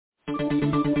We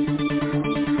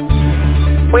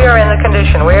are in the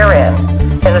condition we are in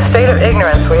the state of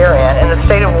ignorance we are in the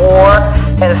state of war,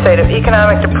 in the state of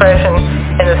economic depression,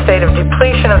 in the state of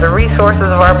depletion of the resources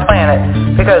of our planet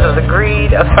because of the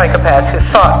greed of psychopaths who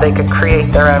thought they could create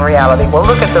their own reality. Well,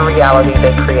 look at the reality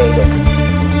they created.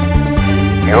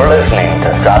 You're listening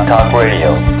to Shop Talk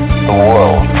Radio, the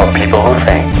world for people who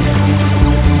think.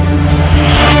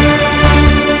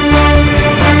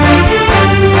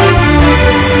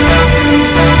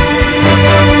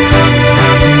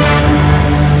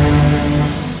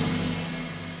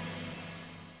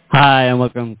 Hi, and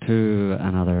welcome to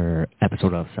another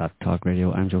episode of Shop Talk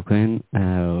Radio. I'm Joe Quinn.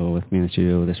 With me in the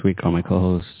studio this week are my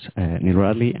co-hosts Neil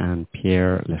Radley and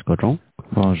Pierre Lescaudron.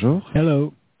 Bonjour.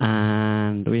 Hello.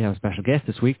 And we have a special guest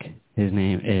this week. His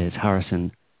name is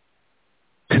Harrison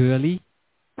Keeley.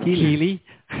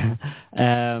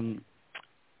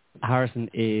 Harrison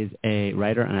is a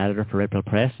writer and editor for Red Pill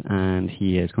Press, and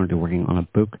he is currently working on a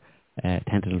book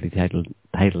tentatively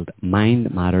titled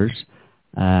Mind Matters.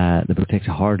 The book takes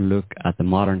a hard look at the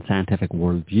modern scientific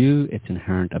worldview, its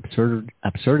inherent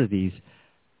absurdities,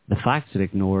 the facts it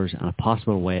ignores, and a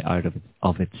possible way out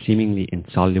of its seemingly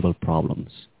insoluble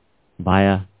problems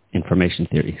via information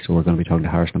theory. So we're going to be talking to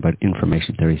Harrison about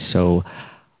information theory. So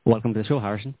welcome to the show,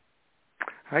 Harrison.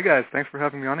 Hi guys, thanks for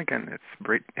having me on again. It's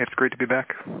great to be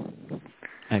back.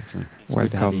 Excellent. Welcome.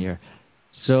 Good to have you here.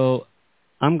 So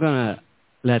I'm going to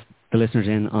let the listeners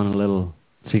in on a little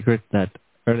secret that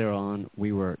earlier on,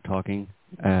 we were talking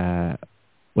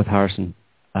with Harrison,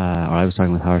 or I was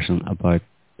talking with Harrison about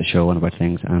the show and about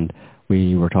things, and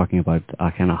we were talking about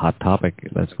a kind of hot topic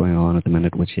that's going on at the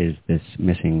minute, which is this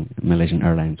missing Malaysian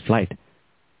Airlines flight.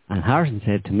 And Harrison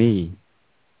said to me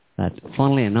that,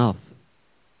 funnily enough,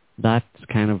 that's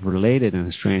kind of related in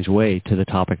a strange way to the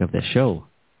topic of this show.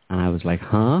 And I was like,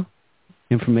 huh?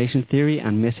 Information theory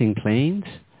and missing planes?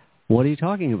 What are you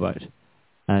talking about?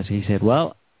 So he said,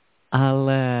 well,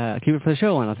 I'll keep it for the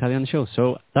show, and I'll tell you on the show.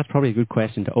 So that's probably a good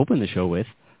question to open the show with,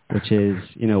 which is,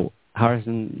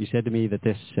 Harrison, you said to me that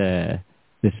this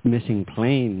missing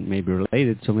plane may be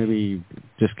related. So maybe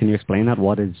just can you explain that?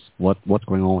 What's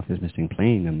going on with this missing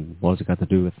plane, and what has it got to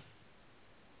do with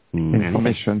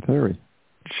information theory?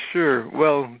 Sure.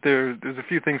 Well, there's a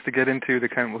few things to get into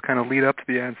that will kind of lead up to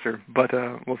the answer. But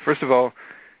well, first of all,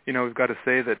 we've got to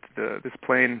say that this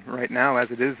plane right now, as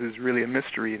it is really a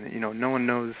mystery. No one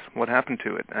knows what happened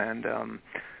to it, and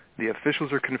the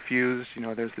officials are confused.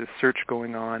 There's this search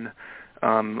going on,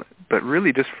 but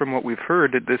really, just from what we've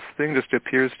heard, this thing just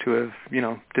appears to have,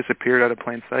 disappeared out of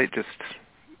plain sight.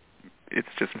 It's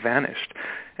just vanished,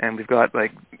 and we've got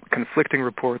conflicting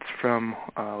reports from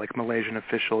Malaysian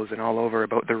officials and all over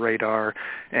about the radar,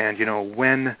 and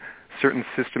when certain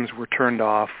systems were turned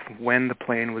off, when the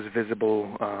plane was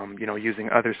visible, using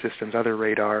other systems, other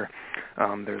radar.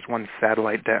 There's one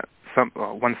satellite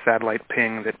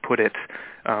ping that put it,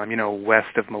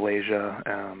 west of Malaysia.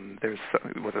 There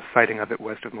was a sighting of it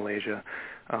west of Malaysia.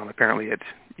 Apparently it,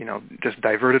 just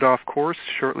diverted off course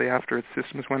shortly after its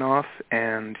systems went off,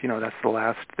 and, that's the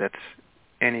last that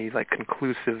any,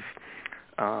 conclusive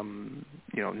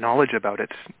knowledge about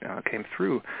it came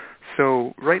through.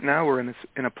 So right now we're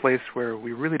in a place where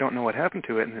we really don't know what happened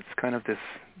to it, and it's kind of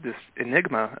this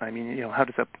enigma. I mean, how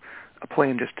does a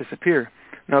plane just disappear?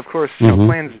 Now, of course,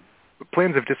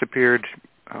 planes have disappeared,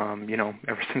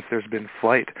 ever since there's been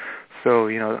flight. So,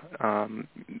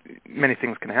 many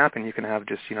things can happen. You can have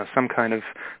just, some kind of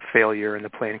failure, and the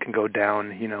plane can go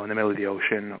down, in the middle of the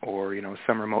ocean or,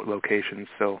 some remote location.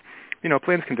 So,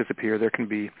 planes can disappear. There can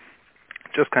be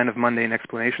just kind of mundane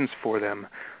explanations for them,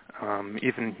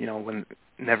 even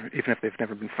if they've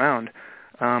never been found.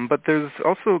 But there's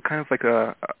also kind of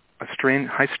a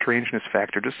high strangeness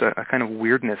factor, just a kind of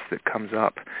weirdness that comes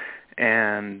up.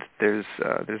 And there's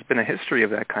been a history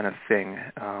of that kind of thing.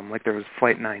 There was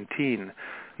Flight 19.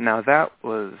 Now that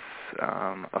was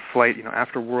a flight,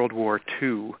 after World War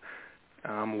II,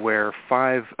 where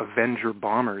 5 Avenger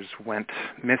bombers went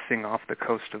missing off the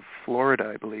coast of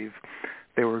Florida, I believe.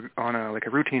 They were on a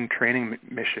routine training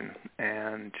mission,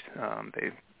 and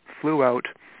they flew out,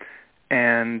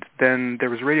 and then there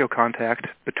was radio contact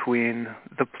between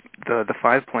the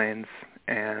 5 planes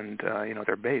and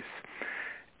their base,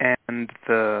 and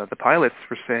the pilots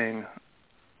were saying,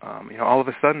 all of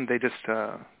a sudden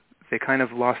they kind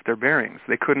of lost their bearings.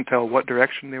 They couldn't tell what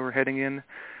direction they were heading in.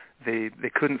 They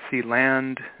couldn't see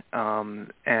land,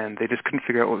 and they just couldn't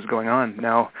figure out what was going on.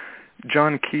 Now,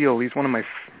 John Keel, he's one of my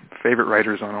favorite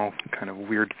writers on all kind of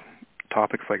weird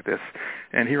topics like this,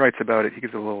 and he writes about it. He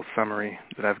gives a little summary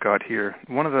that I've got here.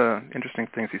 One of the interesting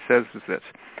things he says is that,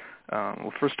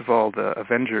 well, first of all, the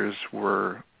Avengers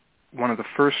were one of the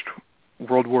first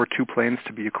World War II planes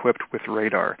to be equipped with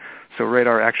radar. So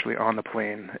radar actually on the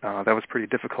plane. That was pretty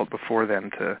difficult before then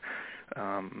to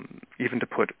even to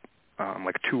put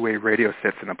like two-way radio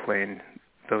sets in a plane.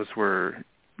 Those were,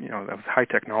 that was high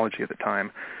technology at the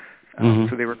time.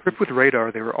 So they were equipped with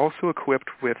radar. They were also equipped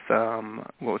with what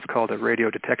was called a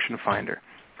radio detection finder.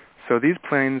 So these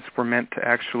planes were meant to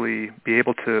actually be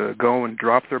able to go and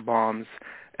drop their bombs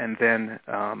and then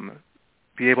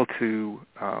be able to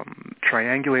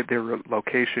triangulate their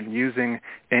location using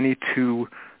any two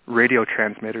radio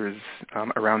transmitters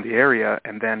around the area,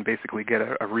 and then basically get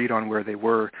a read on where they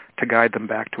were to guide them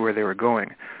back to where they were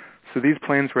going. So these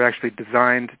planes were actually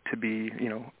designed to be,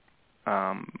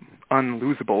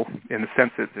 unlosable in the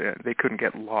sense that they couldn't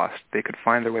get lost. They could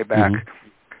find their way back.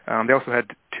 They also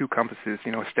had two compasses,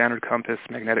 a standard compass,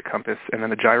 magnetic compass, and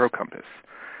then a gyro compass.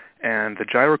 And the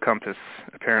gyro compass,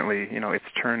 apparently, it's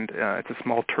turned. It's a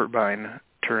small turbine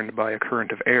turned by a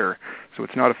current of air, so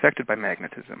it's not affected by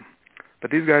magnetism. But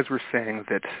these guys were saying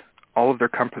that all their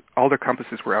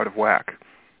compasses were out of whack,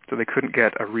 so they couldn't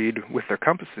get a read with their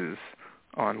compasses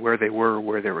on where they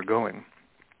were going.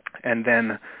 And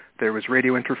then there was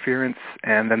radio interference,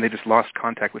 and then they just lost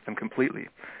contact with them completely.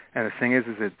 And the thing is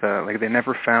that they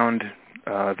never found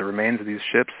the remains of these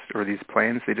ships or these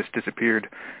planes. They just disappeared.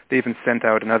 They even sent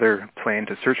out another plane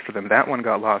to search for them. That one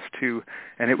got lost too,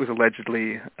 and it was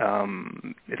allegedly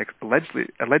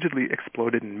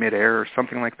exploded in midair or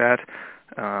something like that.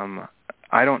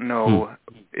 I don't know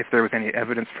if there was any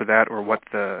evidence for that or what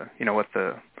the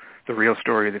real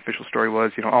story, the official story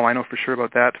was. All I know for sure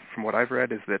about that, from what I've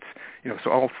read, is that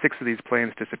so all 6 of these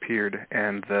planes disappeared,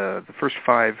 and the first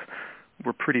 5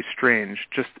 were pretty strange,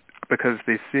 just because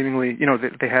they seemingly,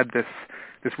 they had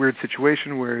this weird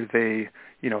situation where they,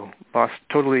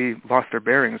 totally lost their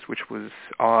bearings, which was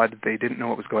odd. They didn't know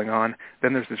what was going on.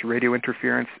 Then there's this radio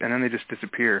interference, and then they just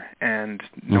disappear, and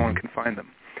no one can find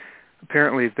them.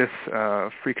 Apparently, this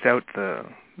freaked out the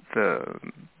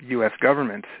U.S.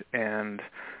 government, and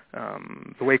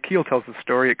the way Keel tells the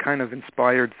story, it kind of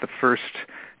inspired the first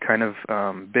kind of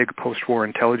big post-war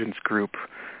intelligence group.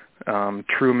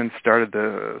 Truman started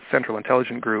the Central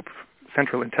Intelligence Group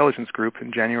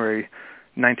in January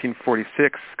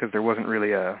 1946 because there wasn't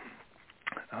really a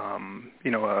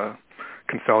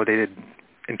consolidated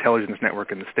intelligence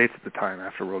network in the States at the time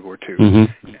after World War II.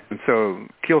 And so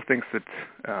Keel thinks that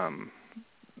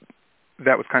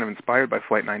that was kind of inspired by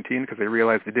Flight 19 because they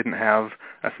realized they didn't have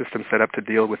a system set up to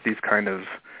deal with these kind of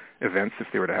events if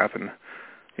they were to happen,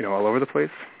 all over the place.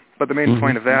 But the main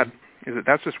point of that is that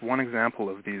that's just one example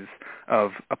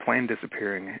of a plane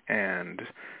disappearing, and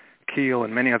Keel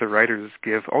and many other writers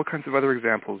give all kinds of other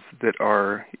examples that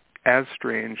are as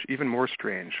strange, even more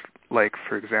strange. Like,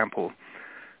 for example,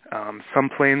 some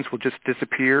planes will just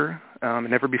disappear and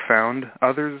never be found.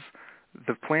 Others,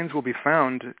 the planes will be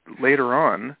found later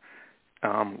on,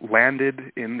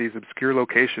 landed in these obscure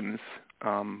locations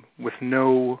with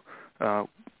no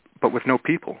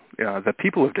people. The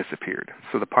people have disappeared,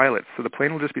 so the pilots. So the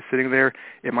plane will just be sitting there.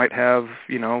 It might have,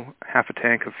 half a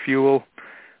tank of fuel,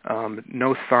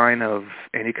 no sign of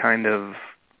any kind of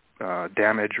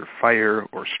damage or fire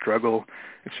or struggle.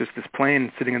 It's just this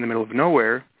plane sitting in the middle of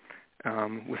nowhere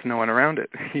with no one around it.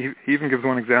 He even gives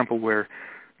one example where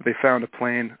they found a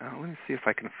plane. Let me see if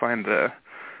I can find the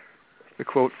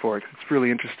quote for it. It's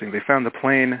really interesting. They found the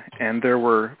plane, and there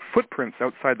were footprints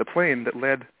outside the plane that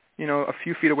led a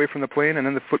few feet away from the plane, and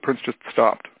then the footprints just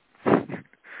stopped.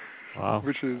 Wow.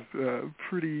 Which is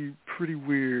pretty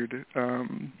weird.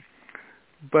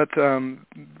 But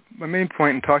my main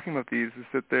point in talking about these is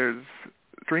that there's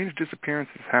strange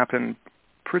disappearances happen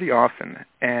pretty often,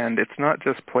 and it's not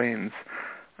just planes.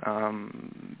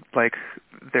 Like,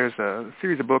 there's a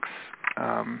series of books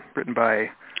written by,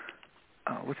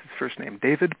 what's his first name?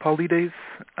 David Paulides,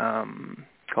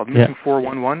 called Missing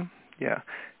 411. Yeah.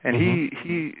 And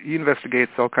he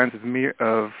investigates all kinds of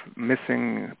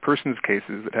missing persons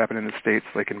cases that happen in the States,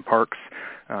 like in parks,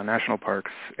 national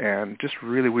parks, and just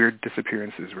really weird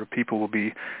disappearances where people will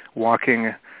be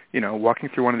walking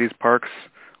through one of these parks.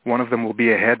 One of them will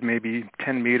be ahead maybe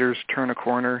 10 meters, turn a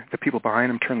corner. The people behind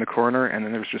him turn the corner, and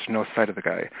then there's just no sight of the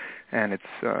guy. And it's,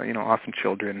 often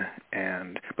children.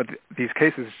 But these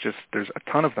cases, there's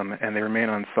a ton of them, and they remain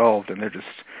unsolved, and they're just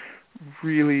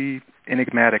really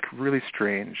enigmatic, really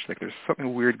strange. Like, there's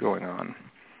something weird going on.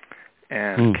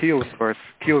 And Keel, of course,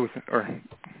 do you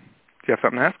have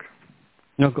something to ask?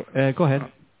 No, go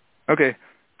ahead. Okay.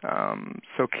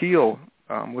 So Keel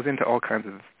was into all kinds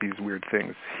of these weird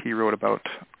things. He wrote about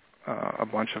a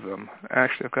bunch of them.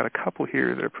 Actually, I've got a couple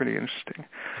here that are pretty interesting.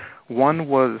 One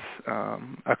was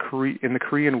in the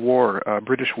Korean War, a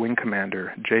British wing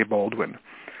commander, J. Baldwin.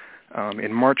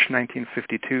 In March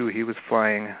 1952, he was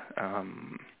flying, I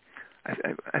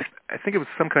think it was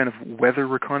some kind of weather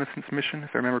reconnaissance mission,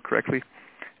 if I remember correctly.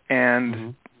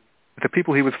 And the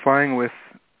people he was flying with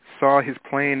saw his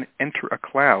plane enter a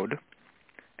cloud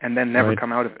and then never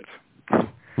come out of it.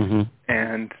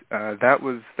 And that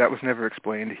was never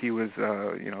explained. He was,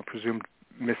 presumed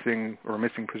missing,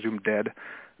 presumed dead.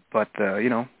 But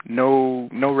no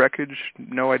wreckage,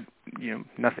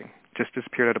 nothing. Just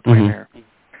disappeared out of plain air.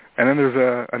 And then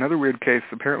there's another weird case.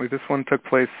 Apparently, this one took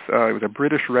place. It was a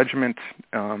British regiment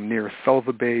near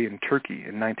Sulva Bay in Turkey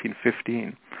in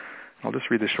 1915. I'll just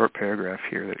read the short paragraph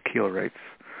here that Keel writes.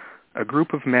 A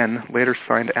group of men later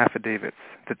signed affidavits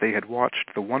that they had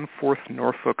watched the 1/4th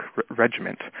Norfolk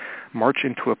Regiment march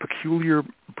into a peculiar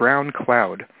brown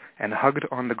cloud and hugged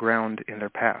on the ground in their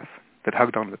path.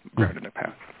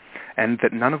 And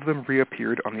that none of them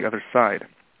reappeared on the other side.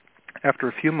 After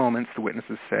a few moments, the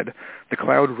witnesses said, the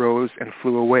cloud rose and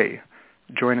flew away,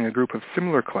 joining a group of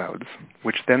similar clouds,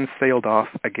 which then sailed off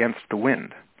against the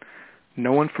wind.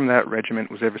 No one from that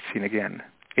regiment was ever seen again.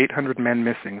 800 men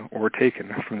missing or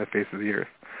taken from the face of the earth.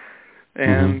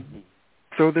 And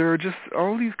so there are just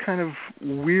all these kind of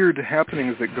weird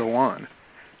happenings that go on.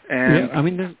 And I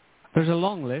mean, there's a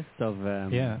long list of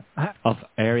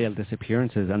aerial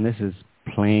disappearances, and this is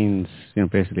planes,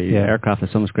 basically aircraft of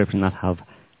some description that have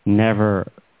no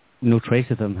trace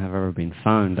of them have ever been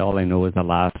found. All I know is the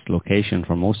last location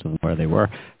for most of them where they were.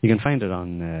 You can find it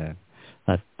on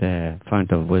that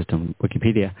Fount of Wisdom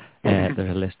Wikipedia. There's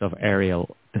a list of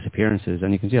aerial disappearances,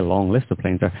 and you can see a long list of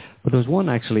planes there. But there was one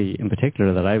actually in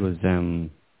particular that I was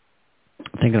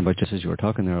thinking about just as you were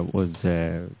talking there. It was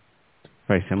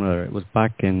very similar. It was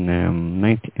back in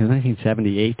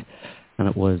 1978, and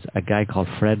it was a guy called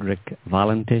Frederick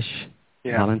Valentich.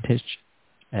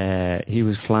 He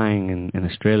was flying in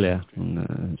Australia,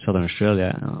 in southern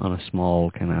Australia, on a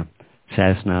small kind of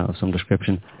Cessna of some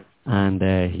description, and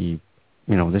he,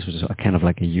 this was a kind of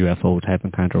like a UFO type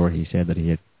encounter where he said that he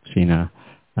had seen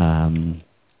some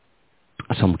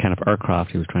kind of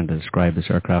aircraft. He was trying to describe this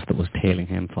aircraft that was tailing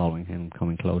him, following him,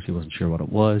 coming close. He wasn't sure what it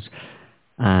was,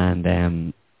 and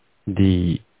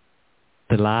the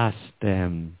last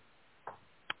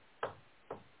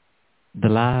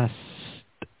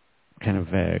kind of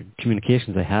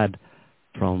communications I had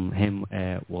from him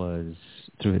was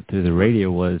through the radio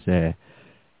was that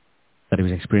he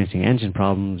was experiencing engine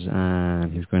problems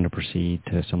and he was going to proceed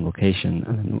to some location,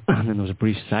 and then there was a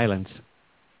brief silence,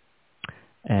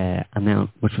 and then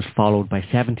which was followed by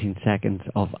 17 seconds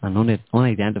of an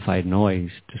unidentified noise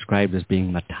described as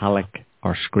being metallic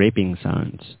or scraping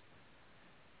sounds,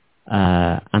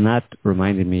 and that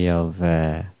reminded me of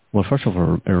well, first of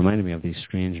all, it reminded me of these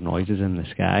strange noises in the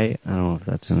sky. I don't know if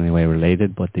that's in any way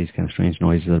related, but these kind of strange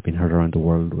noises that have been heard around the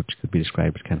world, which could be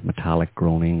described as kind of metallic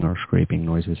groaning or scraping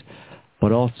noises.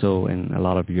 But also in a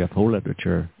lot of UFO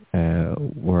literature,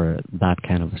 where that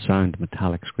kind of sound,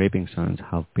 metallic scraping sounds,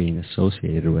 have been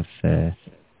associated with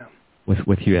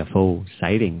UFO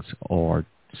sightings, or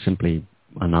simply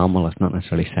anomalous, not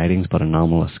necessarily sightings, but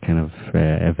anomalous kind of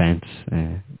events.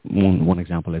 One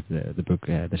example is the book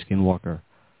The Skinwalker.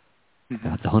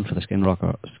 The Hunt for the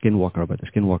Skinwalker about the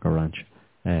Skinwalker Ranch,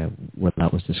 where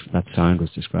that sound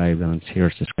was described, and here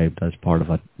it's described as part of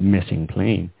a missing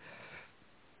plane.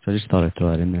 So I just thought I'd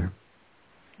throw that in there.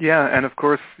 Yeah, and of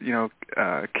course,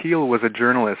 Keel was a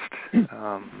journalist,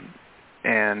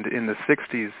 and in the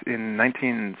 60s, in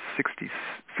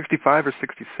 1965 or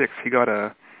 66, he got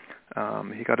a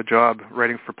job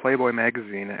writing for Playboy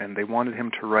magazine, and they wanted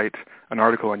him to write an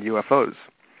article on UFOs.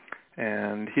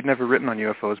 And he'd never written on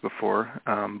UFOs before,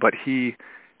 but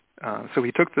so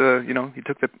he took the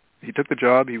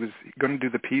job. He was going to do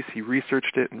the piece. He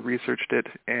researched it,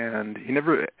 and he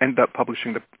never ended up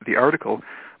publishing the article,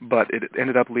 but it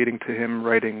ended up leading to him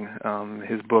writing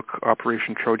his book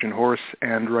Operation Trojan Horse,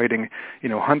 and writing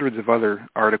hundreds of other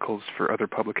articles for other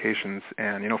publications.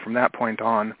 And from that point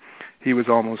on, he was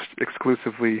almost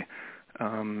exclusively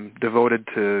devoted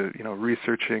to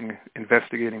researching,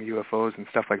 investigating UFOs and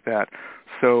stuff like that.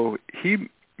 So he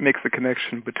makes the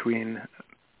connection between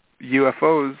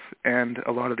UFOs and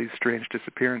a lot of these strange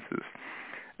disappearances.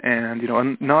 And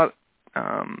not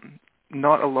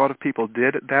a lot of people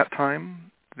did at that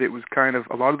time. It was kind of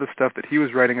a lot of the stuff that he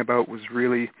was writing about was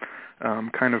really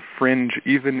kind of fringe,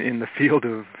 even in the field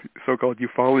of so-called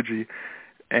ufology.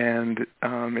 And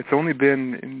it's only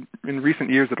been in recent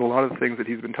years that a lot of the things that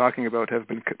he's been talking about have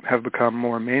become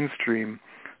more mainstream,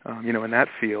 in that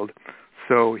field.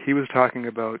 So he was talking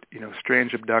about,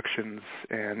 strange abductions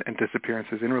and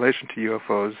disappearances in relation to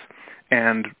UFOs.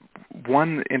 And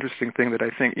one interesting thing that I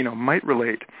think, might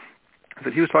relate is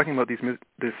that he was talking about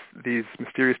these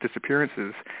mysterious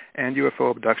disappearances and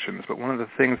UFO abductions. But one of the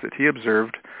things that he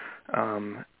observed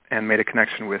and made a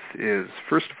connection with is,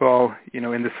 first of all,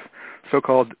 in this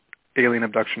so-called alien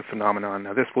abduction phenomenon.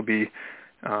 Now, this will be,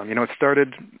 it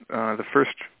started, the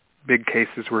first big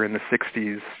cases were in the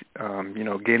 60s,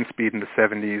 gained speed in the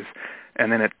 70s,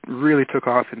 and then it really took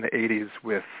off in the 80s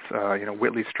with,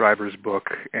 Whitley Strieber's book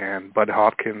and Bud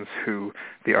Hopkins,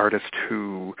 the artist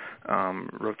who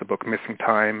wrote the book Missing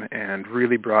Time, and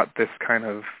really brought this kind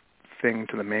of thing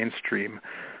to the mainstream,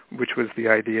 which was the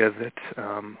idea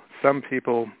that some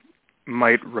people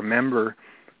might remember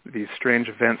these strange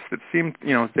events that seemed,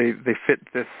 they fit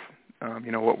this,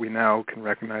 what we now can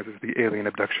recognize as the alien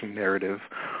abduction narrative,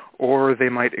 or they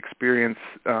might experience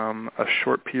a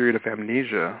short period of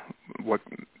amnesia, what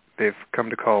they've come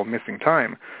to call missing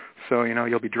time. So,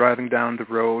 you'll be driving down the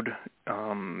road,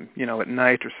 at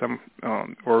night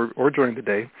or during the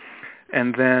day,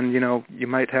 and then, you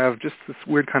might have just this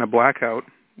weird kind of blackout,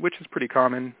 which is pretty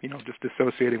common, just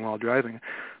dissociating while driving.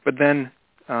 But then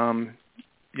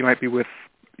you might be with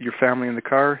your family in the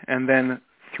car, and then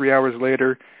 3 hours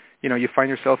later, you find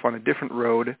yourself on a different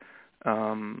road.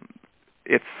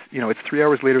 It's 3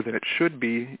 hours later than it should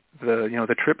be.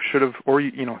 The trip should have, or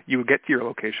you would get to your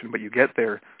location, but you get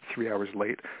there 3 hours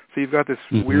late. So you've got this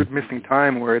weird missing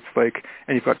time where it's like,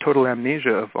 and you've got total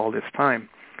amnesia of all this time.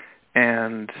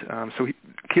 And so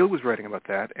Keel was writing about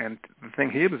that, and the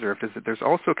thing he observed is that there's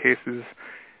also cases,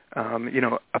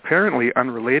 apparently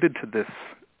unrelated to this,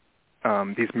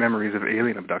 these memories of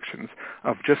alien abductions,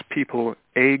 of just people,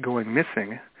 A, going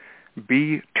missing,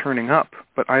 B, turning up,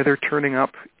 but either turning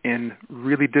up in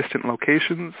really distant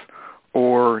locations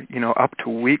or, up to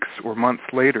weeks or months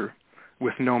later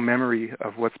with no memory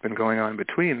of what's been going on in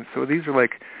between. So these are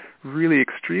like really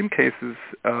extreme cases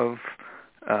of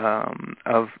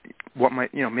what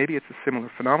might, maybe it's a similar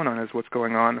phenomenon as what's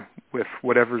going on with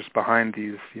whatever's behind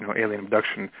these, alien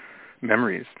abduction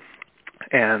memories.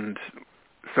 And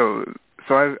so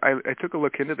I took a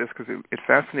look into this because it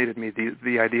fascinated me,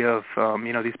 the idea of,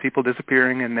 these people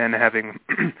disappearing and then having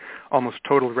almost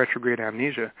total retrograde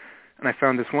amnesia. And I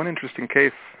found this one interesting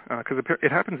case, because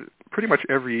it happens pretty much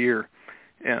every year.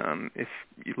 If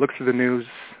you look through the news,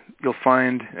 you'll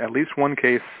find at least one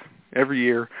case every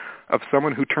year of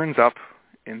someone who turns up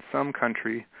in some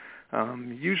country.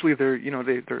 Usually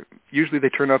they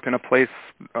turn up in a place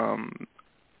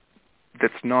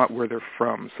that's not where they're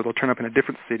from. So they'll turn up in a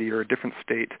different city or a different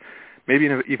state, maybe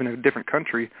even in a different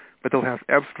country, but they'll have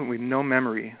absolutely no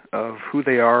memory of who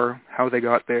they are, how they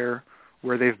got there,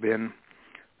 where they've been.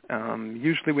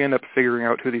 Usually we end up figuring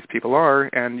out who these people are,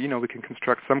 and, we can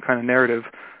construct some kind of narrative.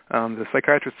 The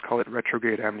psychiatrists call it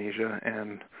retrograde amnesia,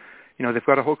 and, they've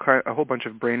got a whole bunch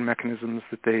of brain mechanisms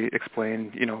that they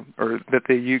explain, or that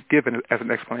they give as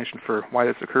an explanation for why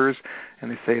this occurs,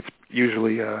 and they say it's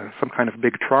usually some kind of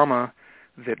big trauma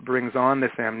that brings on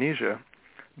this amnesia,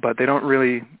 but they don't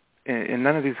really, in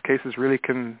none of these cases really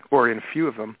can, or in few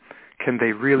of them, can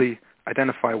they really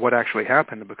identify what actually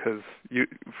happened, because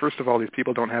first of all, these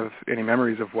people don't have any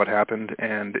memories of what happened,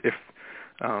 and if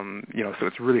so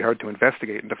it's really hard to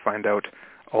investigate and to find out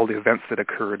all the events that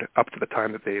occurred up to the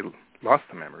time that they lost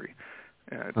the memory.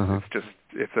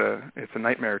 It's a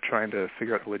nightmare trying to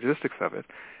figure out the logistics of it.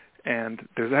 And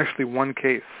there's actually one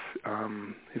case.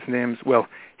 His name's,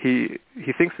 he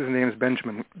thinks his name is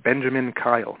Benjamin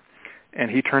Kyle, and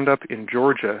he turned up in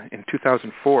Georgia in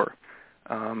 2004.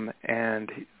 And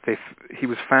he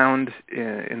was found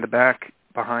in the back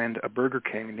behind a Burger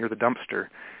King near the dumpster.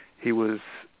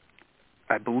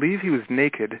 I believe he was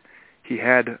naked. He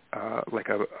had like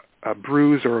a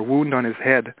bruise or a wound on his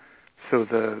head, so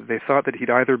they thought that he'd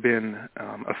either been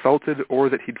assaulted or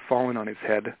that he'd fallen on his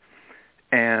head.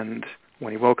 And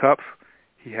when he woke up,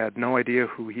 he had no idea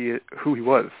who he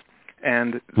was,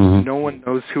 and no one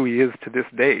knows who he is to this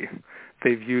day.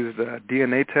 They've used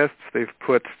DNA tests. They've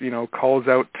put calls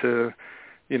out to,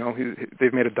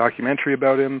 they've made a documentary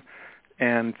about him.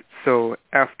 And so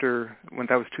when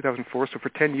that was 2004, so for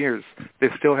 10 years, they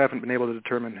still haven't been able to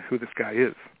determine who this guy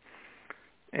is.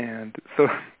 And so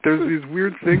there's these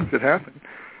weird things that happen.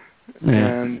 Yeah.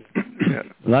 And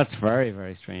that's very,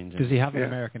 very strange. Does he have an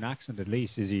American accent at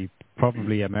least? Is he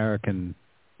probably American?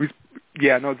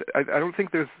 I don't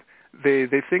think there's, they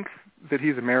think that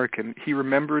he's American. He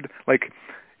remembered,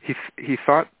 he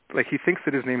thought, he thinks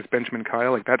that his name's Benjamin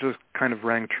Kyle, that just kind of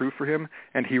rang true for him,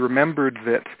 and he remembered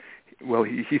that well,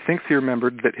 he thinks he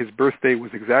remembered that his birthday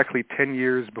was exactly 10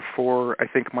 years before, I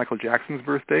think, Michael Jackson's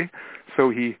birthday. So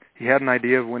he had an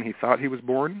idea of when he thought he was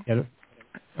born. Yeah.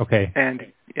 Okay.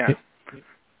 And, yeah.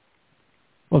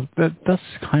 Well, that's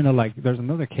kind of like, there's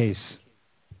another case,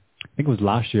 I think it was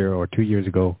last year or 2 years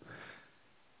ago.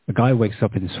 A guy wakes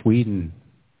up in Sweden,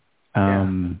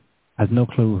 has no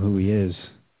clue who he is,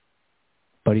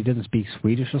 but he doesn't speak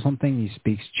Swedish or something. He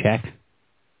speaks Czech.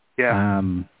 Yeah.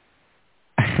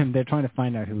 And they're trying to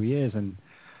find out who he is. And,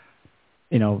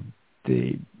 you know,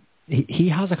 he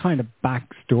has a kind of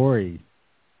backstory.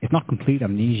 It's not complete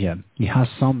amnesia. He has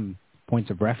some points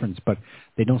of reference, but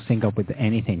they don't sync up with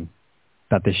anything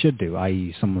that they should do,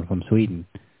 i.e. someone from Sweden.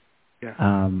 Yeah.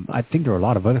 I think there are a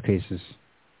lot of other cases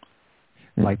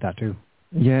like that too.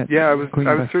 Yeah, I was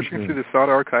searching through the SOT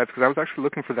archives because I was actually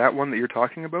looking for that one that you're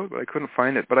talking about, but I couldn't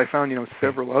find it. But I found,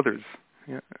 several others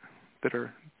that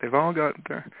are they've all got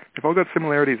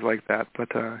similarities like that. But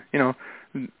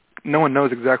no one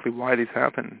knows exactly why these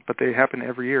happen, but they happen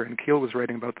every year. And Keel was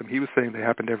writing about them. He was saying they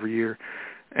happened every year,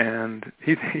 and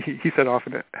he said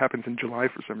often it happens in July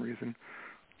for some reason.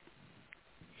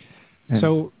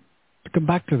 So to come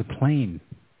back to the plane,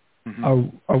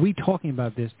 are we talking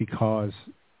about this because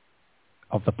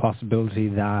of the possibility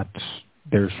that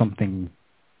there's something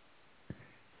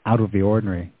out of the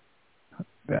ordinary,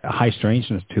 a high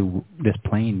strangeness to this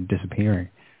plane disappearing?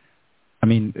 I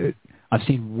mean, I've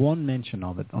seen one mention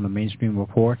of it on a mainstream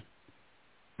report.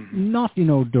 Not,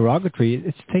 derogatory.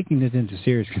 It's taking it into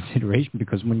serious consideration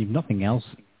because when you've nothing else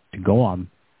to go on,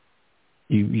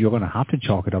 you're going to have to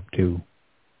chalk it up to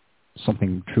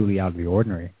something truly out of the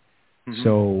ordinary.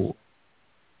 So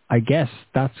I guess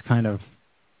that's kind of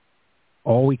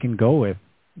all we can go with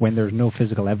when there's no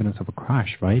physical evidence of a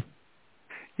crash, right?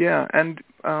 Yeah, and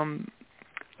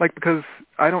because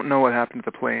I don't know what happened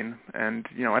to the plane, and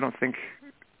I don't think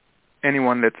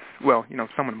anyone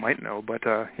someone might know, but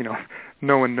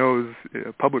no one knows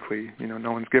publicly.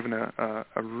 No one's given a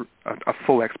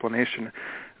full explanation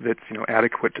that's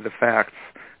adequate to the facts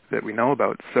that we know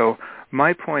about. So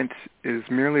my point is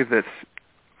merely that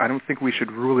I don't think we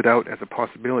should rule it out as a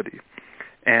possibility.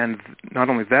 And not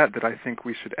only that I think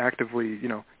we should actively,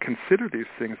 consider these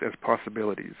things as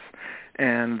possibilities.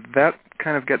 And that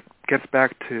kind of gets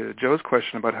back to Joe's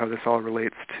question about how this all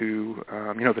relates to,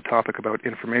 the topic about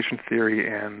information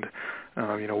theory and,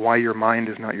 why your mind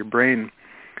is not your brain,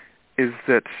 is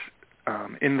that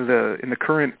in the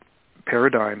current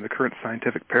paradigm, the current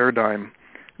scientific paradigm,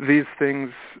 these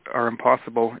things are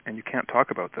impossible and you can't talk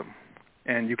about them.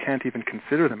 And you can't even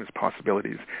consider them as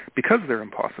possibilities because they're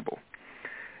impossible.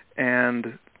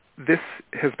 And this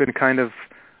has been kind of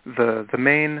the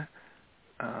main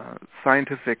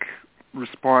scientific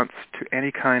response to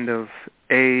any kind of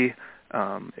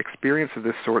experience of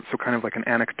this sort, so kind of like an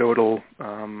anecdotal,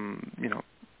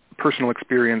 personal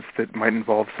experience that might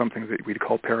involve something that we'd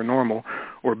call paranormal,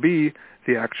 or B,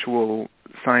 the actual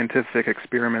scientific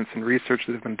experiments and research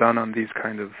that have been done on these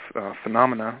kind of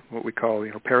phenomena, what we call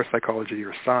parapsychology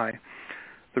or psi.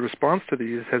 The response to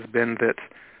these has been that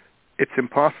it's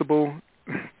impossible,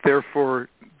 therefore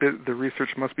the research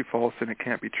must be false and it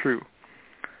can't be true.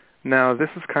 Now, this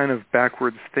is kind of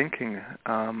backwards thinking.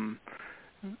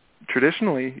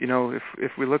 Traditionally,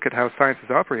 if we look at how science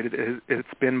has operated, it's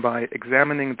been by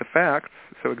examining the facts,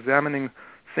 so examining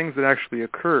things that actually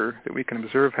occur that we can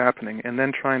observe happening, and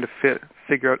then trying to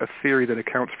figure out a theory that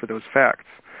accounts for those facts.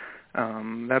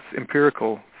 That's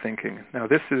empirical thinking. Now,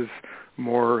 this is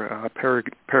more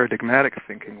paradigmatic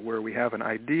thinking, where we have an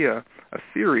idea, a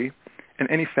theory, and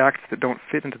any facts that don't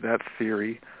fit into that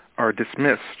theory are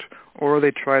dismissed, or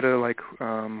they try to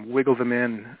wiggle them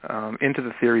into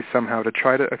the theory somehow to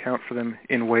try to account for them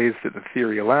in ways that the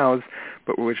theory allows,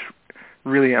 but which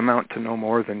really amount to no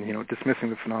more than dismissing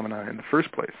the phenomena in the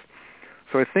first place.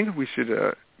 So I think we should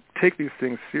take these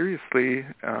things seriously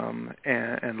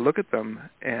and look at them,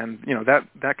 and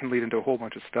that can lead into a whole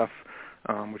bunch of stuff,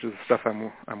 which is the stuff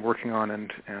I'm working on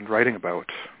and writing about.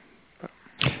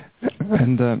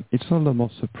 And it's all the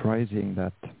more surprising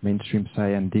that mainstream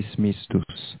science dismissed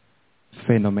those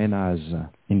phenomena as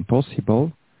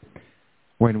impossible,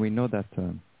 when we know that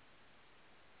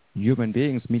human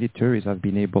beings, militaries, have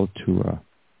been able to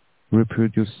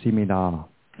reproduce similar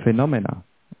phenomena,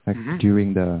 like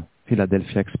during the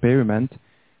Philadelphia experiment,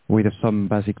 with some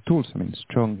basic tools,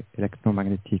 strong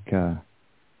electromagnetic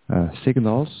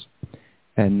signals.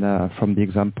 And from the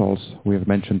examples we have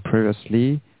mentioned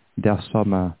previously, there are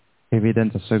some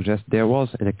evidence that suggests there was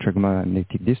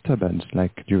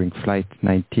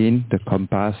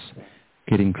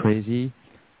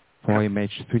for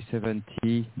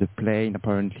MH370, the plane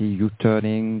apparently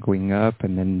U-turning, going up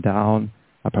and then down,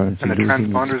 apparently and the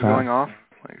losing transponders its path. going off.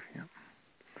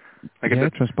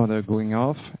 Transponder going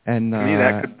off, and to me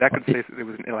that could say it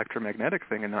was an electromagnetic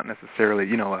thing and not necessarily,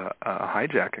 a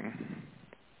hijacking.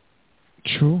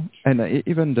 True, and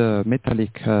even the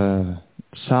metallic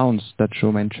sounds that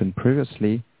Joe mentioned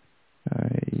previously,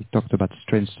 he talked about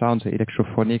strange sounds,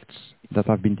 electrophonics that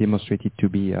have been demonstrated to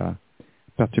be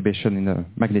perturbation in the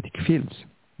magnetic fields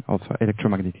of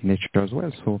electromagnetic nature as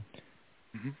well. So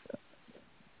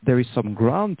there is some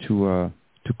ground to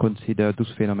consider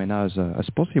those phenomena as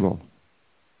possible.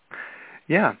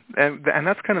 Yeah, and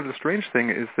that's kind of the strange thing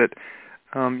is that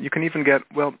you can even get,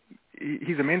 well,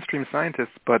 he's a mainstream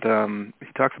scientist, but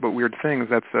he talks about weird things.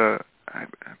 That's, I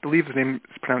believe his name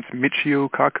is pronounced Michio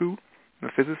Kaku, the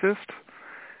physicist.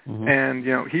 Mm-hmm. And,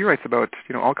 he writes about,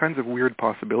 all kinds of weird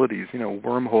possibilities,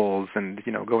 wormholes and,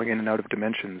 going in and out of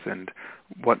dimensions and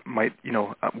what might,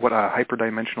 what a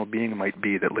hyperdimensional being might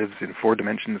be that lives in 4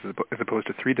 dimensions as opposed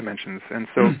to 3 dimensions. And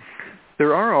so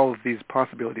there are all of these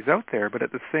possibilities out there, but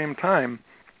at the same time,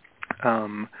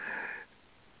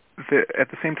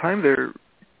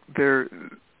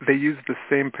 they use the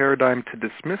same paradigm to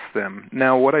dismiss them.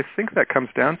 Now, what I think that comes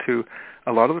down to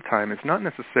a lot of the time is not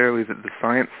necessarily that the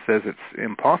science says it's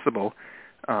impossible.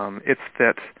 It's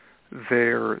that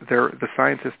the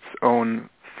scientists' own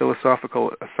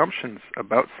philosophical assumptions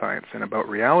about science and about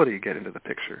reality get into the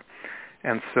picture.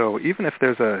 And so even if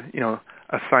there's a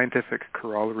scientific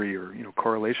corollary or,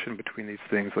 correlation between these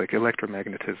things like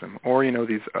electromagnetism or,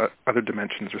 these other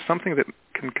dimensions or something that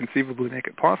can conceivably make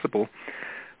it possible,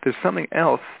 there's something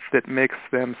else that makes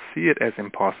them see it as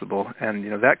impossible. And,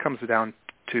 that comes down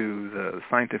to the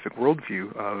scientific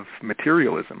worldview of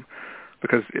materialism,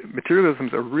 because materialism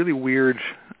is a really weird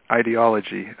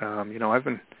ideology. I've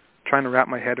been trying to wrap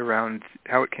my head around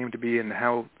how it came to be and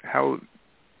how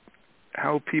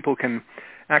people can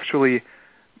actually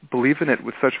believe in it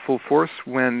with such full force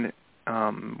when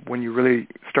you really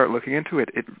start looking into it,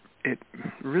 it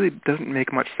really doesn't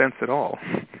make much sense at all.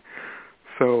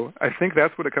 So I think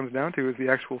that's what it comes down to, is the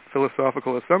actual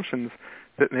philosophical assumptions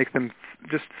that make them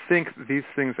just think these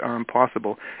things are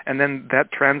impossible. And then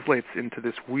that translates into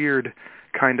this weird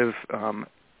kind of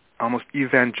almost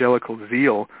evangelical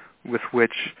zeal with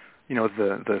which,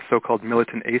 the so-called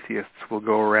militant atheists will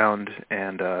go around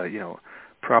and,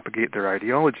 propagate their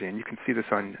ideology. And you can see this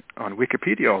on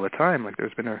Wikipedia all the time. Like there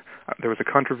was a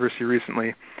controversy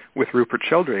recently with Rupert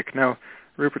Sheldrake. Now,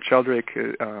 Rupert Sheldrake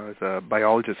is a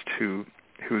biologist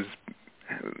who's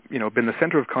been the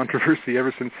center of controversy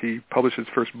ever since he published his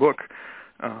first book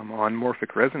on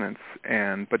morphic resonance.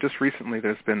 But just recently,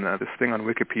 there's been this thing on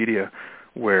Wikipedia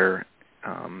where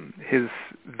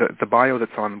the bio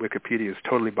that's on Wikipedia is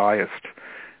totally biased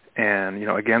and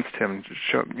against him,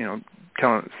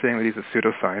 saying that he's a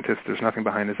pseudoscientist. There's nothing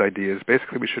behind his ideas.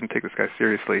 Basically, we shouldn't take this guy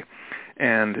seriously.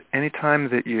 And any time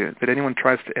that anyone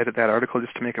tries to edit that article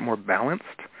just to make it more balanced,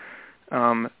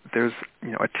 there's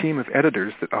a team of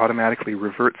editors that automatically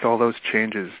reverts all those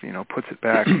changes, puts it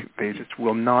back. They just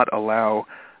will not allow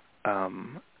a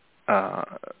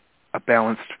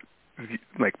balanced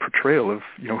portrayal of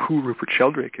who Rupert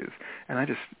Sheldrake is, and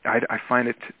I find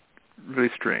it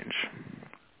really strange.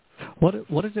 What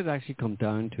does it actually come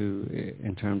down to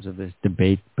in terms of this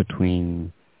debate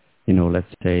between, let's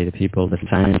say the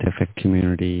scientific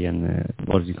community and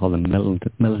what do you call them,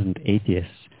 militant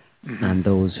atheists? Mm-hmm. And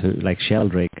those who like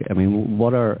Sheldrake? I mean,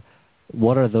 what are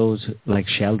those like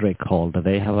Sheldrake called? Do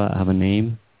they have a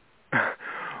name?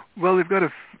 Well, they've got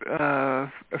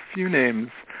a few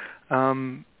names.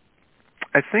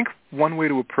 I think one way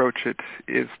to approach it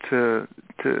is to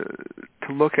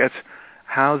look at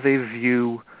how they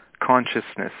view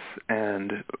consciousness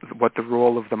and what the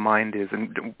role of the mind is,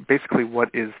 and basically what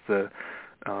is the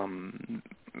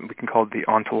we can call it the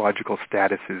ontological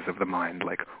statuses of the mind.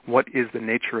 Like, what is the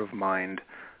nature of mind?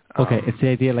 Okay, it's the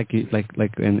idea, like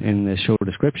in the show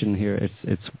description here.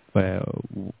 It's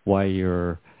why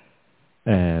your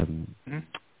brain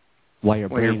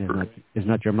is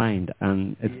not your mind,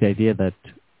 and it's the idea that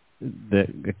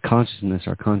the consciousness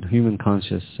or human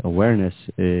conscious awareness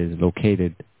is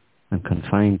located and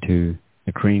confined to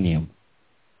the cranium.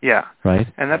 Yeah. Right.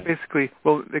 And that basically,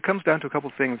 well, it comes down to a couple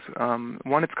of things.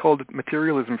 One, it's called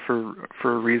materialism for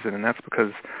a reason, and that's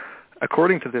because,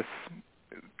 according to this,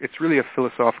 it's really a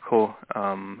philosophical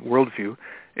worldview,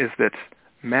 is that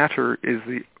matter is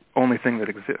the only thing that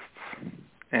exists,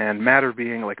 and matter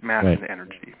being like mass and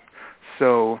energy.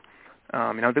 So,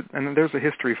 and there's a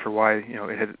history for why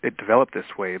it developed this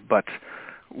way, but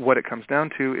what it comes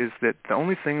down to is that the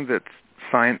only thing that's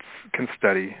science can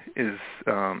study is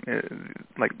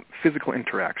like physical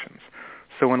interactions.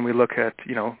 So when we look at,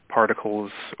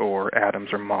 particles or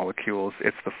atoms or molecules,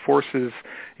 it's the forces,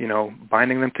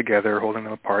 binding them together, holding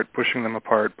them apart, pushing them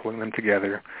apart, pulling them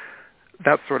together,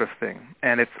 that sort of thing.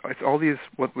 And it's all these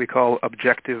what we call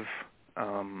objective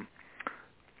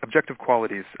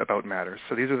qualities about matter.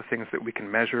 So these are the things that we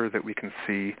can measure, that we can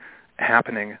see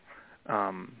happening.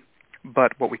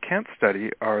 But what we can't study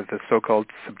are the so-called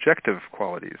subjective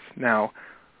qualities. Now,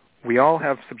 we all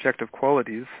have subjective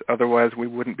qualities, otherwise we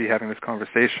wouldn't be having this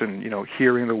conversation,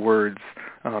 hearing the words,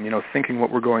 thinking what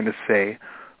we're going to say,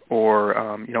 or,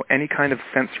 any kind of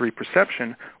sensory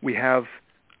perception. We have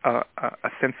a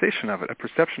sensation of it, a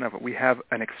perception of it. We have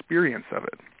an experience of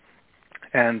it.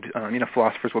 And,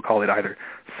 philosophers will call it either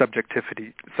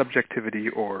subjectivity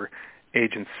or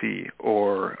agency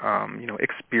or,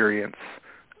 experience,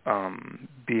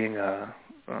 being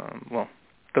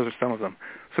those are some of them.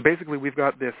 So basically we've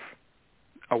got this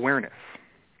awareness,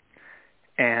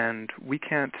 and we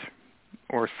can't,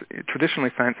 or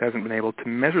traditionally science hasn't been able to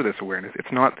measure this awareness.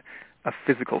 It's not a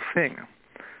physical thing.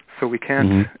 So we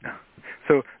can't,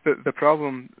 so the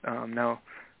problem now,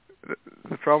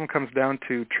 the problem comes down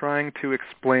to trying to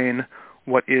explain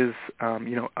what is,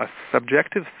 a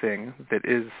subjective thing that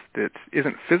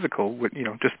isn't physical,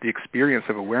 just the experience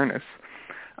of awareness,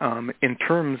 in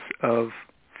terms of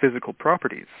physical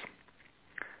properties.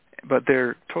 But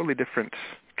they're totally different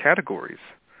categories.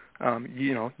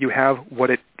 You have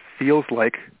what it feels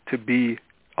like to be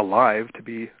alive, to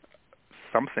be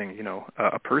something,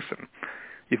 a person.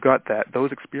 You've got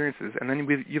those experiences, and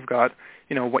then you've got,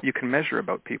 what you can measure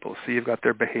about people. So you've got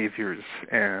their behaviors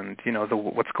and,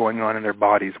 what's going on in their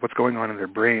bodies, what's going on in their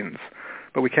brains.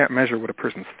 But we can't measure what a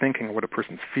person's thinking or what a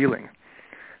person's feeling.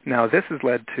 Now, this has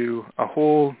led to a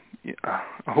whole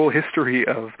history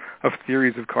of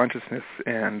theories of consciousness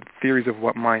and theories of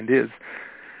what mind is.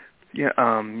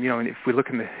 And if we look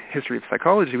in the history of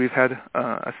psychology, we've had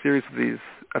a series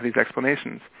of these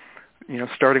explanations.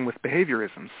 Starting with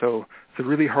behaviorism. So the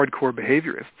really hardcore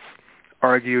behaviorists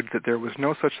argued that there was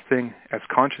no such thing as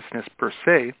consciousness per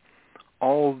se.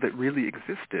 All that really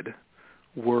existed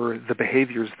were the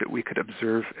behaviors that we could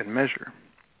observe and measure.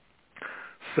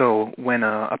 So when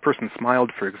a person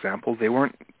smiled, for example, they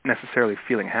weren't necessarily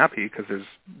feeling happy, because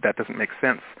that doesn't make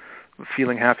sense.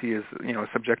 Feeling happy is, a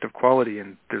subjective quality,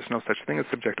 and there's no such thing as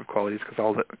subjective qualities, because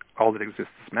all that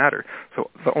exists is matter.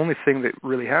 So the only thing that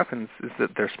really happens is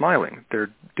that they're smiling. They're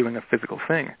doing a physical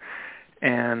thing.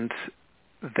 And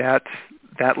that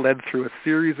led through a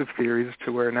series of theories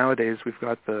to where nowadays we've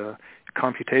got the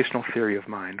computational theory of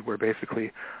mind, where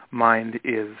basically mind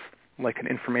is like an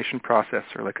information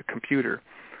processor, like a computer,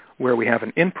 where we have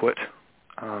an input,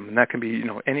 and that can be,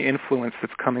 any influence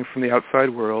that's coming from the outside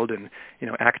world and,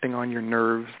 acting on your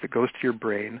nerves that goes to your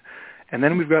brain. And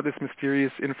then we've got this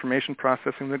mysterious information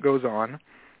processing that goes on,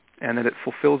 and that it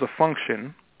fulfills a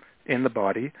function in the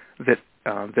body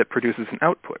that produces an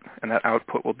output, and that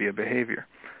output will be a behavior.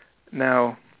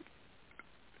 Now,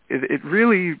 it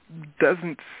really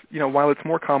doesn't, while it's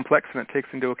more complex and it takes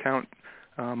into account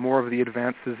more of the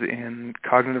advances in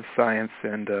cognitive science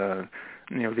and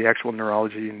the actual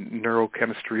neurology and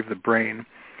neurochemistry of the brain,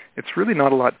 it's really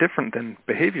not a lot different than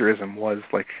behaviorism was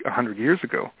like 100 years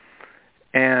ago.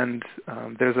 And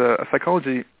there's a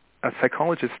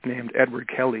psychologist named Edward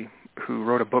Kelly who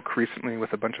wrote a book recently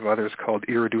with a bunch of others called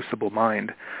Irreducible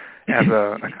Mind, as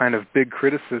a kind of big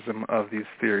criticism of these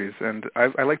theories. And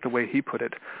I like the way he put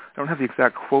it. I don't have the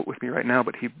exact quote with me right now,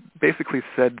 but he basically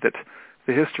said that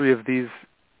the history of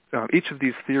each of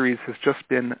these theories has just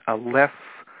been a less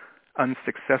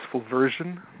unsuccessful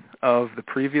version of the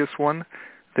previous one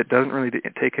that doesn't really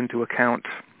take into account,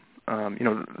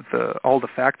 all the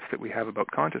facts that we have about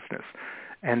consciousness.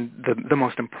 And the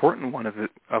most important one of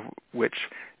which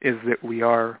is that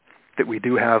we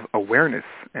do have awareness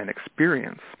and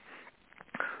experience.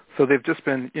 So they've just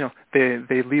been,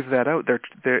 they leave that out.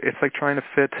 It's like trying to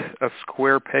fit a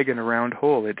square peg in a round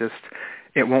hole.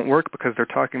 It won't work because they're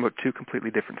talking about two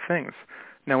completely different things.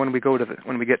 Now, when we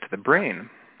get to the brain,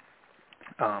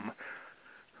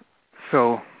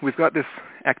 so we've got this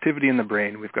activity in the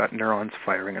brain. We've got neurons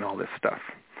firing and all this stuff.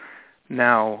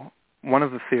 Now, one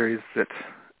of the theories that,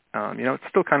 it's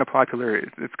still kind of popular.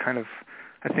 It's kind of,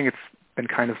 I think it's been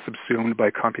kind of subsumed by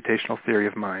computational theory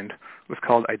of mind, was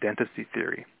called identity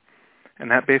theory. And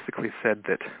that basically said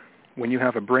that when you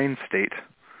have a brain state,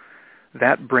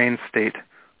 that brain state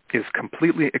is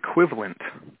completely equivalent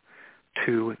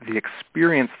to the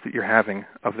experience that you're having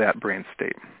of that brain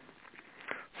state.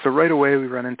 So right away we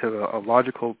run into a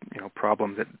logical,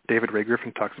 problem that David Ray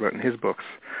Griffin talks about in his books.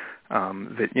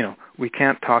 That we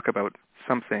can't talk about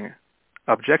something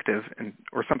objective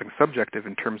or something subjective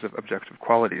in terms of objective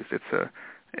qualities.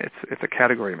 It's a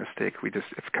category mistake.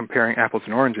 It's comparing apples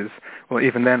and oranges. Well,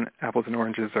 even then, apples and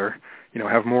oranges are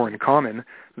have more in common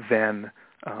than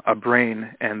a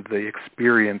brain and the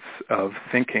experience of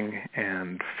thinking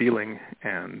and feeling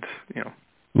and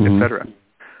etc.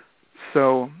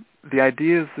 So the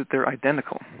idea is that they're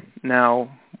identical. Now,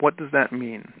 what does that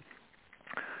mean?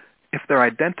 If they're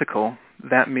identical,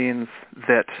 that means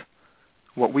that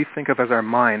what we think of as our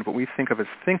mind, what we think of as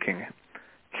thinking,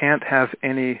 can't have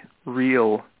any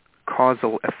real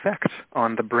causal effect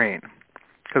on the brain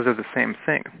because they're the same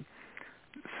thing.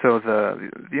 So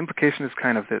the implication is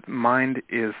kind of that mind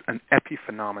is an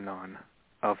epiphenomenon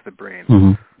of the brain.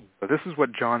 Mm-hmm. So this is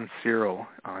what John Searle,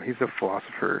 he's a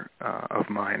philosopher of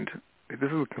mind.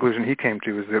 This is the conclusion he came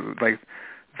to: is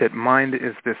that mind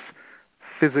is this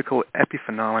physical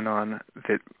epiphenomenon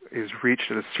that is reached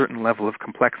at a certain level of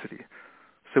complexity.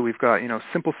 So we've got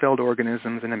simple-celled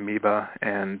organisms and amoeba,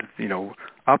 and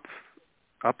up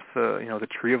the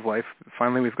tree of life.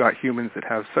 Finally, we've got humans that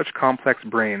have such complex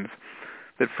brains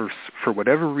that for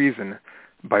whatever reason,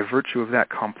 by virtue of that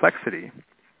complexity,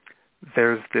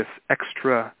 there's this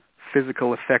extra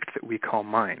physical effect that we call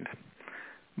mind.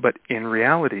 But in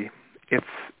reality, it's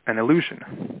an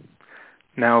illusion.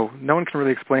 Now, no one can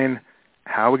really explain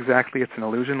how exactly it's an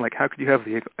illusion. Like, how could you have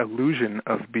the illusion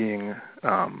of being,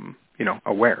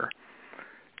 aware?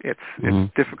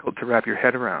 It's difficult to wrap your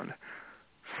head around.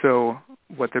 So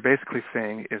what they're basically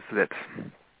saying is that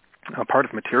part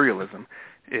of materialism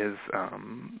is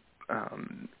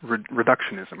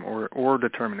reductionism or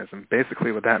determinism.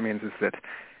 Basically what that means is that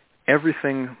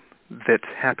everything that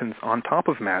happens on top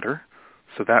of matter,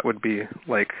 so that would be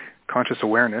like conscious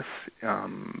awareness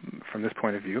from this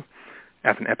point of view,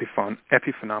 as an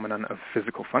epiphenomenon of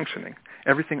physical functioning.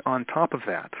 Everything on top of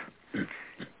that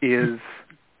is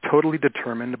totally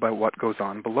determined by what goes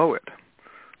on below it.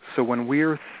 So when we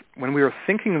are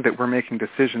thinking that we're making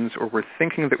decisions, or we're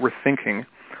thinking that we're thinking,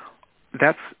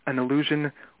 that's an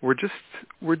illusion. We're just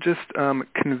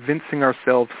convincing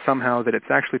ourselves somehow that it's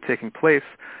actually taking place,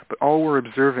 but all we're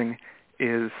observing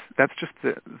is that's just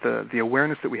the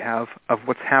awareness that we have of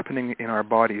what's happening in our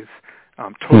bodies,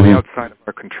 totally outside of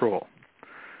our control.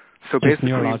 So basically,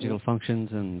 neurological functions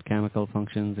and chemical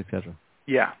functions, etc.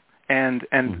 Yeah, and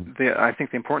I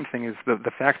think the important thing is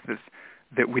the fact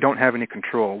that we don't have any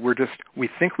control. We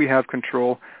think we have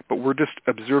control, but we're just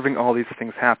observing all these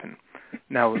things happen.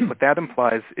 Now, what that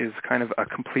implies is kind of a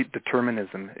complete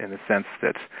determinism, in the sense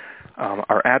that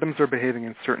our atoms are behaving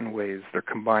in certain ways. They're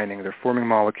combining, they're forming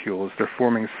molecules, they're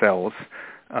forming cells,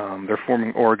 they're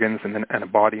forming organs, and a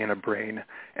body and a brain.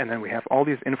 And then we have all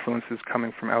these influences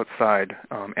coming from outside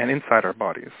and inside our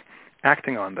bodies,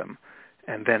 acting on them.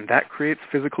 And then that creates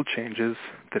physical changes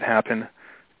that happen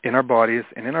in our bodies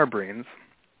and in our brains.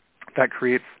 That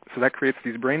creates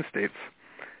these brain states.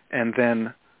 And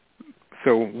then,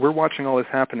 so we're watching all this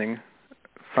happening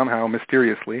somehow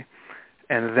mysteriously.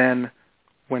 And then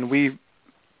when we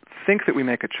think that we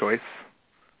make a choice,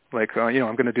 like,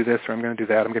 I'm going to do this or I'm going to do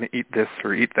that, I'm going to eat this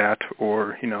or eat that,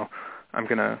 or, I'm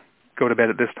going to go to bed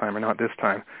at this time or not this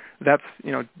time, that's,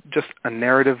 just a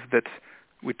narrative that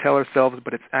we tell ourselves,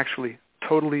 but it's actually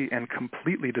totally and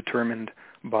completely determined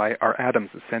by our atoms,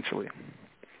 essentially.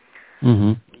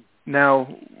 Mm-hmm. Now,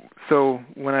 so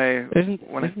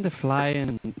isn't the fly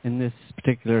in this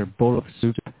particular bowl of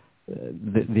soup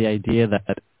the idea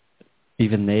that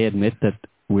even they admit that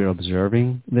we're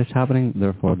observing this happening,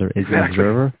 therefore there is an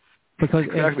observer? Because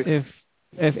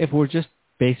if we're just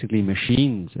basically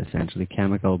machines, essentially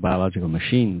chemical, biological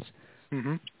machines,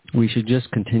 we should just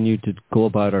continue to go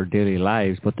about our daily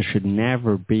lives, but there should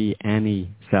never be any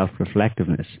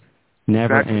self-reflectiveness,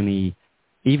 never any,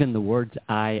 even the words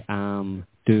 "I am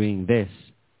doing this"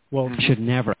 should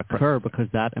never occur, because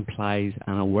that implies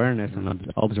an awareness and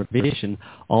an observation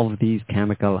of these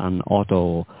chemical and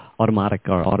automatic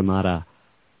or automata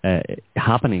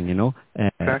happening, and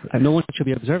no one should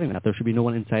be observing that. There should be no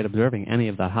one inside observing any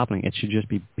of that happening. It should just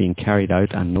be being carried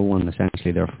out, and no one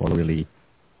essentially therefore really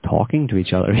talking to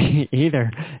each other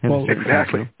either. Well,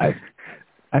 exactly.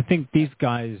 I think these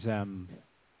guys,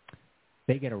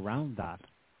 they get around that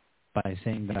by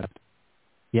saying that,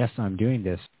 yes, I'm doing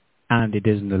this, and it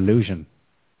is an illusion.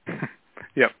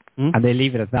 Yep. And they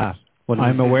leave it at that. Well,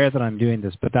 I'm aware that I'm doing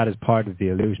this, but that is part of the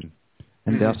illusion.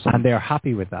 And they're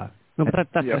happy with that. No, but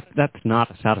that's not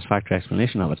a satisfactory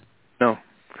explanation of it. No.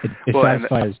 It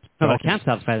satisfies. No, it can't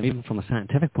satisfy them even from a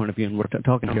scientific point of view, and we're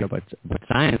talking here about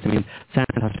science. I mean, science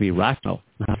has to be rational,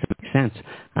 it has to make sense,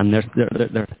 and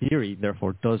their theory,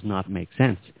 therefore, does not make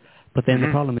sense. But then the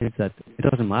problem is that it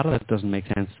doesn't matter that it doesn't make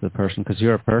sense to the person, because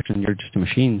you're a person, you're just a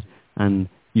machine, and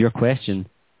your question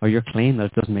or your claim that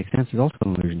it doesn't make sense is also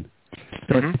an illusion.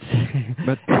 So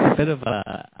it's a bit of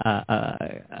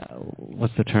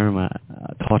what's the term, a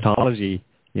tautology,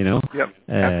 you know? Yep,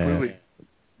 absolutely.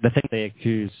 The thing they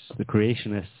accuse the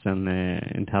creationists and the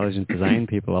intelligent design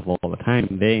people of all the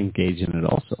time, they engage in it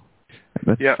also.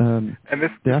 But, and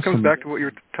this comes back to what you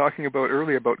were talking about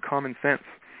earlier about common sense.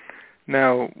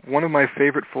 Now, one of my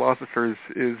favorite philosophers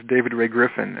is David Ray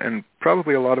Griffin, and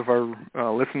probably a lot of our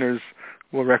listeners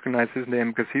will recognize his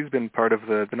name because he's been part of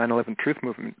the 9/11 Truth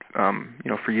Movement,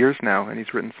 for years now, and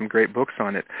he's written some great books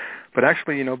on it. But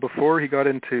actually, before he got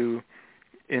into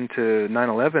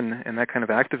 9/11 and that kind of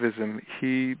activism,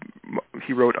 he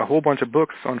wrote a whole bunch of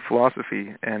books on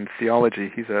philosophy and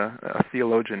theology. He's a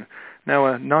theologian, now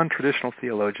a non-traditional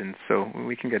theologian, so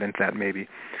we can get into that maybe.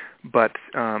 But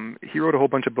he wrote a whole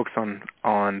bunch of books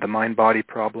on the mind-body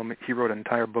problem. He wrote an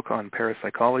entire book on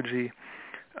parapsychology.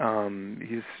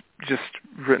 He's just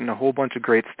written a whole bunch of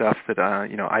great stuff that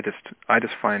I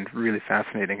just find really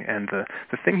fascinating. And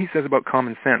the thing he says about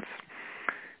common sense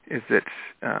is that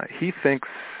he thinks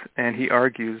and he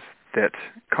argues that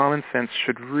common sense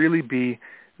should really be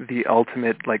the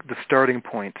ultimate, like the starting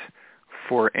point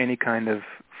for any kind of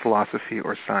philosophy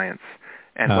or science.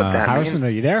 And what that Harrison, means... are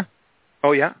you there?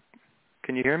 Oh, yeah?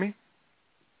 Can you hear me?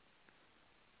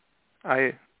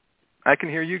 I can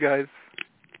hear you guys.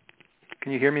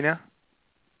 Can you hear me now?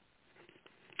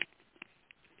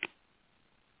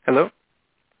 Hello?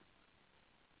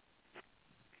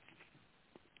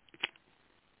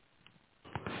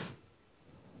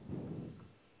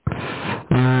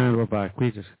 And we're back. We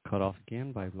just cut off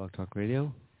again by Blog Talk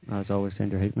Radio. As always,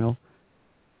 send your hate mail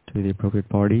to the appropriate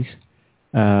parties.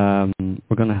 We're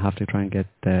going to have to try and get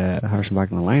Harrison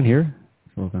back on the line here.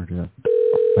 So we're going to do that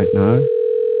right now.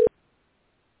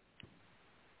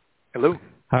 Hello?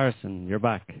 Harrison, you're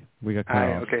back. We got cut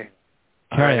off. Okay.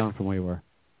 Carry on from where you were.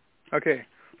 Okay.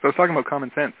 So I was talking about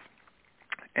common sense.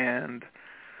 And,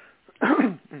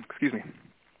 excuse me,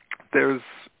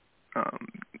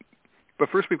 but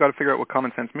first we've got to figure out what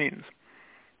common sense means.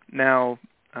 Now,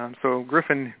 so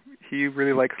Griffin, he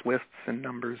really likes lists and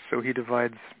numbers, so he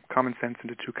divides common sense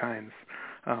into two kinds,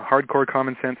 hardcore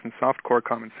common sense and softcore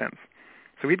common sense.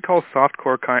 So he'd call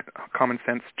softcore common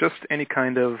sense just any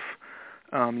kind of,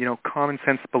 common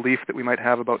sense belief that we might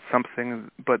have about something,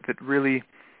 but that really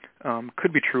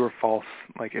could be true or false.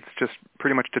 Like it's just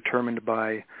pretty much determined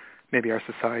by maybe our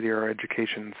society or our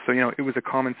education. So, it was a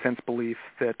common sense belief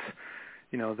that,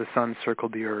 the sun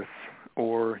circled the earth,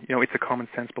 or, it's a common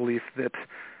sense belief that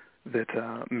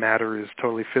matter is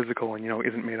totally physical and,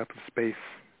 isn't made up of space,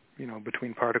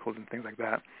 between particles and things like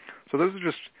that. So those are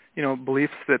just,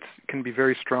 beliefs that can be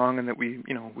very strong and that we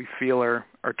feel are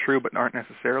true but aren't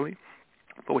necessarily.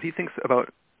 But what he thinks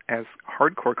about as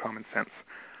hardcore common sense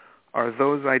are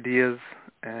those ideas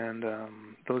and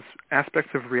those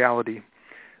aspects of reality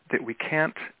that we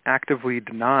can't actively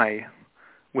deny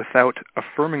without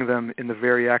affirming them in the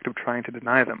very act of trying to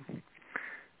deny them.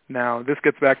 Now, this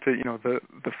gets back to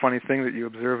the funny thing that you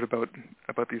observed about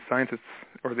these scientists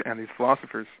and these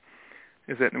philosophers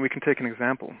is that, and we can take an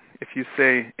example. If you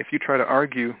try to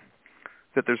argue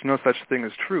that there's no such thing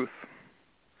as truth,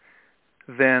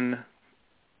 then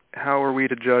how are we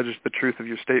to judge the truth of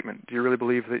your statement? Do you really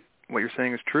believe that what you're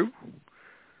saying is true?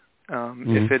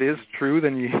 If it is true,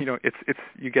 then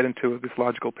you get into this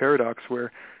logical paradox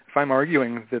where if I'm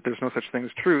arguing that there's no such thing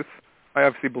as truth, I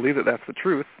obviously believe that that's the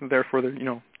truth, and therefore,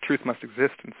 truth must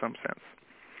exist in some sense.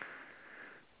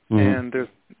 And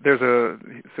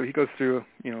so he goes through,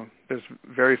 there's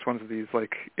various ones of these.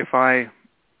 Like if I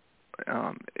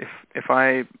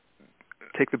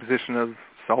take the position of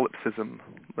solipsism,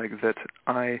 like that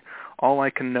all I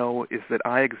can know is that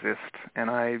I exist, and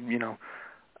I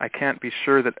can't be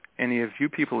sure that any of you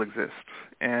people exist,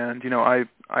 and I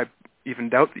even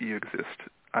doubt that you exist.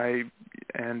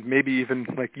 And maybe even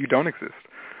like you don't exist,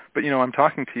 but I'm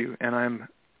talking to you, and I'm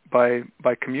by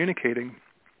communicating,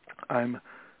 I'm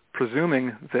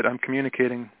presuming that I'm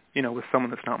communicating, with someone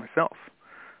that's not myself.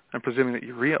 I'm presuming that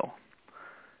you're real,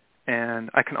 and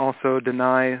I can also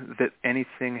deny that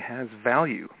anything has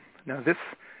value. Now, this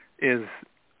is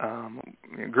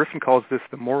Griffin calls this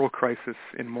the moral crisis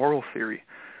in moral theory,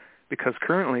 because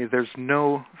currently there's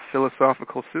no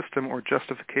philosophical system or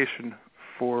justification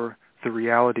for the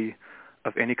reality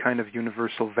of any kind of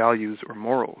universal values or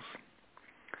morals.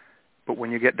 But when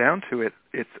you get down to it,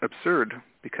 it's absurd,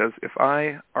 because if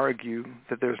I argue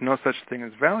that there's no such thing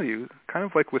as value, kind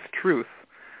of like with truth,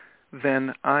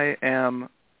 then I am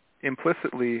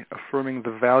implicitly affirming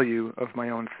the value of my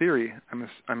own theory. I'm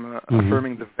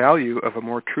affirming the value of a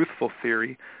more truthful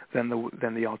theory than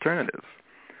the alternatives.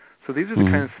 So these are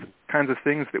the kinds of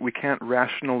things that we can't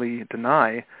rationally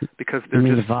deny because they're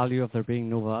just the value of there being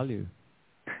no value.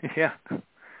 Yeah,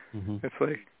 it's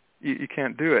like you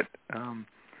can't do it. And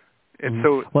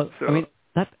I mean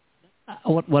that.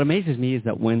 What amazes me is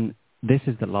that when this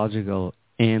is the logical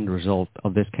end result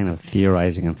of this kind of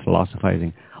theorizing and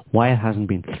philosophizing, why it hasn't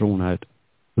been thrown out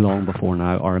long before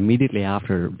now, or immediately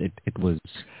after it was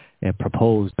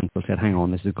proposed and people said, hang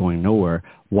on, this is going nowhere,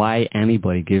 why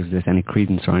anybody gives this any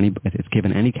credence or it's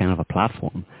given any kind of a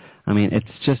platform. I mean,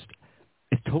 it's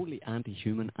totally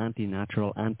anti-human,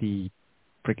 anti-natural,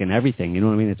 anti-freaking everything, you know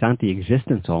what I mean? It's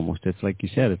anti-existence almost. It's like you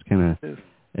said, it's kind of,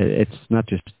 it's not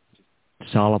just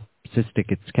solipsistic,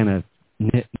 it's kind of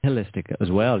nihilistic as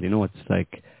well, you know, it's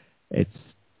like,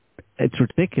 it's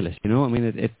ridiculous, you know, I mean,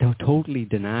 it totally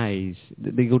denies,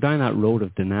 they go down that road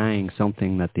of denying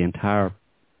something that the entire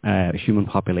human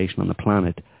population on the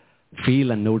planet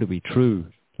feel and know to be true,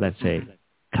 let's say,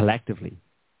 collectively.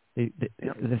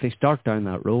 If they start down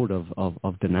that road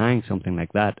of denying something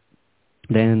like that,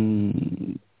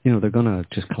 then, you know, they're going to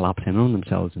just collapse in on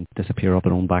themselves and disappear up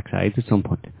their own backsides at some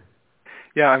point.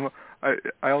 Yeah,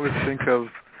 I always think of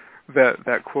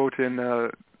that quote in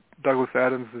Douglas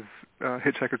Adams'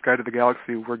 Hitchhiker's Guide to the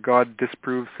Galaxy, where God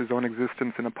disproves his own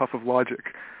existence in a puff of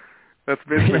logic. That's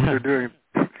basically what they're doing.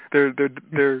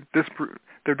 They're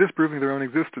disproving their own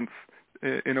existence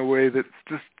in a way that's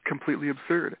just completely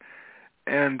absurd,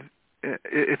 and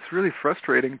it's really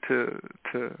frustrating to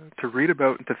read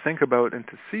about and to think about and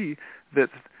to see that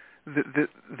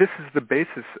this is the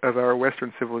basis of our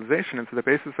Western civilization. It's the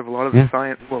basis of a lot of the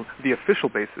science. Well, the official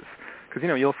basis, because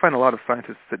you'll find a lot of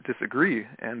scientists that disagree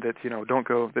and that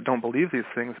don't believe these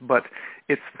things. But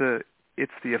it's the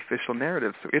official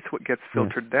narrative, so it's what gets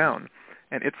filtered down.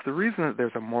 And it's the reason that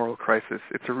there's a moral crisis.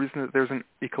 It's the reason that there's an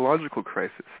ecological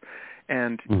crisis.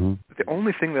 And the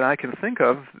only thing that I can think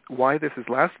of why this has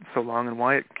lasted so long and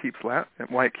why it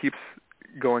keeps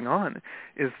going on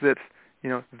is that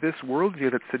this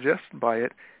worldview that's suggested by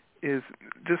it is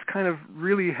just kind of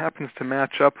really happens to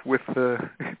match up with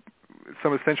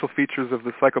some essential features of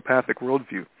the psychopathic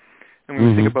worldview. And when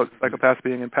you think about psychopaths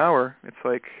being in power, it's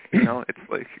like it's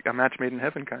like a match made in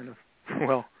heaven, kind of.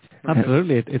 Well,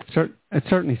 absolutely, it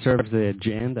certainly serves the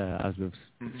agenda as we've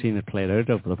seen it played out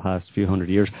over the past few hundred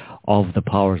years of the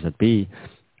powers that be,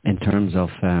 in terms of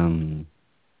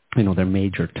their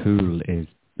major tool is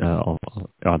or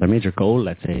their major goal,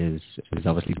 let's say, is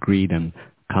obviously greed and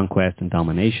conquest and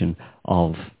domination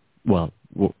of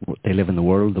they live in the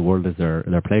world is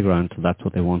their playground, so that's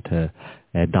what they want to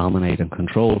dominate and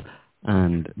control,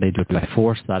 and they do it by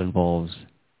force. That involves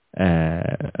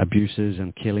abuses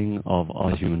and killing of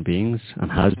all human beings,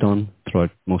 and has done throughout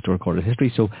most of recorded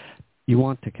history. So you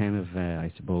want to kind of,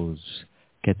 I suppose,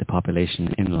 get the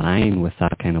population in line with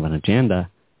that kind of an agenda.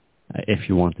 If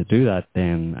you want to do that,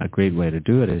 then a great way to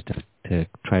do it is to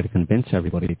try to convince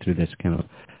everybody through this kind of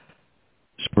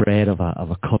spread of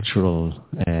a cultural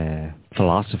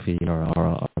philosophy or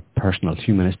a personal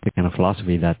humanistic kind of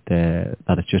philosophy that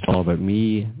it's just all about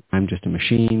me. I'm just a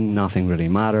machine. Nothing really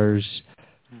matters.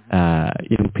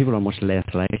 People are much less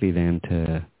likely then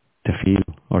to feel,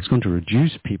 or it's going to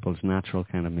reduce people's natural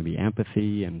kind of maybe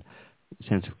empathy and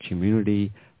sense of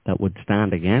community that would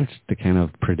stand against the kind of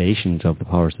predations of the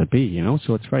powers that be,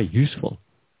 So it's very useful.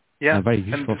 Yeah. A very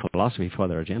useful philosophy for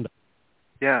their agenda.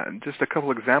 Yeah, and just a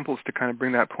couple examples to kind of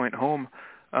bring that point home.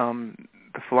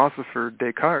 The philosopher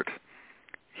Descartes,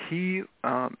 he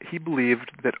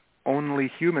believed that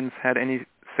only humans had any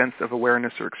sense of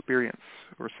awareness or experience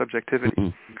or subjectivity.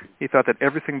 Mm-hmm. He thought that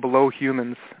everything below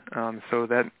humans, so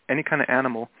that any kind of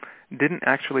animal, didn't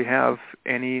actually have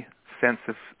any sense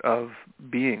of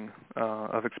being,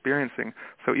 of experiencing.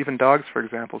 So even dogs, for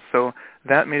example. So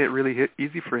that made it really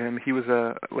easy for him. He was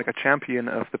a champion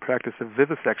of the practice of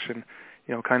vivisection,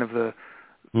 kind of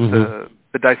the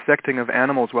dissecting of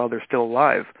animals while they're still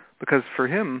alive. Because for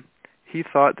him, he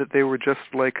thought that they were just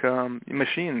like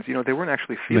machines. They weren't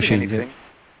actually feeling anything.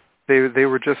 Yes. They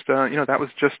were just, that was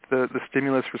just the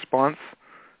stimulus response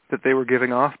that they were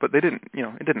giving off, but they didn't,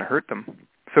 it didn't hurt them.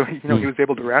 So, he was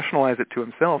able to rationalize it to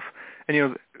himself.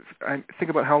 And, I think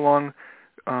about how long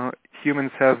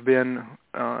humans have been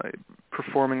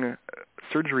performing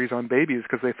surgeries on babies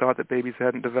because they thought that babies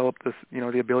hadn't developed this,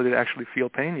 the ability to actually feel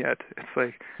pain yet. It's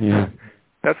like,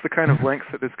 that's the kind of lengths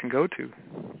that this can go to.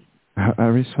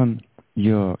 Harrison,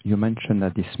 you mentioned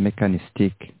that this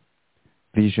mechanistic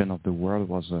vision of the world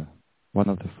was one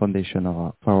of the foundation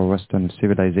of our Western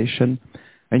civilization.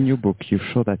 In your book, you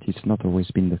show that it's not always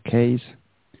been the case.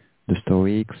 The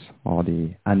Stoics or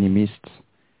the animists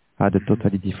had a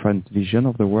totally different vision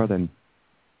of the world, and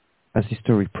as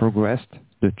history progressed,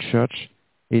 the church,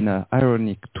 in an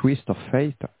ironic twist of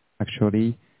fate,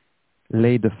 actually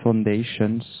laid the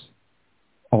foundations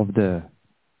of the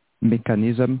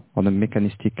mechanism or the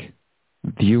mechanistic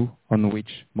view on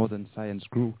which modern science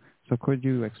grew. So could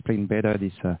you explain better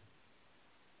this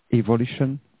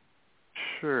evolution?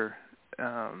 Sure.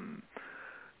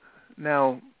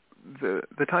 Now,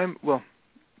 the time, well,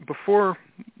 before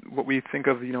what we think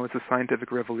of, as a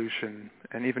scientific revolution,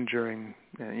 and even during,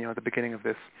 the beginning of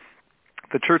this,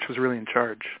 the church was really in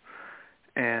charge.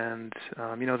 And,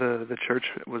 the church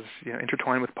was,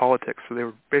 intertwined with politics, so they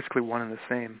were basically one and the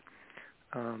same.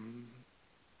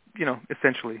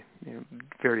 Essentially,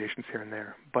 variations here and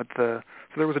there. But so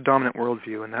there was a dominant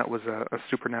worldview, and that was a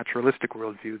supernaturalistic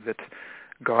worldview that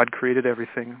God created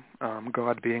everything,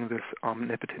 God being this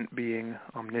omnipotent being,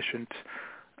 omniscient,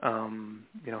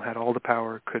 had all the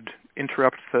power, could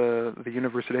interrupt the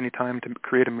universe at any time to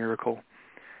create a miracle.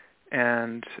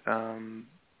 And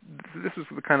this is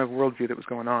the kind of worldview that was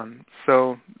going on.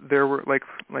 So there were, like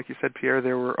you said, Pierre,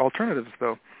 there were alternatives,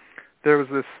 though. There was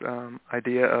this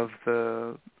idea of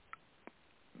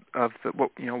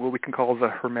what we can call the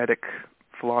Hermetic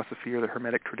philosophy, or the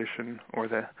Hermetic tradition, or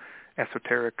the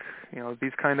esoteric,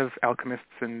 these kind of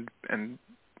alchemists and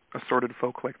assorted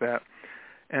folk like that.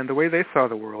 And the way they saw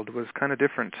the world was kind of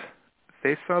different.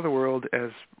 They saw the world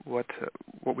as what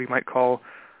we might call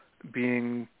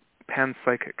being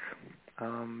panpsychic.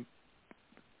 What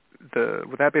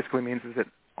that basically means is that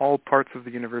all parts of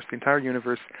the universe, the entire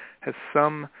universe, has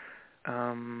some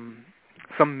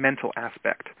mental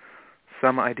aspect,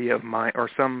 some idea of mind, or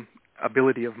some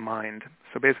ability of mind.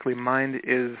 So basically, mind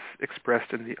is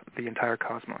expressed in the entire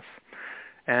cosmos.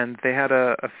 And they had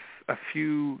a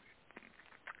few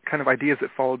kind of ideas that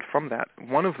followed from that.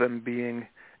 One of them being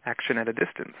action at a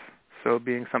distance, so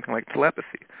being something like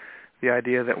telepathy, the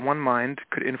idea that one mind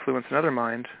could influence another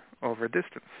mind over a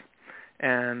distance.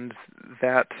 And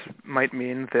that might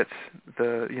mean that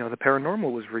the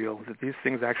paranormal was real, that these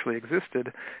things actually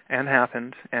existed and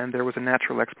happened, and there was a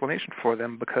natural explanation for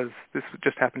them because this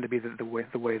just happened to be the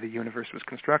way the universe was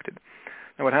constructed.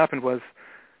 Now, what happened was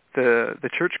the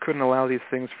church couldn't allow these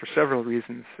things for several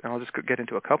reasons, and I'll just get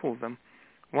into a couple of them.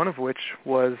 One of which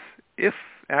was, if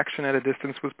action at a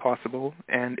distance was possible,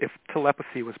 and if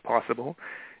telepathy was possible,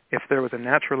 if there was a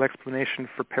natural explanation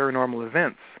for paranormal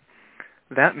events,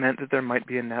 that meant that there might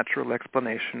be a natural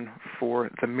explanation for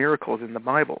the miracles in the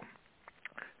Bible.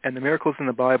 And the miracles in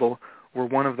the Bible were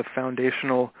one of the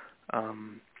foundational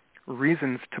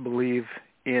reasons to believe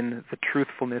in the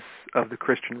truthfulness of the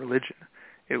Christian religion.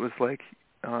 It was like,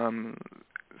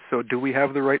 so do we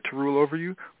have the right to rule over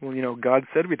you? Well, God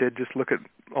said we did. Just look at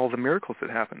all the miracles that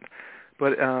happened.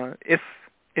 But if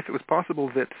it was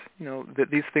possible that, that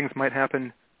these things might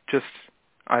happen just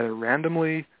either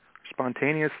randomly,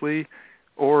 spontaneously,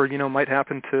 or, might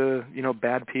happen to,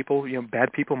 bad people.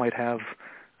 Bad people might have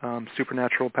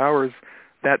supernatural powers.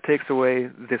 That takes away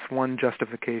this one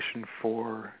justification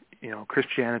for,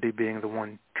 Christianity being the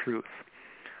one truth.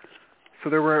 So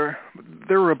there were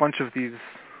a bunch of these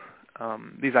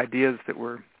ideas that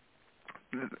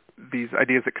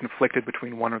conflicted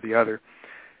between one or the other.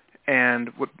 And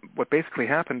what basically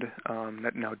happened,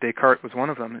 now Descartes was one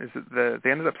of them, is that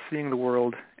they ended up seeing the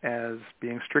world as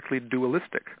being strictly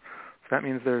dualistic. So that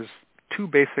means there's two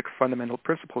basic fundamental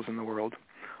principles in the world.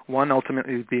 One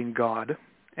ultimately being God,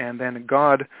 and then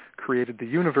God created the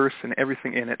universe and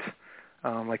everything in it,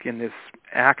 like in this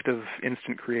act of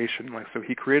instant creation. So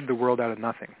he created the world out of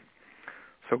nothing.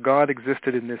 So God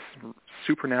existed in this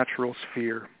supernatural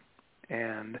sphere,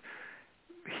 and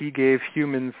he gave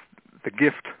humans the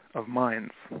gift of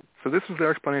minds. So this was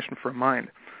their explanation for a mind.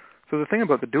 So the thing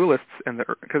about the dualists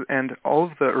and all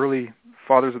of the early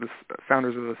founders of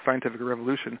the scientific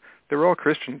revolution, they were all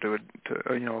Christian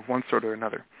of one sort or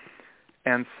another.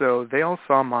 And so they all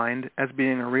saw mind as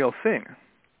being a real thing.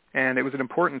 And it was an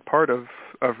important part of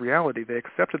reality. They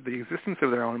accepted the existence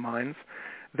of their own minds.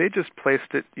 They just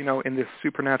placed it, in this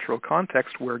supernatural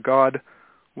context where God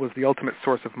was the ultimate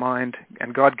source of mind,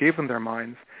 and God gave them their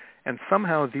minds. And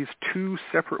somehow these two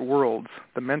separate worlds,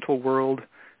 the mental world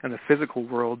and the physical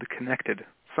world, connected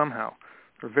somehow.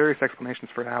 There are various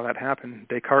explanations for how that happened.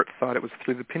 Descartes thought it was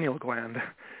through the pineal gland,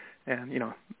 and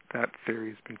that theory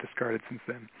has been discarded since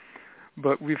then.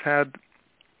 But we've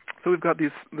got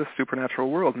this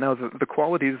supernatural world. Now, the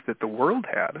qualities that the world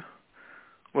had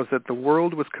was that the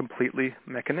world was completely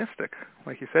mechanistic,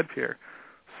 like you said, Pierre.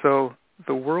 So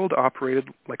the world operated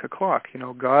like a clock.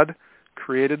 God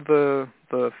created the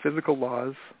physical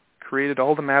laws, created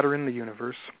all the matter in the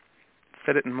universe,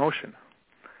 set it in motion,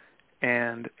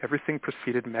 and everything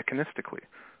proceeded mechanistically.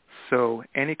 So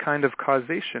any kind of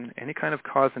causation, any kind of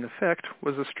cause and effect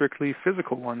was a strictly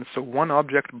physical one. So one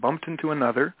object bumped into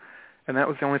another, and that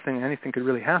was the only thing anything could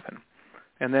really happen.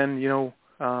 And then,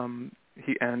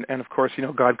 of course,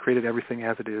 God created everything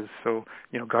as it is. So,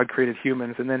 God created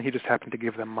humans, and then he just happened to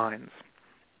give them minds.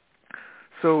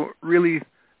 So really,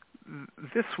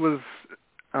 this was,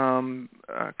 I'd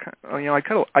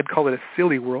call it a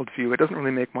silly worldview. It doesn't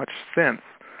really make much sense,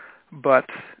 but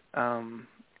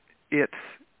it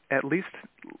at least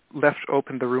left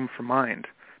open the room for mind.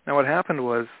 Now, what happened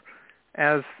was,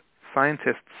 as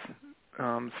scientists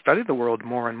studied the world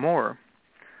more and more,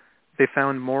 they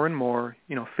found more and more,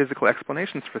 physical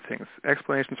explanations for things,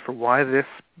 explanations for why this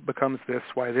becomes this,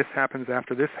 why this happens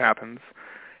after this happens,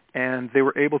 and they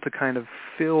were able to kind of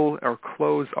fill or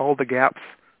close all the gaps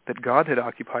that God had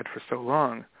occupied for so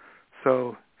long.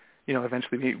 So,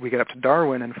 eventually we get up to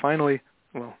Darwin, and finally,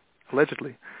 well,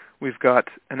 allegedly, we've got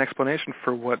an explanation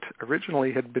for what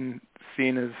originally had been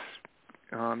seen as,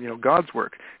 God's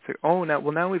work. So,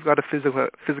 now we've got a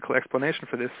physical explanation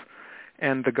for this,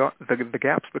 and the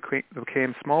gaps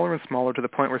became smaller and smaller to the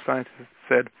point where scientists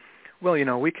said, well,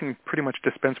 we can pretty much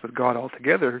dispense with God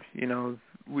altogether. The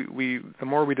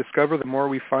more we discover, the more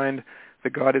we find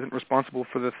that God isn't responsible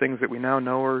for the things that we now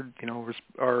know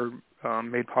are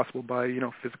made possible by,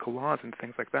 physical laws and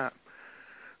things like that.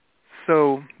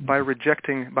 So by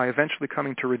eventually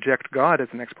coming to reject God as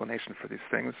an explanation for these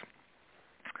things,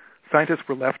 scientists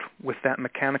were left with that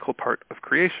mechanical part of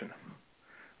creation.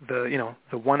 The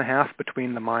one half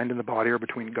between the mind and the body, or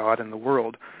between God and the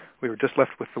world. We were just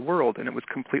left with the world, and it was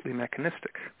completely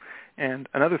mechanistic. And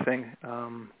another thing,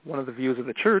 one of the views of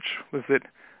the church was that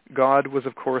God was,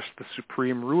 of course, the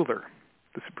supreme ruler,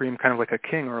 the supreme kind of like a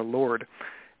king or a lord.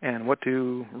 And what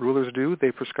do rulers do?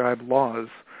 They prescribe laws.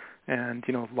 And,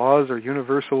 laws are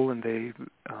universal, and they,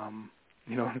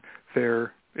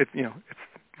 it's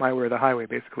my way or the highway,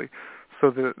 basically.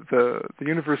 So the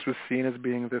universe was seen as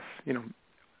being this,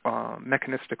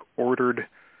 mechanistic, ordered,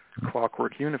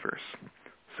 clockwork universe.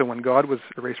 So when God was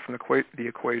erased from the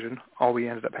equation, all we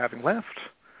ended up having left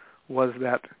was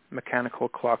that mechanical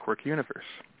clockwork universe.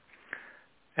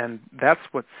 And that's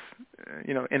what's,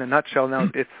 in a nutshell, now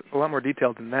it's a lot more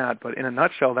detailed than that, but in a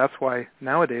nutshell, that's why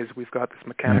nowadays we've got this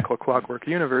mechanical clockwork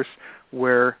universe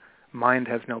where mind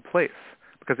has no place,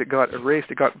 because it got erased,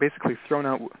 it got basically thrown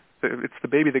out. It's the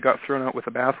baby that got thrown out with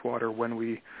the bathwater when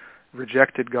we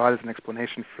rejected God as an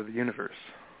explanation for the universe.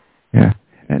 Yeah,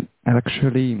 and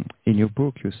actually, in your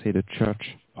book, you say the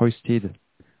church hoisted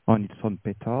on its own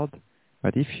petard,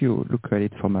 but if you look at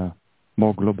it from a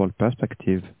more global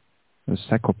perspective, a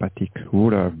psychopathic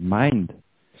ruler mind,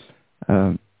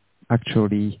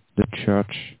 actually the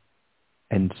church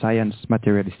and science,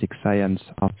 materialistic science,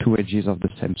 are two edges of the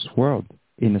same sword,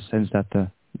 in a sense that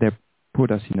they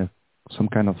put us in some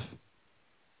kind of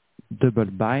double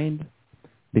bind,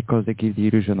 because they give the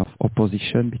illusion of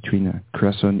opposition between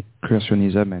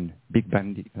creationism and Big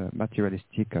Bang,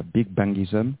 materialistic Big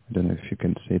Bangism. I don't know if you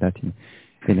can say that in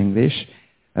English,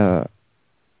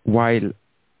 while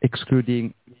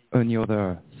excluding any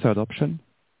other third option,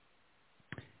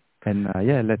 and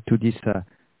led to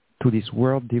this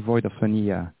world devoid of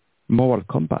any moral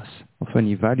compass, of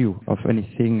any value, of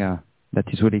anything that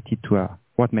is related to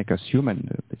what makes us human,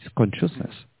 it's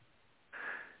consciousness.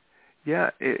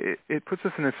 Yeah, it puts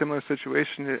us in a similar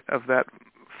situation of that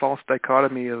false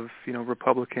dichotomy of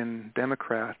Republican,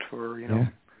 Democrat, or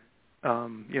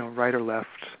right or left,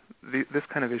 this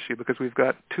kind of issue, because we've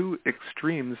got two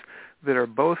extremes that are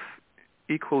both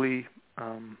equally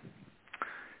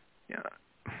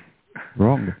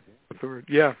wrong. What's the word?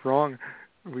 Yeah, wrong.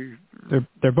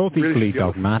 They're both really equally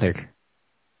dogmatic.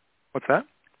 What's that?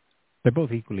 They're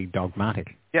both equally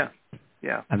dogmatic. Yeah.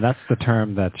 And that's the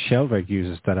term that Sheldrake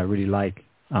uses that I really like,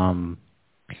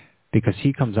 because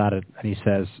he comes at it and he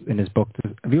says in his book,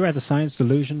 have you read The Science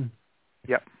Delusion?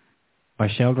 Yep. By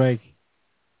Sheldrake?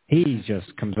 He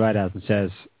just comes right out and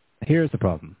says, here's the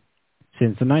problem.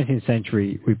 Since the 19th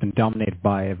century, we've been dominated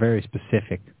by a very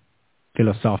specific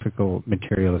philosophical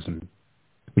materialism,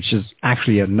 which is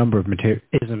actually a number of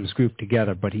isms grouped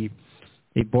together, but he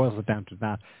boils it down to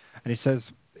that. And he says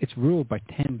it's ruled by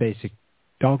 10 basic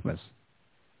dogmas.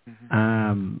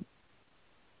 Mm-hmm.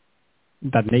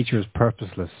 That nature is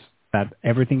purposeless, that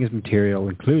everything is material,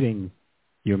 including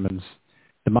humans,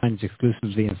 the mind is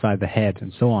exclusively inside the head,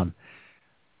 and so on.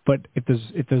 But if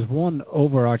there's one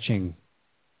overarching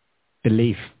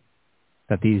belief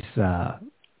that these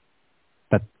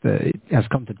that it has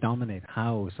come to dominate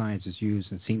how science is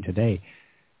used and seen today,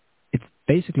 it's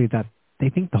basically that they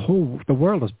think the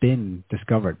world has been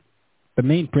discovered. The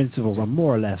main principles are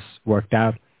more or less worked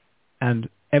out, and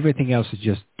everything else is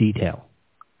just detail.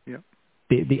 Yeah.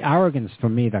 The arrogance for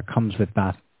me that comes with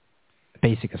that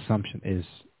basic assumption is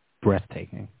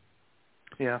breathtaking.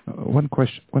 Yeah. One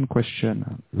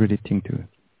question relating to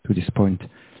this point.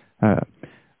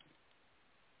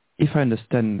 If I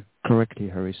understand correctly,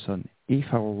 Harrison,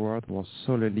 if our world was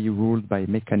solely ruled by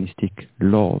mechanistic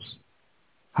laws,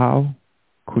 how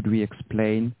could we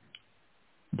explain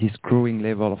this growing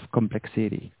level of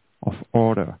complexity, of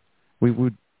order? We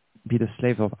would be the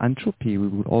slave of entropy. We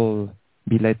would all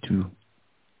be led to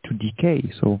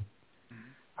decay. So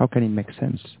how can it make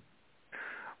sense?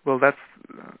 Well, that's...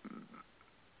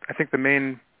 I think the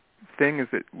main thing is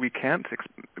that we can't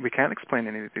explain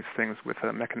any of these things with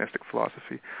a mechanistic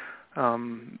philosophy.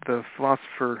 The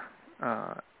philosopher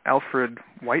Alfred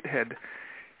Whitehead,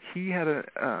 he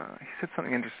said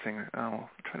something interesting. I'll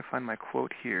try to find my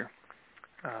quote here.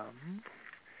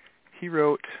 He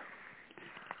wrote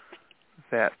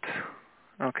that.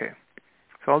 Okay,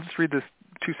 so I'll just read this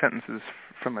 2 sentences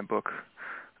from my book.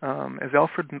 As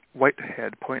Alfred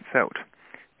Whitehead points out,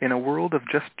 in a world of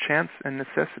just chance and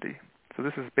necessity, so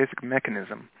this is basic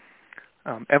mechanism,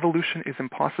 evolution is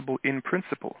impossible in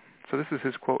principle. So this is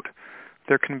his quote.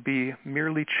 There can be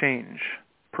merely change,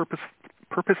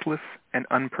 purposeless and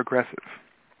unprogressive.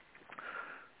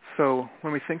 So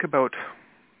when we think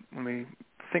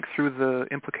through the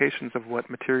implications of what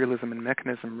materialism and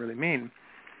mechanism really mean,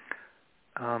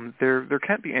 there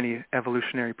can't be any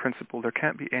evolutionary principle. There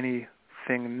can't be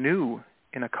anything new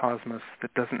in a cosmos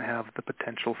that doesn't have the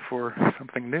potential for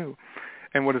something new.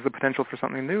 And what is the potential for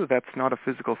something new? That's not a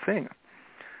physical thing.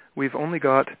 We've only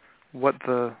got what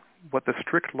the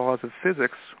strict laws of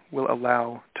physics will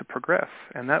allow to progress,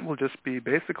 and that will just be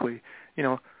basically,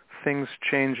 things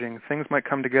changing. Things might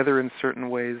come together in certain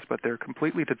ways, but they're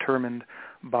completely determined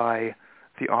by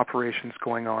the operations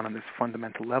going on this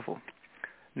fundamental level.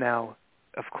 Now,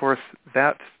 of course,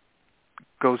 that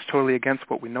goes totally against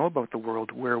what we know about the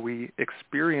world, where we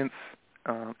experience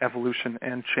evolution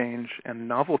and change and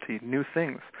novelty, new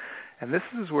things. And this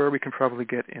is where we can probably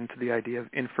get into the idea of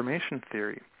information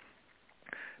theory.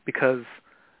 Because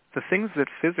the things that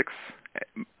physics,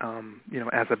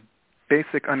 as a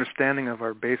basic understanding of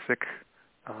our basic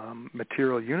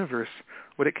material universe,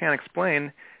 what it can't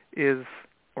explain is,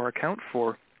 or account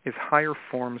for, is higher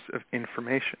forms of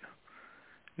information.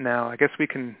 Now, I guess we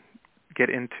can get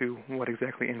into what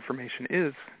exactly information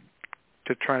is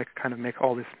to try to kind of make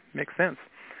all this make sense.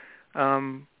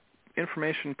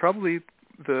 Information, probably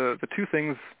the 2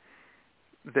 things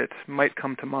that might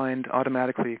come to mind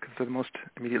automatically, because they're the most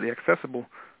immediately accessible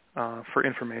for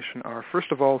information, are,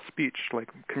 first of all, speech, like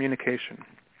communication,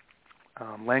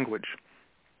 language.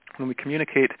 When we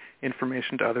communicate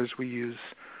information to others, we use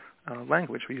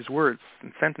language. We use words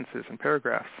and sentences and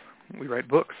paragraphs. We write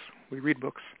books. We read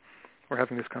books. We're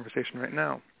having this conversation right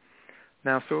now.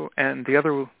 And the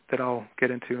other that I'll get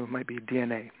into might be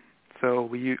DNA. So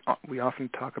we often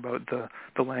talk about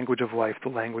the language of life, the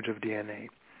language of DNA.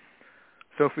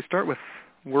 So if we start with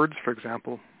words, for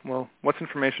example, well, what's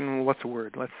information? Well, what's a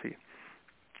word? Let's see.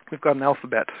 We've got an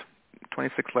alphabet,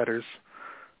 26 letters,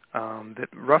 that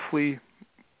roughly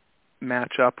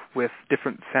match up with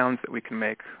different sounds that we can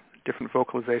make, different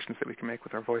vocalizations that we can make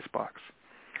with our voice box.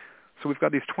 So we've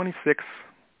got these 26,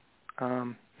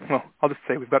 I'll just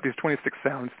say we've got these 26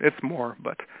 sounds. It's more,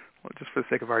 but just for the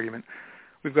sake of argument,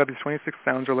 we've got these 26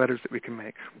 sounds or letters that we can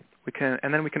make.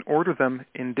 And then we can order them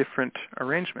in different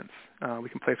arrangements. We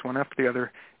can place one after the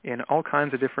other in all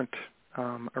kinds of different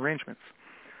arrangements.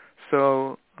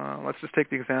 So let's just take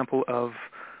the example of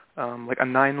like a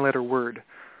 9-letter word.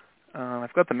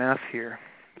 I've got the math here.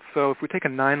 So if we take a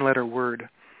 9-letter word,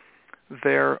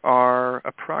 there are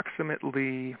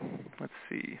approximately,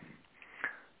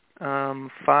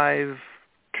 5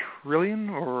 trillion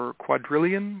or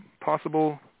quadrillion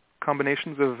possible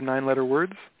combinations of 9-letter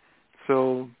words.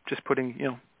 So just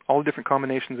putting, all the different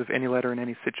combinations of any letter in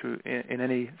any in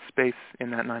any space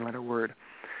in that 9-letter word.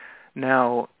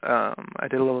 Now, I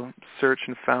did a little search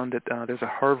and found that there's a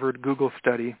Harvard Google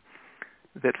study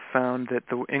that found that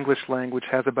the English language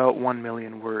has about 1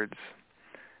 million words.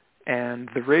 And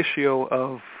the ratio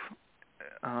of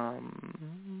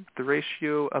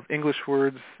English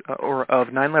words, or of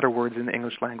 9-letter words in the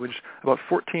English language, about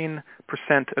 14%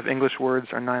 of English words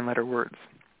are 9-letter words.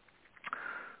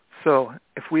 So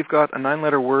if we've got a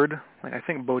 9-letter word, like I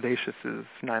think bodacious is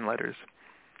 9 letters.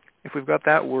 If we've got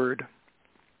that word,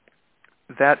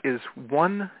 that is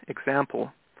one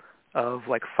example of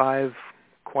like 5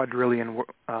 quadrillion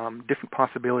different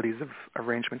possibilities of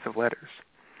arrangements of letters.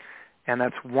 And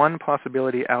that's one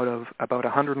possibility out of about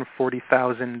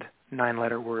 140,000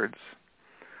 nine-letter words.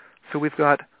 So we've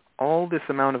got all this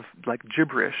amount of like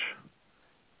gibberish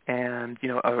and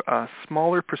a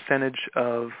smaller percentage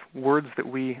of words that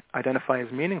we identify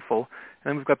as meaningful, and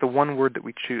then we've got the one word that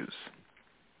we choose.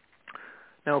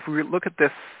 Now, if we look at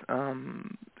this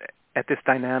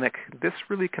dynamic, this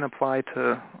really can apply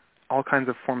to all kinds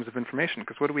of forms of information,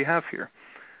 because what do we have here?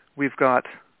 We've got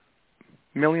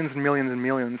millions and millions and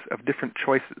millions of different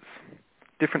choices,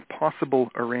 different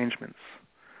possible arrangements.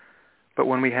 But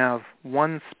when we have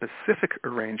one specific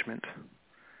arrangement,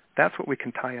 that's what we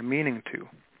can tie a meaning to.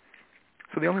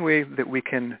 So the only way that we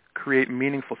can create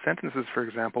meaningful sentences, for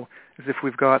example, is if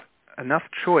we've got enough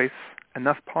choice,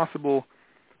 enough possible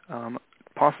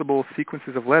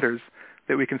sequences of letters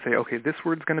that we can say, okay, this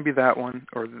word's going to be that one,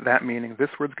 or that meaning, this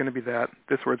word's going to be that,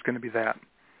 this word's going to be that.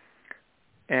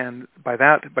 And by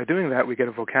doing that, we get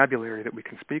a vocabulary that we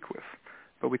can speak with.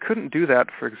 But we couldn't do that,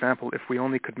 for example, if we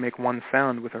only could make one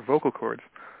sound with our vocal cords.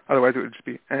 Otherwise, it would just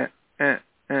be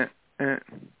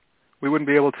We wouldn't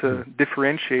be able to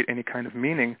differentiate any kind of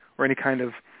meaning or any kind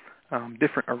of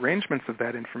different arrangements of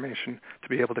that information to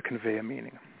be able to convey a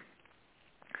meaning.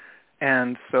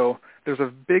 And so there's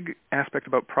a big aspect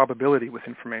about probability with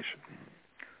information.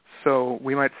 So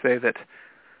we might say that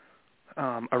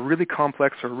a really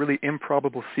complex or really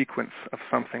improbable sequence of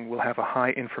something will have a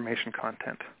high information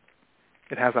content.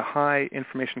 It has a high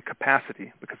information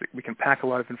capacity because we can pack a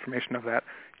lot of information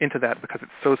into that because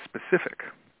it's so specific.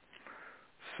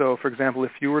 So, for example,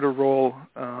 if you were to roll,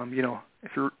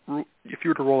 if you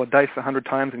were to roll a dice 100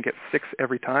 times and get 6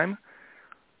 every time,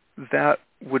 that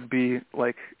would be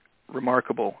like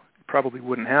remarkable. It probably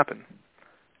wouldn't happen.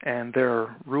 And there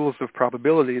are rules of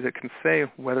probability that can say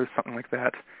whether something like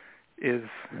that is,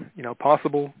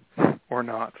 possible or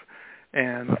not.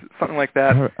 And something like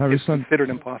that is considered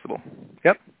impossible.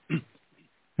 Yep.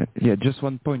 Yeah, just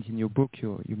one point in your book,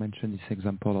 you mentioned this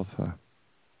example of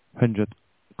 100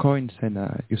 coins, and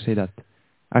you say that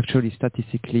actually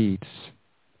statistically it's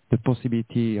the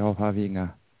possibility of having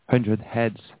 100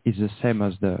 heads is the same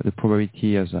as the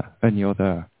probability as any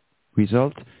other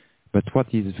result, but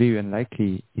what is very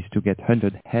unlikely is to get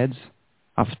 100 heads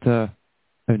after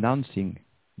announcing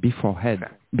beforehand,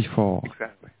 before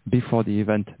the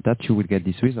event that you will get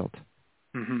this result.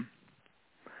 Mm-hmm.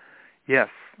 Yes,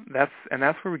 that's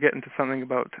where we get into something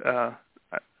about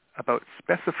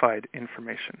specified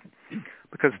information,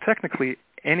 because technically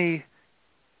any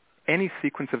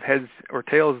sequence of heads or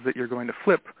tails that you're going to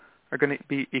flip are going to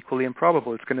be equally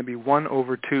improbable. It's going to be 1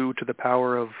 over 2 to the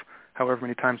power of however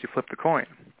many times you flip the coin.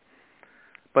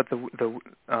 But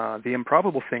the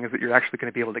improbable thing is that you're actually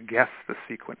going to be able to guess the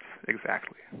sequence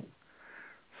exactly.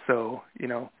 So,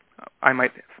 I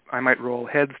might roll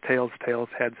heads, tails, tails,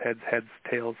 heads, heads, heads,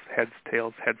 tails, heads,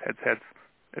 tails, heads, heads, heads,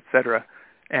 etc.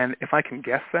 And if I can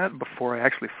guess that before I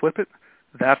actually flip it,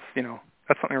 that's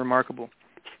something remarkable.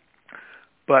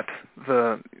 But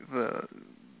the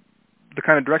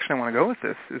kind of direction I want to go with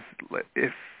this is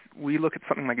if we look at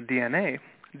something like DNA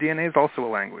is also a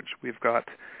language. We've got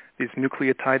these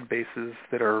nucleotide bases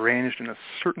that are arranged in a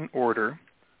certain order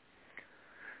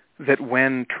that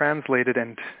when translated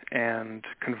and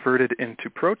converted into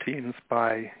proteins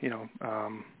by,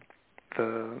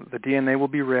 the DNA will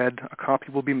be read, a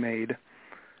copy will be made,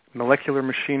 molecular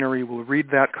machinery will read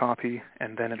that copy,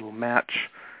 and then it will match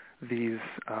these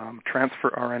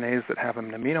transfer RNAs that have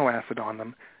an amino acid on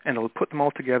them, and it will put them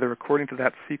all together according to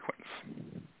that sequence.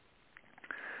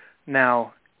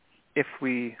 Now, if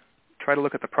we try to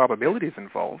look at the probabilities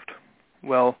involved,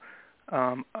 well,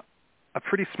 a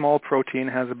pretty small protein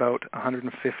has about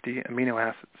 150 amino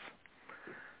acids.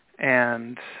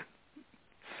 And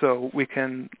so we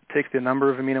can take the number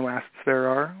of amino acids there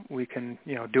are, we can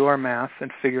do our math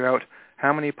and figure out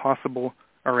how many possible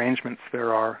arrangements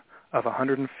there are of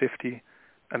 150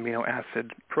 amino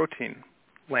acid protein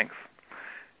length.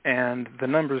 And the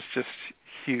number's just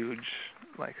huge.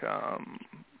 Like,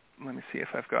 let me see if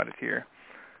I've got it here.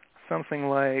 Something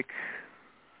like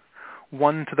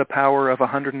 1 to the power of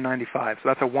 195. So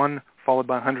that's a 1 followed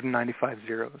by 195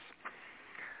 zeros.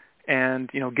 And,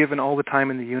 given all the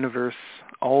time in the universe,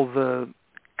 all the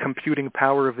computing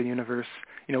power of the universe,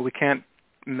 we can't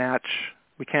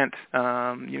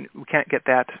get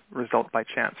that result by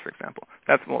chance, for example.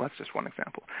 That's just one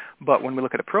example. But when we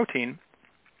look at a protein,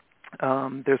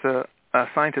 there's a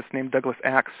scientist named Douglas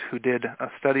Axe who did a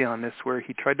study on this where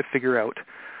he tried to figure out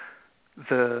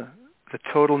the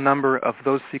total number of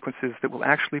those sequences that will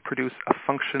actually produce a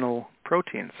functional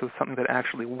protein, so something that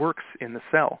actually works in the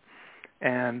cell.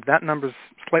 and that number's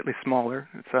slightly smaller.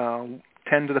 It's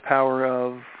 10 to the power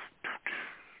of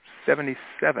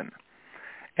 77.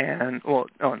 And,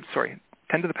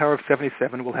 10 to the power of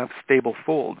 77 will have stable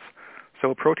folds. So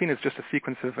a protein is just a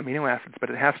sequence of amino acids, but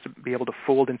it has to be able to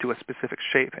fold into a specific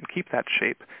shape and keep that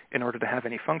shape in order to have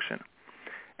any function.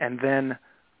 And then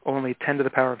only 10 to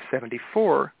the power of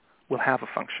 74 will have a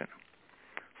function.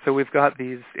 So we've got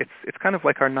these, it's kind of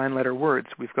like our 9-letter words.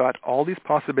 We've got all these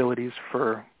possibilities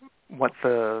for what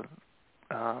the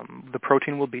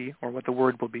protein will be or what the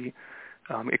word will be.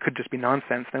 It could just be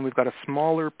nonsense. Then we've got a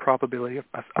smaller probability,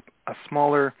 a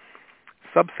smaller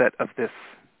subset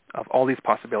of all these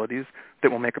possibilities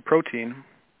that will make a protein.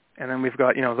 And then we've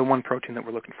got, the one protein that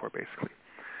we're looking for, basically.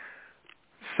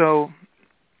 So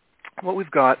what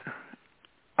we've got,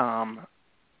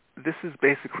 this is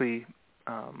basically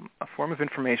a form of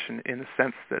information in the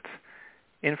sense that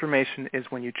information is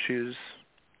when you choose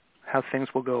how things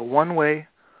will go one way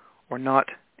or not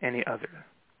any other.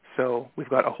 So we've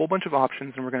got a whole bunch of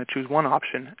options, and we're going to choose one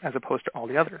option as opposed to all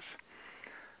the others.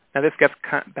 Now this gets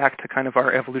back to kind of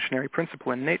our evolutionary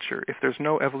principle in nature. If there's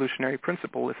no evolutionary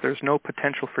principle, if there's no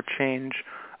potential for change,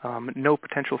 no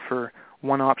potential for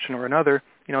one option or another,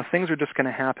 things are just going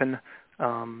to happen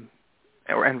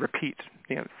and repeat.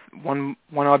 One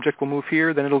object will move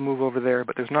here, then it'll move over there,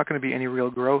 but there's not going to be any real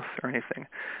growth or anything.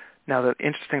 Now the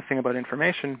interesting thing about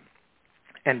information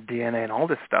and DNA and all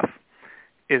this stuff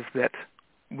is that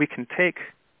we can take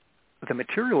the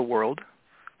material world,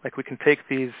 like we can take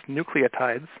these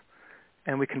nucleotides,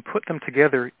 and we can put them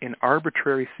together in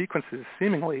arbitrary sequences,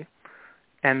 seemingly,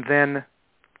 and then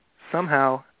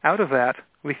somehow out of that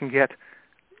we can get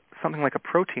something like a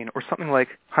protein or something like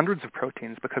hundreds of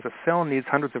proteins, because a cell needs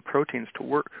hundreds of proteins to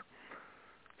work.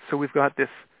 So we've got this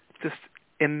just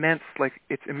immense,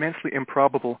 it's immensely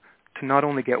improbable to not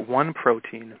only get one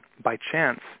protein by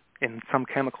chance in some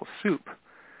chemical soup,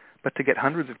 but to get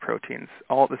hundreds of proteins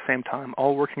all at the same time,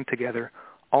 all working together,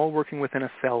 all working within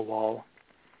a cell wall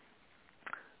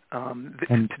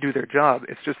to do their job.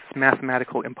 It's just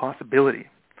mathematical impossibility.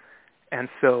 And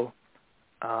so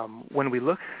when we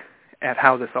look at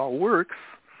how this all works,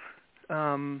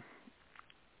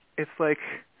 it's like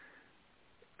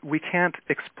we can't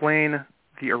explain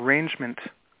the arrangement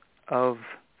of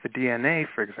the DNA,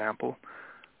 for example,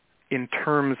 in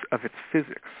terms of its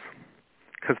physics,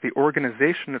 because the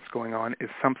organization that's going on is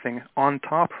something on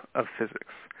top of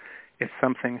physics. It's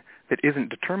something that isn't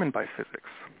determined by physics.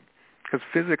 Because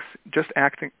physics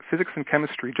and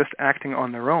chemistry just acting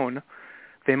on their own,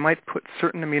 they might put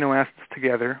certain amino acids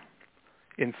together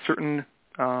in certain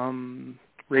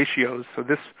ratios. So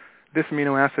this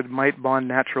amino acid might bond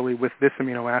naturally with this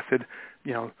amino acid,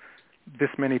 this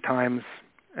many times.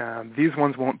 These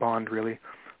ones won't bond really.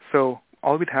 So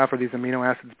all we'd have are these amino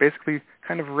acids basically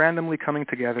kind of randomly coming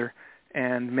together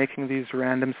and making these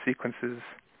random sequences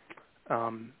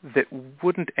that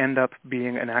wouldn't end up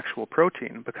being an actual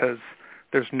protein, because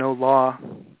there's no law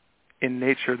in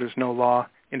nature, there's no law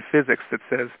in physics that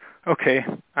says, okay,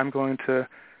 I'm going to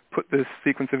put this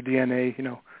sequence of DNA,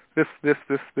 this, and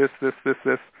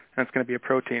it's going to be a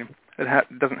protein.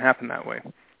 It doesn't happen that way.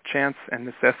 Chance and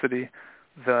necessity,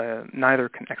 neither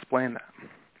can explain that.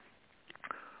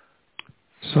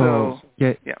 So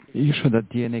you showed that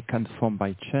DNA can form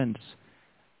by chance.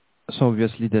 So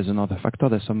obviously there's another factor.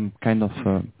 There's some kind of,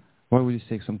 what would you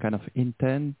say, some kind of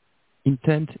intent,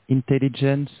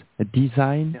 intelligence,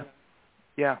 design?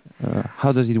 Yeah.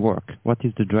 How does it work? What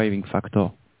is the driving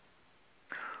factor?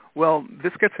 Well,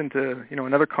 this gets into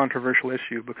another controversial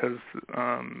issue, because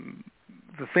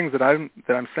the things that I'm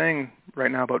saying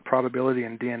right now about probability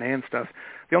and DNA and stuff,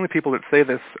 the only people that say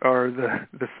this are the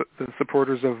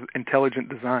supporters of intelligent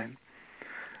design.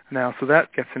 Now, so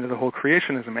that gets into the whole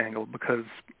creationism angle, because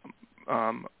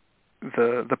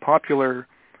the popular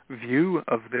view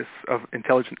of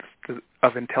intelligent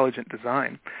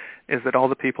design is that all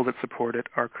the people that support it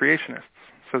are creationists.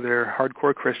 So they're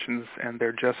hardcore Christians, and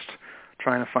they're just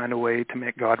trying to find a way to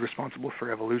make God responsible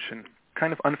for evolution.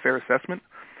 Kind of unfair assessment.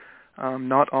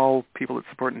 Not all people that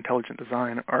support intelligent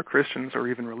design are Christians or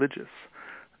even religious.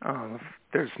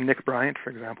 There's Nick Bryant, for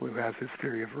example, who has his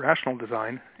theory of rational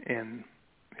design in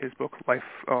his book,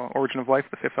 Origin of Life,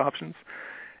 The Fifth Options.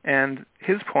 And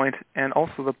his point, and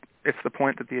also it's the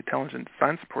point that the intelligent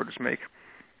design supporters make,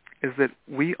 is that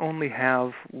we only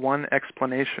have one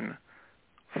explanation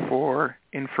for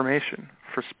information,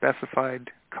 for specified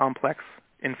complex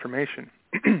information,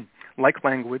 like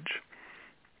language,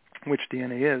 which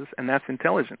DNA is, and that's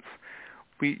intelligence.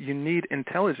 You need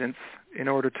intelligence in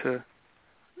order to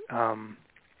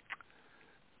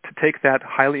to take that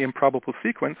highly improbable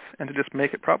sequence and to just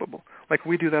make it probable. Like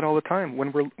we do that all the time.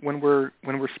 When we're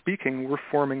speaking, we're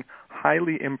forming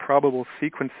highly improbable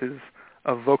sequences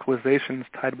of vocalizations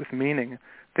tied with meaning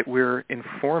that we're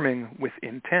informing with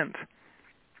intent.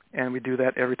 And we do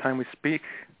that every time we speak,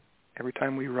 every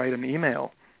time we write an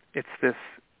email. It's this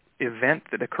event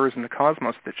that occurs in the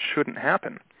cosmos that shouldn't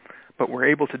happen, but we're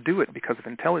able to do it because of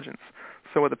intelligence.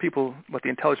 So what the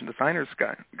intelligent designers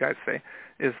guys say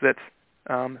is that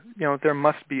there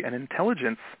must be an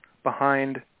intelligence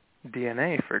behind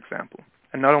DNA, for example,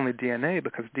 and not only DNA,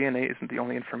 because DNA isn't the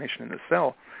only information in the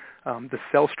cell. The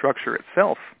cell structure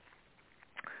itself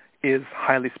is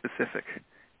highly specific,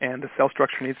 and the cell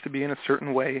structure needs to be in a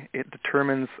certain way. It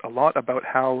determines a lot about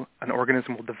how an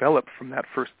organism will develop from that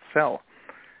first cell,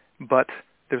 but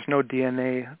there's no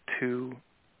DNA to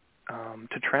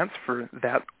transfer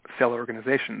that cell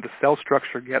organization. The cell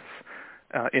structure gets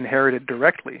inherited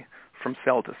directly from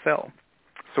cell to cell.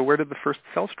 So where did the first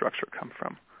cell structure come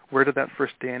from? Where did that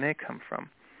first DNA come from?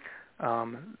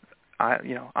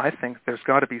 I think there's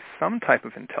got to be some type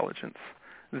of intelligence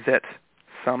that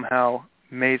somehow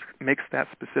makes that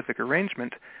specific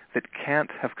arrangement that can't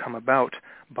have come about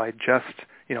by just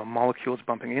molecules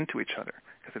bumping into each other,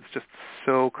 because it's just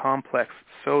so complex,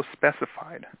 so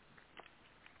specified.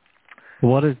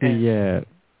 What is the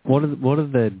what are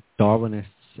the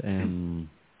Darwinists?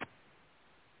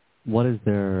 What is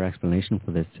their explanation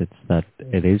for this? It's that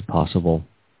it is possible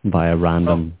by a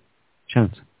random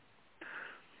chance.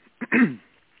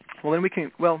 Well, then we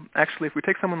can. Well, actually, if we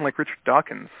take someone like Richard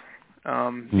Dawkins,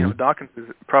 Dawkins is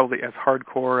probably as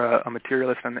hardcore a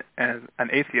materialist and as an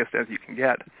atheist as you can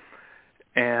get.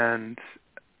 And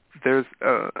there's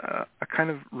a kind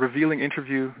of revealing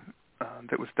interview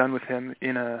that was done with him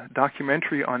in a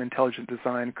documentary on intelligent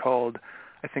design called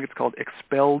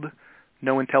Expelled,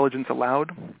 No Intelligence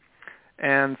Allowed.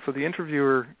 And so the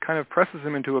interviewer kind of presses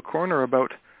him into a corner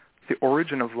about the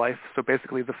origin of life, so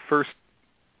basically the first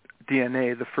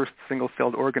DNA, the first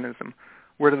single-celled organism.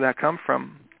 Where did that come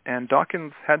from? And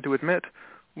Dawkins had to admit,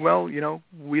 well,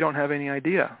 we don't have any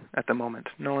idea at the moment.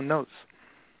 No one knows.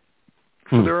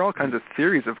 So there are all kinds of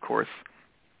theories, of course.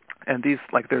 And these,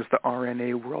 there's the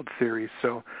RNA world theory.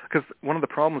 So, because one of the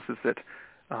problems is that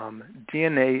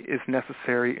DNA is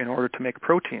necessary in order to make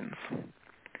proteins.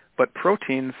 But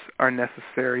proteins are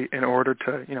necessary in order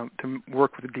to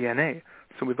work with the DNA.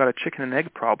 So we've got a chicken and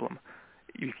egg problem.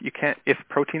 You can't. If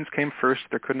proteins came first,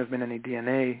 there couldn't have been any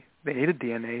DNA. They needed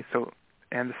DNA. So,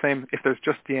 and the same. If there's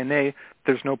just DNA,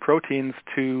 there's no proteins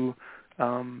to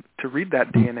read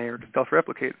that DNA or to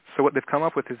self-replicate. So what they've come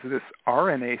up with is this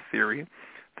RNA theory,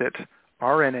 that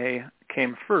RNA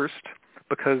came first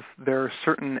because there are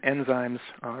certain enzymes,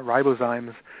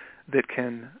 ribozymes, that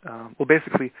can,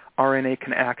 basically RNA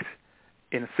can act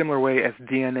in a similar way as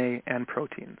DNA and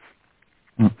proteins.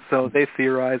 So they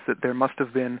theorize that there must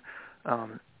have been,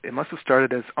 it must have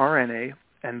started as RNA,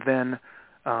 and then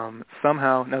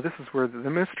somehow, now this is where the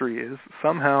mystery is,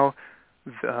 somehow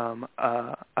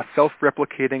a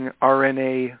self-replicating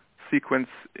RNA sequence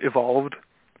evolved,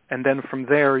 and then from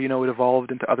there, it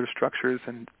evolved into other structures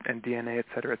and DNA, et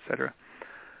cetera, et cetera.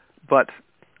 But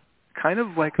kind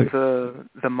of like the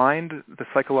mind, the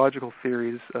psychological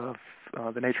theories of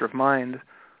the nature of mind,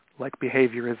 like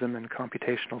behaviorism and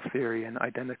computational theory and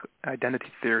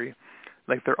identity theory,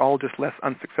 they're all just less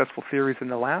unsuccessful theories than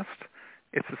the last.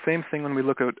 It's the same thing when we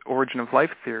look at origin of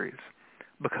life theories,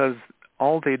 because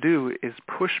all they do is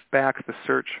push back the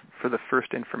search for the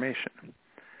first information,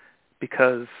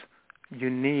 because you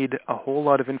need a whole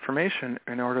lot of information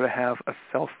in order to have a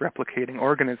self-replicating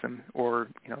organism or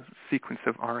sequence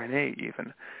of RNA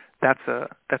even. That's a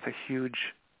huge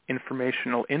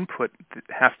informational input that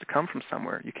has to come from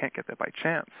somewhere. You can't get that by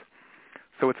chance.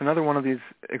 So it's another one of these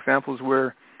examples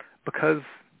where because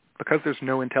there's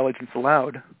no intelligence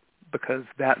allowed, because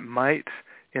that might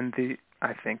in the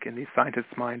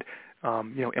scientist's mind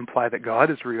imply that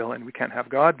God is real and we can't have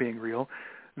God being real,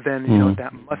 then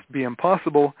that must be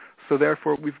impossible. So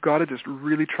therefore, we've got to just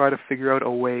really try to figure out a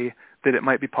way that it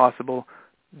might be possible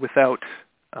without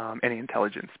any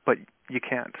intelligence. But you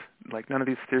can't. None of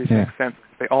these theories make sense.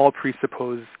 They all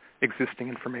presuppose existing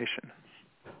information.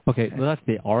 Okay, well, that's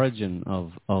the origin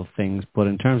of things. But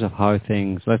in terms of how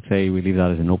things, let's say we leave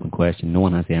that as an open question. No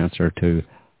one has the answer to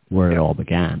where it all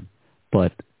began.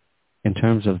 But in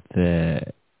terms of the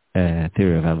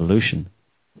theory of evolution,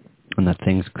 and that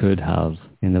things could have,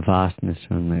 in the vastness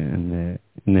and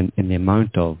in the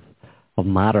amount of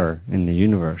matter in the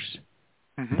universe,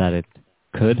 that it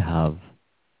could have,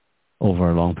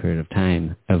 over a long period of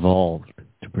time, evolved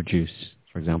to produce,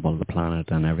 for example, the planet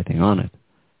and everything on it.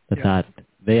 That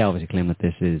they obviously claim that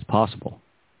this is possible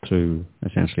through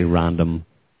essentially random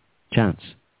chance.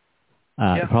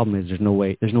 The problem is there's no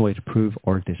way to prove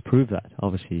or disprove that.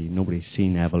 Obviously, nobody's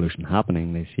seen evolution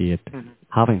happening; they see it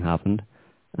having happened,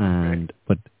 and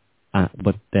but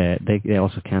they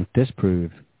also can't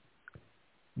disprove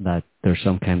that there's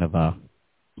some kind of a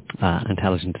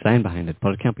intelligent design behind it.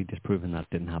 But it can't be disproven that it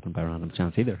didn't happen by random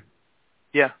chance either.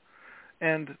 Yeah,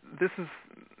 and this is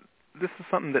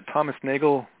something that Thomas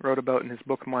Nagel wrote about in his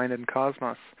book Mind and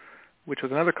Cosmos, which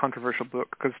was another controversial book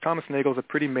because Thomas Nagel is a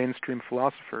pretty mainstream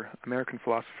philosopher, American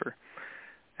philosopher.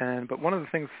 But one of the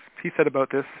things he said about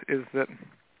this is that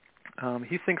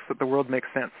he thinks that the world makes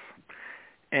sense.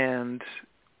 And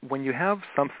when you have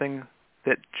something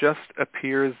that just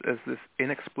appears as this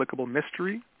inexplicable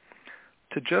mystery,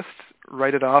 to just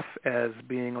write it off as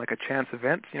being like a chance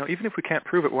event, even if we can't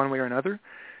prove it one way or another,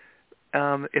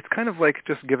 it's kind of like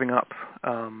just giving up,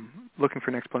 looking for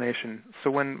an explanation.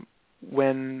 So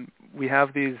when we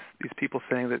have these people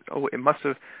saying that, it must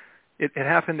have, it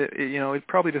happened, it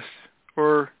probably just,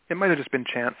 or it might have just been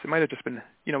chance. It might have just been,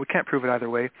 we can't prove it either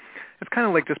way. It's kind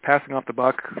of like just passing off the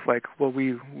buck. Like, well,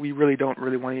 we really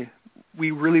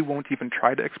won't even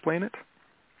try to explain it.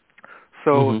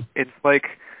 So it's like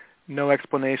no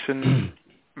explanation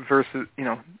versus,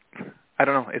 I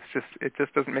don't know. It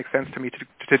just doesn't make sense to me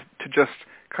to just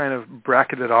kind of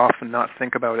bracket it off and not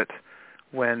think about it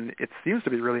when it seems to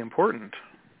be really important.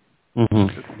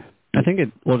 I think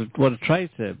what it tries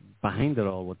to, behind it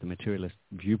all, what the materialist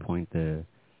viewpoint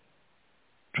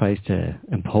tries to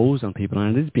impose on people,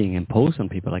 and it is being imposed on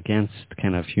people against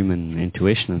kind of human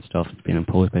intuition and stuff. It's being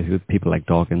imposed by people like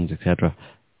Dawkins, etc.,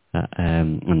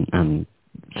 and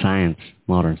science,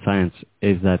 modern science,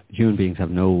 is that human beings have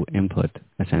no input,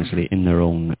 essentially, in their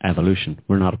own evolution.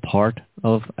 We're not a part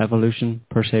of evolution,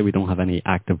 per se. We don't have any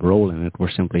active role in it.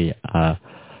 We're simply,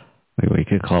 we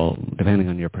could call, depending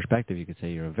on your perspective, you could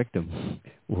say you're a victim.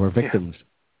 We're victims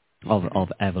of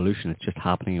evolution. It's just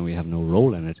happening and we have no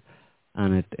role in it.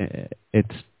 And it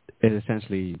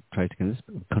essentially tries to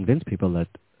convince people that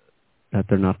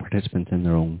they're not participants in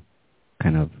their own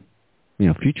kind of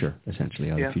future,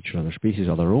 essentially, or the future of their species,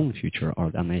 or their own future,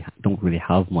 and they don't really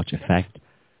have much effect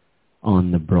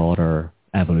on the broader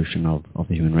evolution of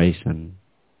the human race and,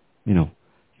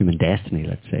 human destiny,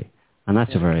 let's say. And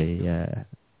that's a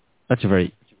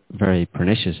very, very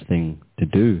pernicious thing to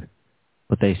do.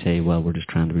 But they say, well, we're just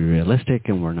trying to be realistic,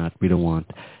 and we don't want...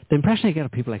 The impression I get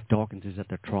of people like Dawkins is that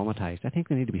they're traumatized. I think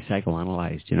they need to be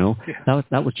psychoanalyzed,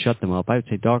 That would shut them up. I would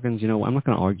say, Dawkins, I'm not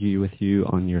going to argue with you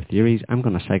on your theories. I'm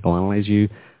going to psychoanalyze you.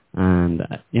 And,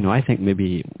 I think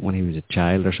maybe when he was a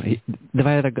child or something, they've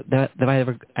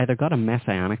either got a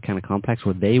messianic kind of complex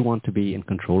where they want to be in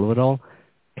control of it all,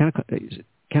 kind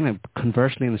of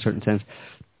conversely in a certain sense,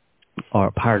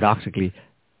 or paradoxically,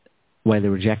 while they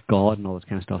reject God and all this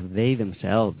kind of stuff, they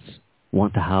themselves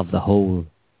want to have the whole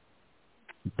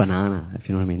banana, if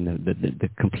you know what I mean, the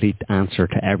complete answer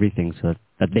to everything, so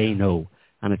that they know.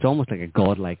 And it's almost like a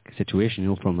godlike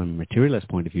situation, from a materialist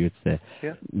point of view. It's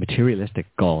the materialistic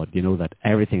God, that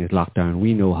everything is locked down.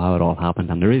 We know how it all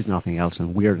happened, and there is nothing else,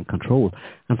 and we're in control.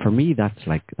 And for me,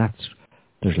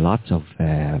 there's lots of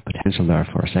potential there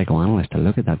for a psychoanalyst to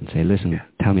look at that and say, listen,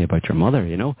 tell me about your mother,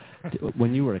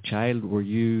 When you were a child,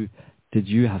 did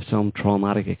you have some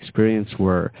traumatic experience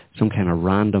where some kind of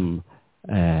random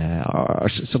or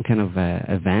some kind of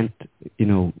event,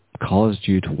 caused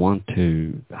you to want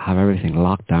to have everything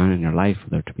locked down in your life,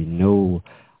 for there to be no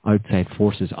outside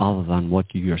forces other than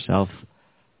what you yourself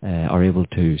are able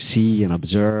to see and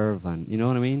observe, and you know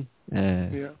what I mean?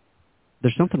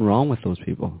 There's something wrong with those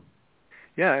people.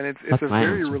 Yeah, and it's a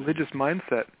very religious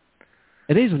mindset.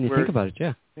 It is when you think about it,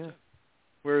 yeah.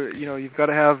 Where, you've got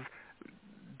to have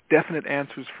definite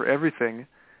answers for everything,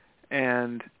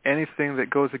 and anything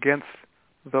that goes against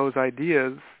those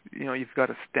ideas, you've got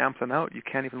to stamp them out. You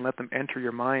can't even let them enter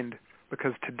your mind,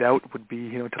 because to doubt would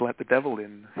be, to let the devil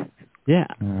in. Yeah,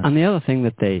 and the other thing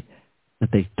that they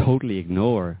totally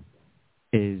ignore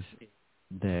is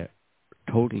the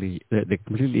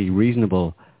completely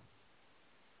reasonable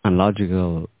and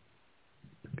logical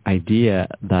idea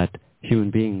that human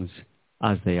beings,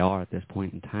 as they are at this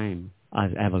point in time,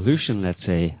 as evolution, let's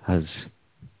say, has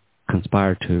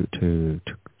conspired to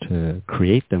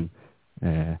create them,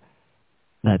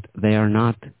 that they are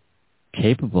not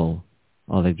capable,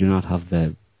 or they do not have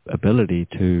the ability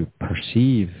to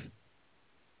perceive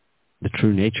the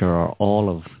true nature or all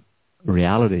of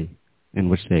reality in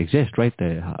which they exist, right?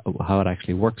 How it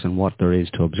actually works and what there is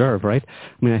to observe, right?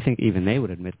 I mean, I think even they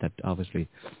would admit that obviously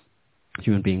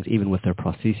human beings, even with their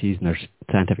prostheses and their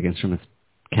scientific instruments,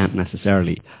 can't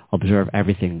necessarily observe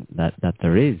everything that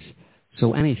there is.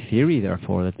 So any theory,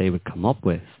 therefore, that they would come up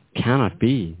with cannot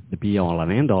be the be-all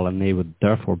and end-all, and they would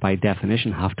therefore, by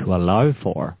definition, have to allow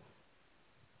for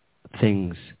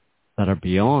things that are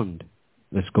beyond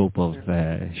the scope of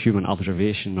human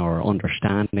observation or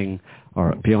understanding,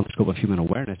 or beyond the scope of human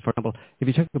awareness. For example, if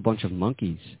you took a bunch of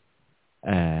monkeys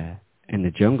in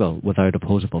the jungle without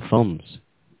opposable thumbs,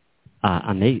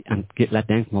 let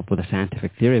them come up with a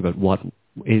scientific theory about what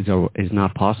is or is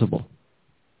not possible,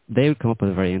 they would come up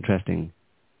with a very interesting,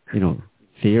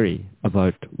 theory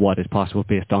about what is possible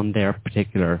based on their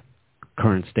particular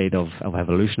current state of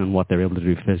evolution and what they're able to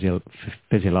do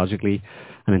physiologically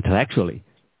and intellectually.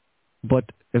 But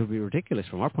it would be ridiculous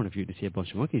from our point of view to see a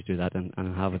bunch of monkeys do that and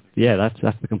have it. Yeah, that's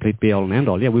the complete be-all and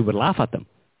end-all. Yeah, we would laugh at them.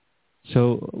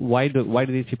 So why do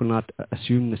these people not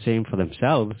assume the same for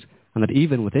themselves, and that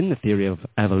even within the theory of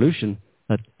evolution,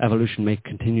 that evolution may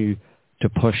continue to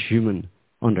push human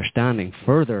understanding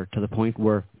further to the point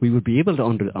where we would be able to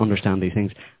understand these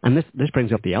things? And this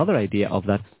brings up the other idea of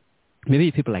that maybe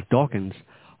people like Dawkins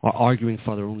are arguing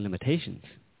for their own limitations,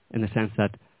 in the sense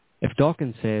that if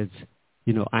Dawkins says,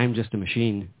 I'm just a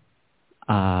machine,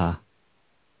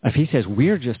 if he says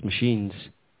we're just machines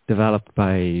developed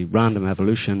by random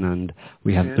evolution and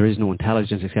there is no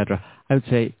intelligence, etc., I would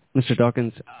say, Mr.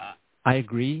 Dawkins, I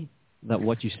agree that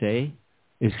what you say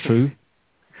is true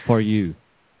for you.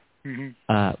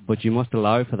 But you must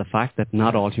allow for the fact that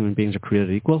not all human beings are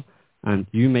created equal, and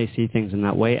you may see things in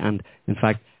that way. And in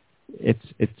fact,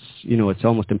 it's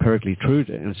almost empirically true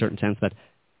in a certain sense that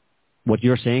what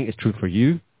you're saying is true for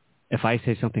you. If I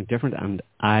say something different and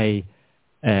I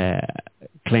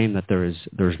claim that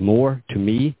there's more to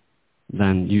me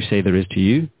than you say there is to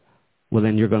you, well,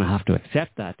 then you're going to have to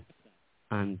accept that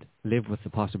and live with the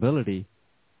possibility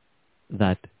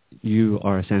that you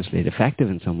are essentially defective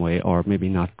in some way, or maybe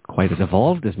not quite as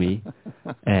evolved as me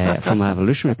from an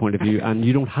evolutionary point of view, and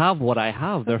you don't have what I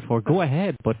have. Therefore, go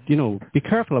ahead, but be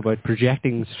careful about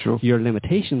projecting your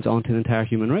limitations onto the entire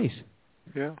human race.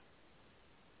 Yeah.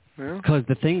 Because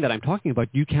the thing that I'm talking about,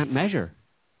 you can't measure.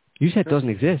 You said it doesn't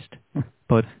exist,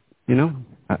 but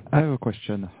I have a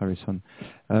question, Harrison.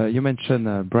 You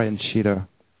mentioned Brian Schiller,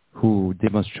 who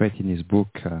demonstrated in his book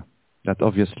that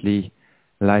obviously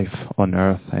life on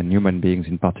Earth and human beings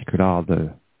in particular are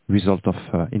the result of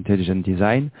intelligent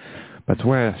design. But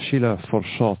where Schiller falls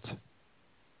short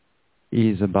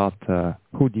is about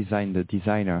who designed the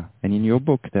designer. And in your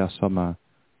book, there are some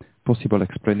possible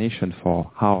explanation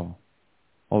for how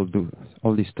all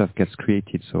this stuff gets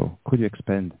created. So could you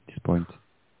expand this point?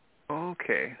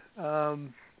 Okay. I'll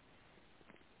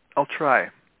try.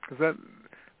 Because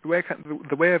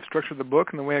the way I've structured the book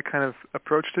and the way I kind of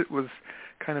approached it was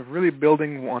kind of really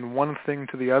building on one thing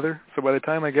to the other. So by the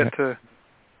time I get to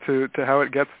how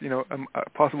it gets, a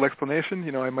possible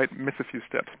explanation, I might miss a few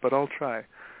steps, but I'll try.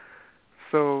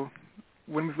 So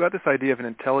when we've got this idea of an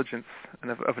intelligence and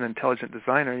of an intelligent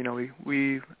designer,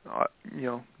 we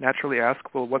naturally ask,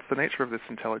 well, what's the nature of this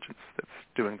intelligence that's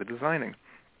doing the designing?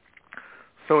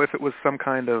 So if it was some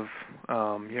kind of,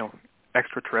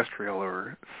 extraterrestrial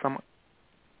or some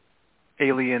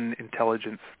alien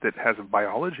intelligence that has a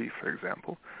biology, for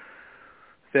example,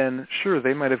 then sure,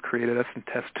 they might have created us in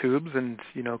test tubes and,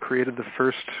 created the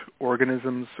first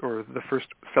organisms or the first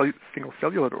single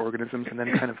cellular organisms and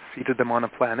then kind of seeded them on a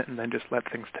planet and then just let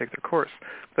things take their course.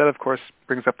 That, of course,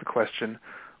 brings up the question,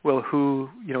 well,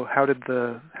 how did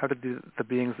the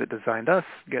beings that designed us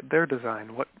get their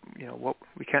design? What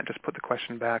we can't just put the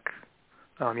question back,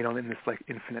 in this like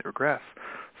infinite regress.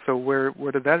 So where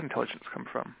did that intelligence come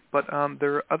from? But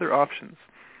there are other options,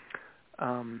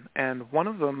 and one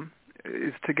of them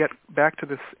is to get back to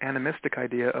this animistic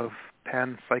idea of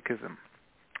panpsychism,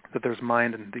 that there's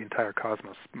mind in the entire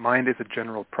cosmos. Mind is a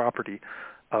general property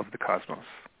of the cosmos.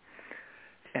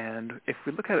 And if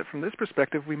we look at it from this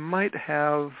perspective, we might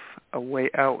have a way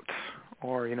out,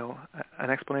 or an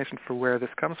explanation for where this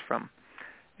comes from.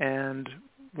 And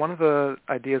one of the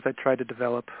ideas I tried to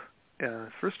develop,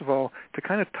 first of all, to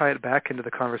kind of tie it back into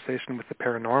the conversation with the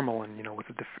paranormal and with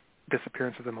the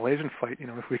disappearance of the Malaysian flight,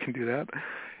 if we can do that,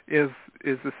 is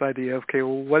this idea of, okay,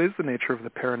 well, what is the nature of the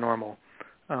paranormal?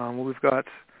 Well, we've got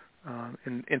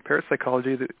in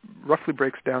parapsychology that roughly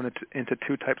breaks down into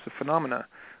two types of phenomena.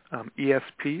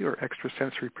 ESP, or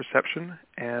extrasensory perception,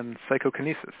 and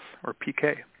psychokinesis, or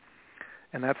PK.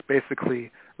 And that's basically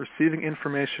receiving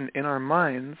information in our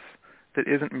minds that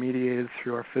isn't mediated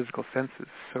through our physical senses.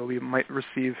 So we might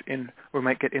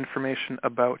get information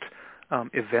about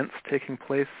events taking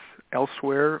place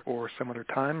elsewhere or some other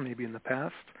time, maybe in the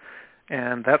past.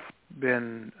 And that's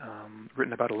been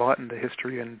written about a lot in the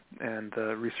history and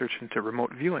research into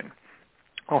remote viewing.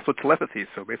 Also telepathy,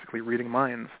 so basically reading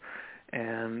minds.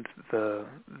 And the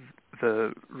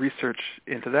research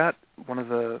into that, one of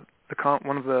the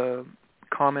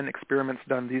common experiments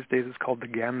done these days is called the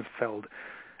Ganzfeld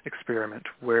experiment,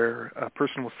 where a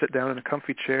person will sit down in a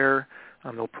comfy chair.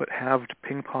 They'll put halved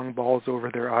ping pong balls over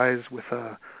their eyes with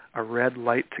a red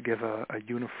light to give a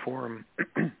uniform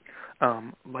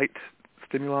light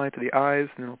stimuli to the eyes,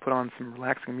 and then they'll put on some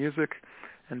relaxing music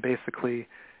and basically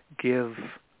give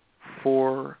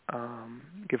four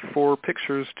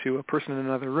pictures to a person in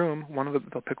another room.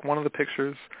 They'll pick one of the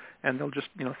pictures, and they'll just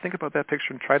think about that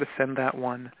picture and try to send that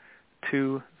one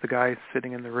to the guy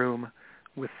sitting in the room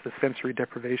with the sensory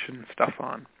deprivation stuff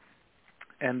on.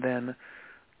 And then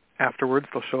afterwards,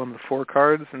 they'll show them the 4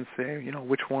 cards and say,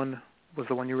 which one was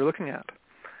the one you were looking at.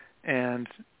 And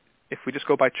if we just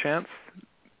go by chance,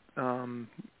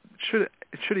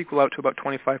 it should equal out to about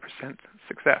 25%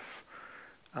 success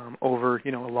over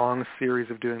a long series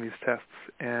of doing these tests.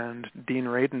 And Dean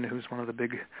Radin, who's one of the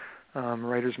big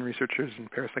writers and researchers in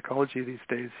parapsychology these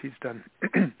days, he's done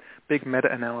big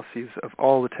meta-analyses of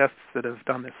all the tests that have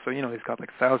done this. So he's got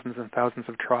like thousands and thousands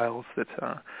of trials that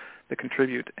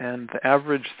contribute, and the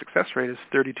average success rate is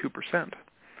 32%.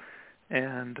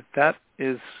 And that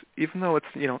is, even though it's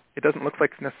it doesn't look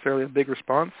like necessarily a big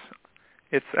response,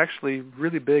 it's actually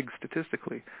really big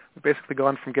statistically. We've basically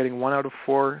gone from getting 1 out of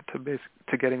 4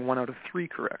 to getting 1 out of 3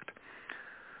 correct.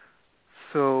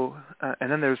 So,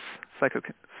 and then there's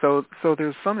so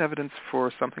there's some evidence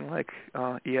for something like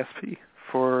ESP,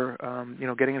 for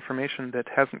getting information that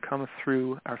hasn't come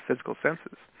through our physical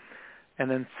senses. And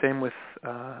then same with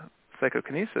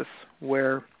psychokinesis,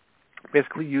 where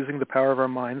basically using the power of our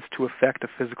minds to affect a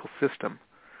physical system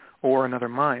or another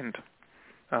mind.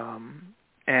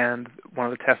 And one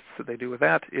of the tests that they do with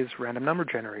that is random number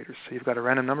generators. So you've got a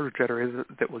random number generator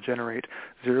that will generate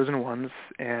zeros and ones,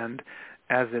 and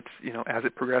as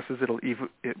it progresses,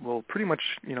 it will pretty much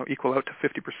equal out to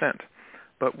 50%.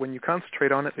 But when you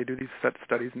concentrate on it, they do these set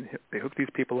studies and they hook these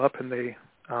people up and they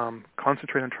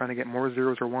concentrate on trying to get more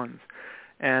zeros or ones,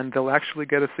 and they'll actually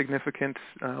get a significant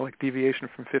deviation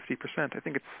from 50%. I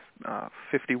think it's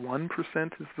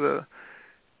 51%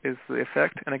 is the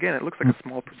effect. And again, it looks like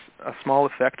a small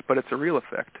effect, but it's a real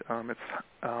effect. It's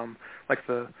like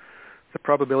the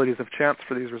probabilities of chance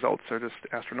for these results are just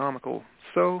astronomical.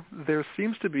 So there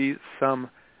seems to be some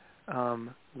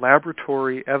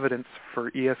laboratory evidence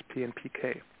for ESP and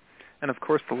PK. And of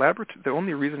course, the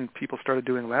only reason people started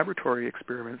doing laboratory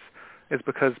experiments is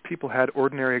because people had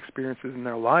ordinary experiences in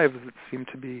their lives that seemed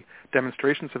to be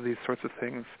demonstrations of these sorts of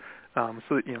things.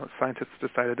 So that scientists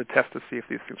decided to test to see if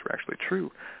these things were actually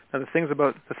true. Now, the thing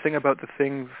about the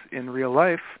things in real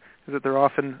life is that they're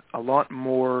often a lot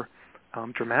more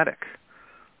dramatic.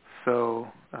 So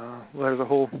there's a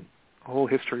whole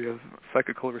history of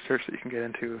psychical research that you can get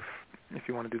into if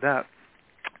you want to do that.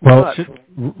 Well,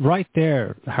 right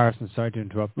there, Harrison, sorry to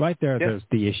interrupt. Right there, yeah. There's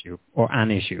the issue, or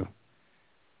an issue.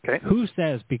 Okay. Who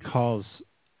says because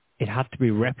it had to be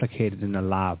replicated in a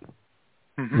lab,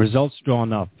 results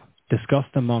drawn up,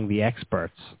 discussed among the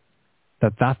experts,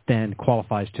 that then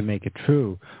qualifies to make it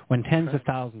true, when tens of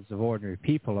thousands of ordinary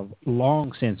people have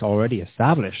long since already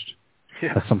established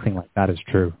that something like that is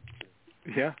true?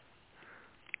 Yeah.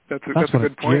 That's a what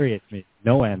good point. infuriates me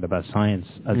no end about science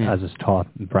as is taught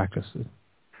and practiced.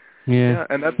 Yeah,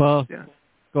 and that's... Well, yeah.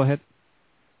 Go ahead.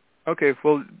 Okay,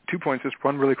 well, 2 points. Just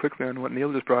one really quickly on what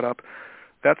Neil just brought up.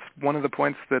 That's one of the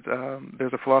points that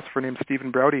there's a philosopher named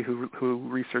Stephen Browdy who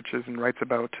researches and writes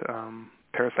about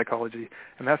parapsychology,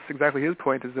 and that's exactly his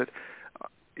point, is that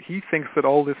he thinks that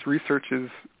all this research is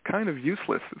kind of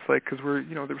useless. It's like, because we're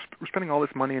spending all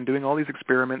this money and doing all these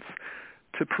experiments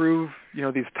to prove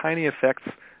these tiny effects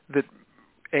that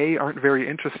A, aren't very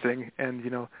interesting, and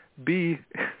B,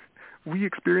 we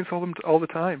experience all the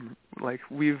time. Like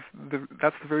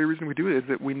that's the very reason we do it, is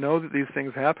that we know that these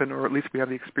things happen, or at least we have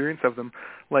the experience of them.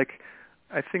 Like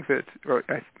I think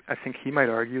he might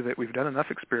argue that we've done enough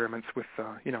experiments with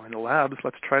in the labs.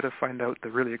 Let's try to find out the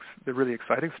really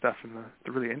exciting stuff and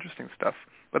the really interesting stuff.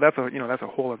 But that's a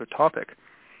whole other topic.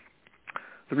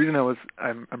 The reason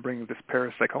I'm bringing this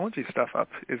parapsychology stuff up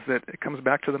is that it comes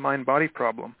back to the mind-body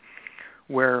problem,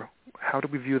 where how do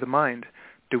we view the mind?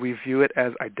 Do we view it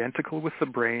as identical with the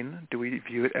brain? Do we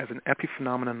view it as an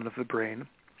epiphenomenon of the brain?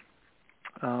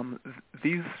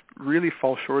 These really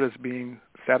fall short as being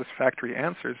satisfactory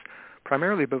answers,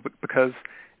 primarily because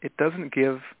it doesn't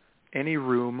give any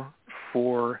room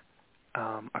for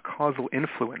a causal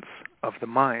influence of the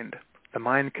mind. The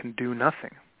mind can do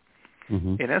nothing.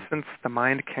 In essence, the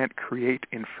mind can't create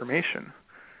information,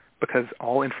 because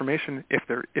all information,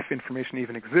 if information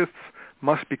even exists,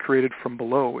 must be created from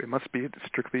below. It must be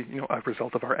strictly, a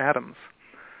result of our atoms.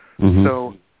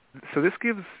 So this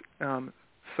gives.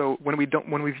 So when we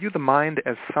view the mind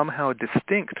as somehow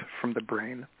distinct from the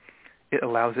brain, it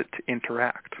allows it to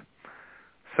interact.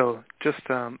 So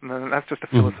that's just a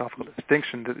philosophical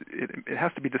distinction. That it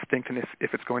has to be distinct, and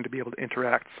if it's going to be able to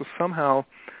interact. So somehow,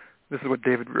 this is what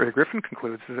David Ray Griffin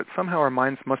concludes, is that somehow our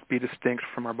minds must be distinct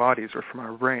from our bodies or from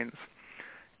our brains.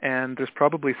 And there's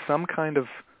probably some kind of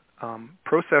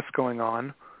process going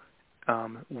on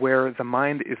where the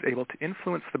mind is able to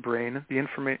influence the brain,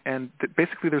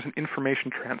 basically there's an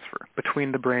information transfer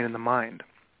between the brain and the mind.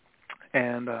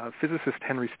 And physicist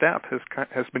Henry Stapp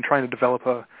has been trying to develop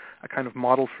a kind of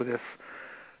model for this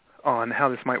on how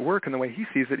this might work. And the way he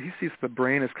sees the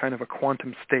brain as kind of a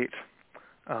quantum state.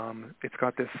 It's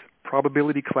got this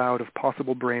probability cloud of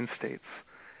possible brain states,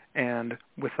 and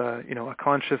with a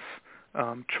conscious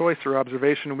choice or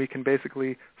observation, we can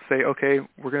basically say, okay,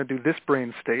 we're going to do this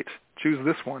brain state, choose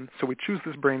this one. So we choose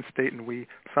this brain state, and we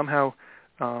somehow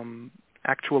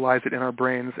actualize it in our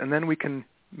brains, and then we can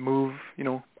move,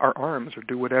 our arms or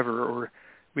do whatever, or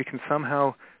we can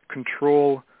somehow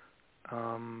control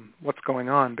what's going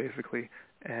on, basically,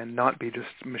 and not be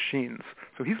just machines.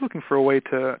 So he's looking for a way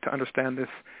to understand this,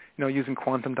 using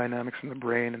quantum dynamics in the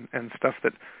brain and stuff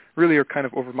that really are kind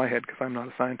of over my head because I'm not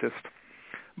a scientist.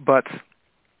 But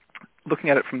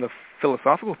looking at it from the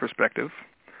philosophical perspective,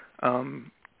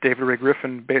 David Ray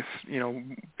Griffin,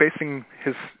 basing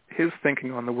his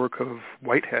thinking on the work of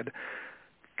Whitehead,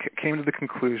 came to the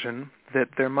conclusion that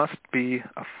there must be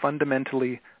a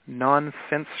fundamentally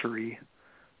non-sensory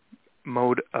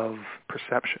mode of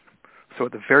perception. So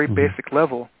at the very basic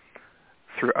level,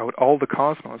 throughout all the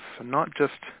cosmos, so not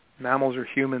just mammals or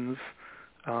humans,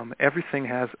 everything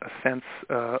has a sense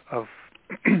of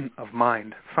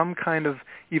mind, some kind of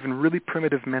even really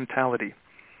primitive mentality.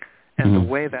 And the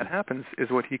way that happens is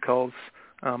what he calls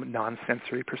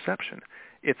non-sensory perception.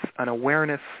 It's an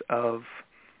awareness of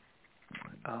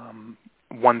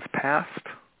one's past,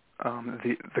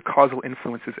 the causal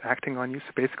influences acting on you.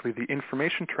 So basically the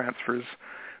information transfers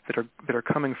that are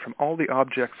coming from all the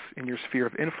objects in your sphere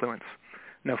of influence.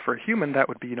 Now for a human, that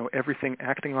would be, everything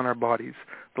acting on our bodies,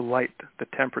 the light, the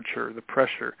temperature, the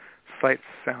pressure, sights,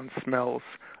 sounds, smells,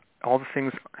 all the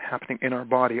things happening in our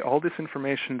body, all this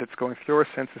information that's going through our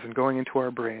senses and going into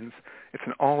our brains, it's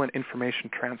all an information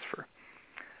transfer.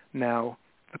 Now,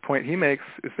 the point he makes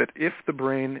is that if the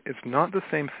brain is not the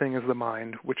same thing as the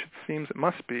mind, which it seems it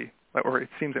must be, or it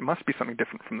seems it must be something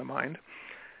different from the mind,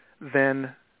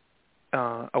 then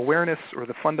awareness or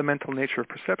the fundamental nature of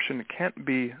perception can't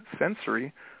be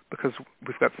sensory, because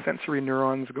we've got sensory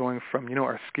neurons going from,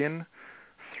 our skin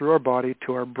through our body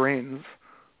to our brains.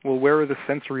 Well, where are the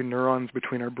sensory neurons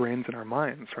between our brains and our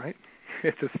minds, right?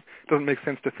 It just doesn't make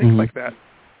sense to think like that.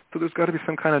 So there's got to be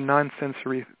some kind of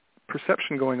non-sensory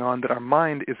perception going on that our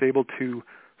mind is able to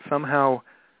somehow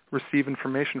receive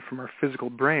information from our physical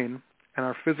brain, and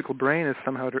our physical brain is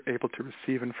somehow able to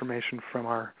receive information from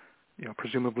our,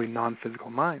 presumably non-physical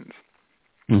minds.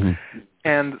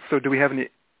 And so do we have any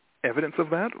evidence of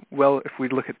that? Well, if we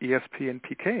look at ESP and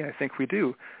PK, I think we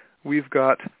do. We've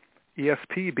got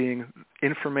ESP being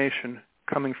information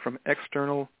coming from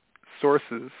external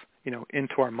sources,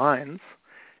 into our minds,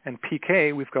 and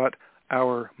PK, we've got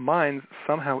our minds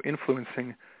somehow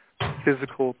influencing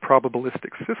physical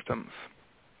probabilistic systems.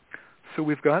 So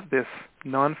we've got this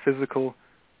non-physical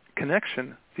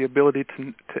connection, the ability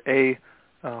to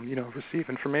receive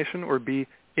information, or B,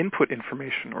 input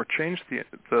information or change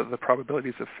the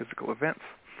probabilities of physical events.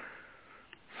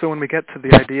 So when we get to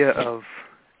the idea of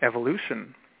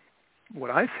evolution, what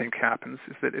I think happens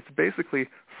is that it's basically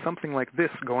something like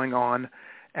this going on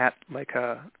at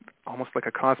almost like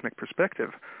a cosmic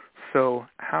perspective. So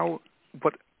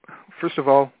first of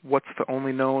all, what's the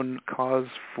only known cause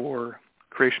for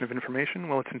creation of information?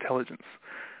 Well, it's intelligence.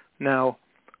 Now,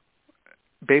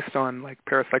 based on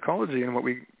parapsychology and what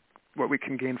we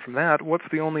can gain from that, what's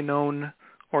the only known,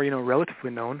 or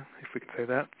relatively known, if we can say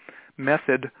that,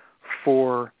 method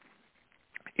for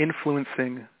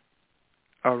influencing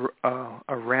a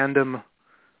random,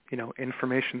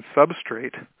 information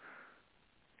substrate,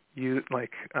 in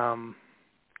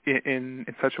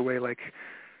such a way, like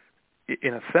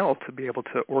in a cell, to be able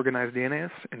to organize DNA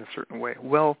in a certain way?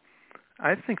 Well,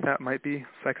 I think that might be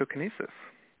psychokinesis.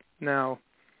 Now,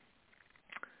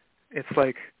 it's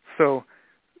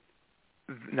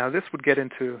now this would get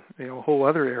into whole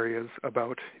other areas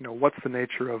about what's the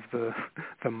nature of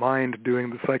the mind doing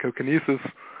the psychokinesis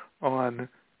on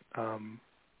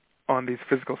on these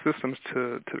physical systems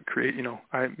to create,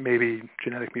 maybe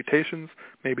genetic mutations,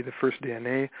 maybe the first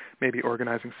DNA, maybe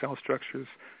organizing cell structures.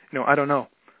 I don't know.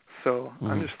 So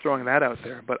I'm just throwing that out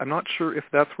there, but I'm not sure if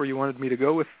that's where you wanted me to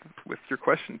go with your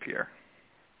question, Pierre.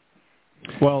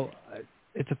 Well,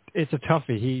 it's a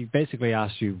toughie. He basically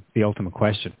asked you the ultimate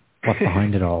question: what's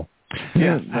behind it all?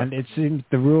 Yeah, and it seems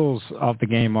the rules of the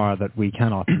game are that we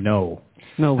cannot know.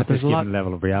 No, but at this given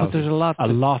level of reality. But there's a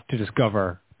lot to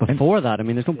discover. Before that, I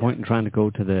mean, there's no point in trying to go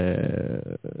to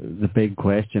the big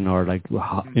question or like,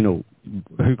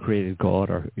 who created God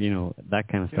or that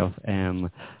kind of stuff.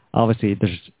 Obviously,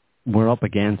 we're up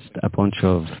against a bunch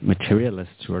of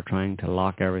materialists who are trying to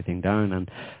lock everything down,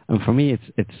 and for me,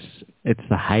 it's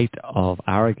the height of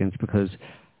arrogance because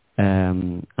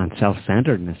and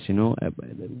self-centeredness.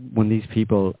 When these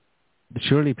people,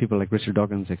 surely people like Richard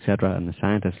Dawkins, etc., and the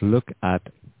scientists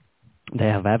they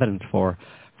have evidence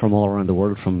from all around the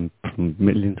world, from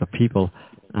millions of people,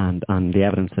 and the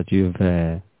evidence that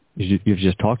you've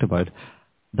just talked about,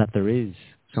 that there is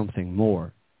something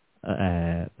more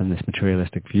than this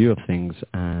materialistic view of things,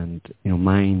 and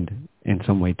mind in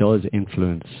some way does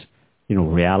influence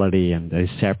reality and is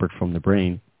separate from the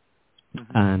brain,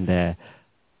 and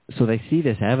so they see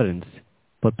this evidence,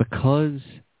 but because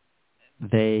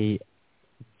they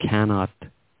cannot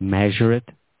measure it,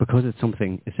 because it's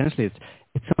something essentially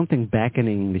it's something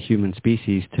beckoning the human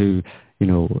species to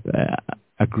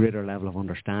a greater level of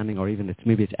understanding, or even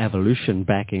it's evolution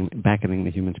beckoning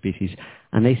the human species,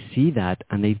 and they see that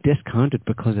and they discount it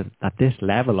because at this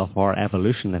level of our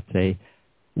evolution, let's say,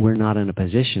 we're not in a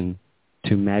position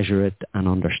to measure it and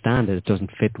understand it. It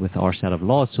doesn't fit with our set of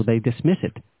laws, so they dismiss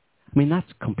it. I mean,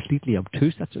 that's completely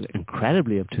obtuse. That's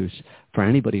incredibly obtuse for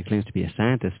anybody who claims to be a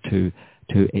scientist to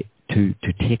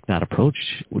take that approach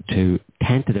to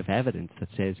tentative evidence that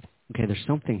says, okay, there's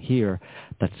something here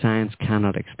that science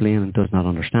cannot explain and does not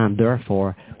understand.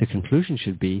 Therefore, the conclusion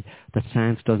should be that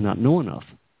science does not know enough.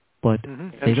 But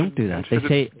they don't do that. They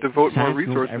say devote more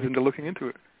resources into looking into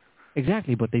it.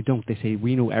 Exactly, but they don't. They say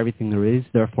we know everything there is.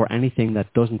 Therefore, anything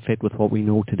that doesn't fit with what we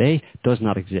know today does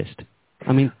not exist.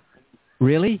 I mean,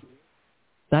 really?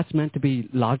 That's meant to be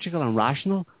logical and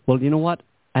rational? Well, you know what?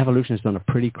 Evolution has done a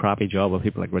pretty crappy job of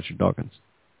people like Richard Dawkins.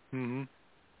 Mm-hmm.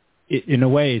 In a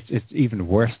way, it's even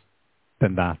worse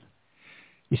than that.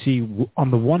 You see,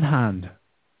 on the one hand,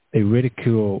 they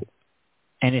ridicule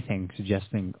anything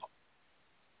suggesting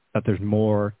that there's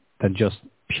more than just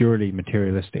purely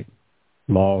materialistic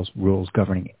laws, rules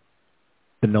governing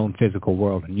the known physical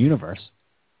world and universe.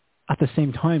 At the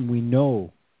same time, we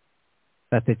know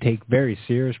that they take very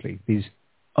seriously these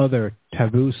other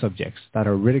taboo subjects that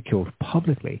are ridiculed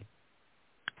publicly,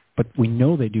 but we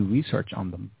know they do research on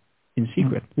them in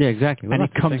secret. Yeah, exactly. Well, and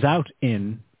it comes out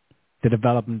in the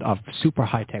development of super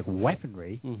high-tech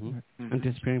weaponry, and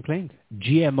disappearing planes,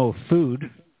 GMO food.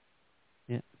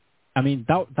 Yeah, I mean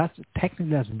that's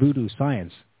technically that's voodoo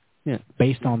science,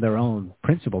 based on their own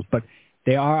principles. But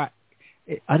they are.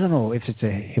 I don't know if it's a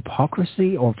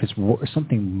hypocrisy or if it's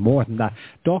something more than that.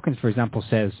 Dawkins, for example,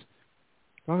 says.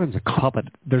 Dawkins is a puppet.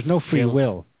 There's no free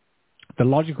will. The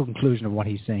logical conclusion of what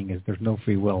he's saying is there's no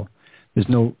free will. There's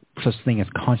no such thing as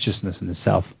consciousness in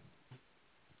itself.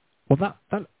 Well,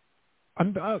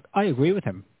 I agree with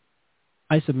him.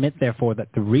 I submit, therefore, that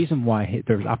the reason why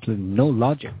there's absolutely no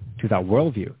logic to that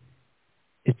worldview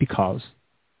is because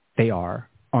they are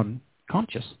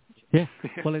unconscious. Yeah.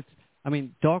 Well,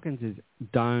 Dawkins is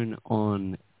down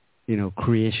on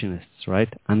creationists, right?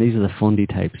 And these are the fundy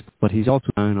types. But he's also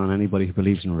down on anybody who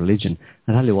believes in religion.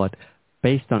 I tell you what,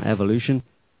 based on evolution,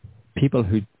 people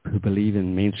who believe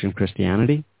in mainstream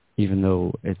Christianity, even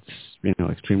though it's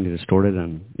extremely distorted,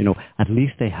 and at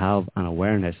least they have an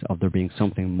awareness of there being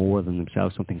something more than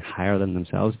themselves, something higher than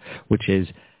themselves, which is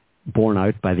borne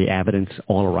out by the evidence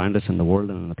all around us in the world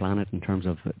and on the planet in terms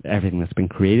of everything that's been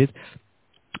created.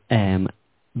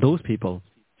 Those people,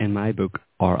 in my book,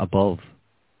 are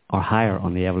higher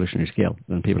on the evolutionary scale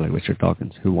than people like Richard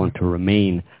Dawkins, who want to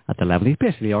remain at the level. He's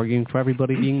basically arguing for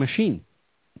everybody being machine,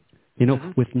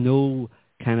 with no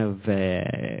kind of,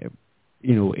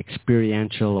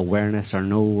 experiential awareness or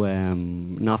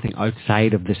nothing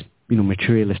outside of this,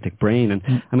 materialistic brain.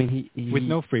 And I mean, he with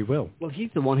no free will. Well, he's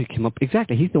the one who came up.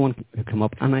 Exactly, he's the one who came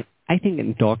up. And I think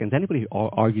in Dawkins, anybody who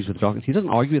argues with Dawkins, he doesn't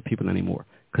argue with people anymore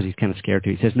because he's kind of scared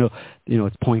to. He says, no,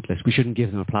 it's pointless. We shouldn't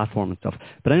give them a platform and stuff.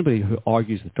 But anybody who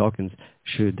argues with Dawkins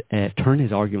should turn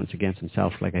his arguments against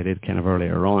himself, like I did kind of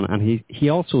earlier on. And he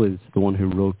also is the one who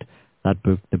wrote that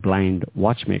book, The Blind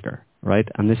Watchmaker, right?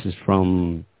 And this is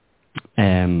from,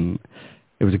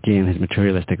 it was again his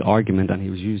materialistic argument, and he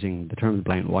was using the term The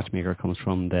Blind Watchmaker comes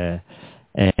from the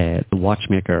the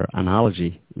watchmaker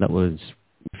analogy that was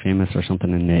famous or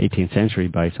something in the 18th century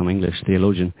by some English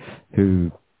theologian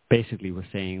who basically was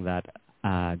saying that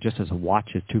just as a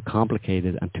watch is too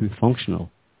complicated and too functional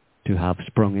to have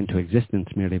sprung into existence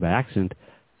merely by accident,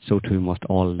 so too must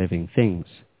all living things,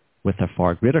 with a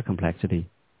far greater complexity,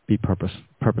 be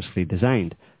purposefully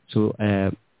designed. So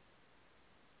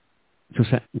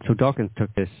Dawkins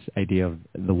took this idea of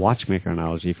the watchmaker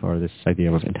analogy for this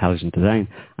idea of intelligent design,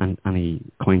 and he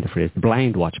coined the phrase the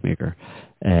blind watchmaker,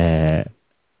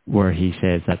 where he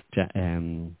says that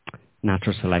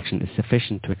natural selection is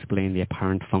sufficient to explain the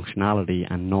apparent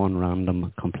functionality and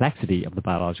non-random complexity of the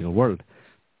biological world,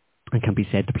 and can be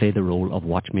said to play the role of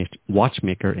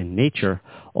watchmaker in nature,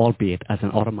 albeit as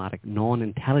an automatic,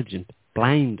 non-intelligent,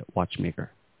 blind watchmaker.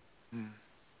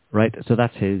 Right? So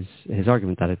that's his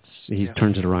argument, that he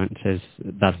turns it around and says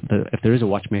that if there is a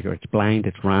watchmaker, it's blind,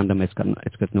 it's random, it's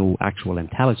got no actual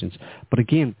intelligence. But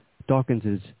again, Dawkins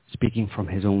is speaking from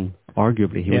his own,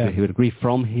 arguably, he would agree,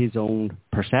 from his own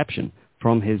perception,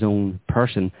 from his own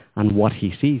person and what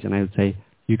he sees. And I would say,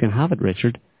 you can have it,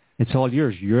 Richard. It's all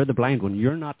yours. You're the blind one.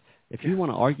 You're not. If you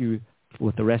want to argue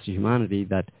with the rest of humanity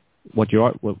that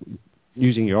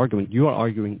using your argument, you are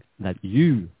arguing that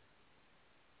you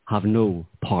have no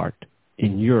part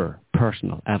in your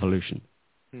personal evolution,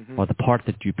 or the part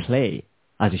that you play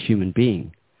as a human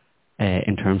being,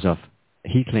 in terms of,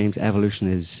 he claims evolution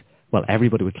is, well,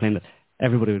 everybody would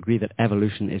agree that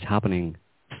evolution is happening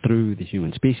through the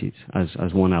human species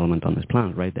as one element on this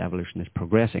planet, right? The evolution is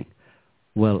progressing.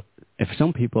 Well, if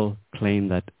some people claim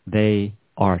that they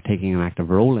are taking an active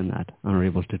role in that and are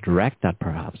able to direct that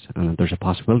perhaps, and that there's a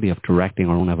possibility of directing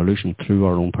our own evolution through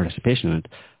our own participation in it,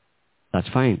 that's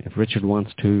fine. If Richard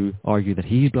wants to argue that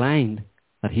he's blind,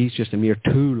 that he's just a mere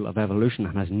tool of evolution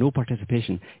and has no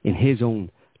participation in his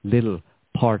own little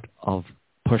part of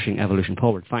pushing evolution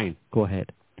forward, fine, go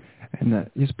ahead. And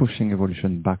he's pushing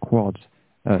evolution backwards.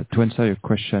 To answer your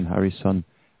question, Harrison,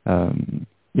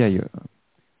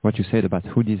 what you said about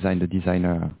who designed the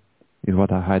designer is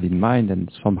what I had in mind, and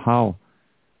somehow,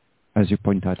 as you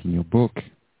point out in your book,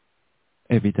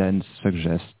 evidence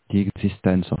suggests the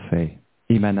existence of a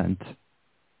immanent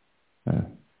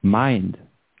mind,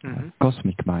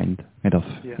 cosmic mind, made of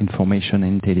information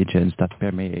and intelligence that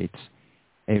permeates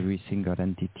every single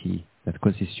entity that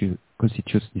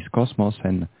constitutes this cosmos.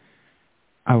 And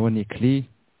ironically,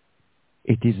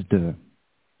 it is the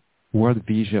world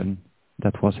vision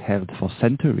that was held for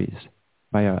centuries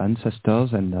by our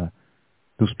ancestors, and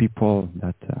those people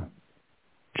that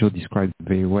Joe described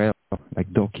very well,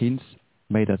 like Dawkins,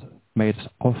 made us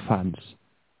orphans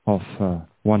of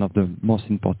one of the most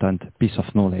important piece of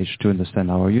knowledge to understand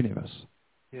our universe.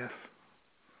 Yes.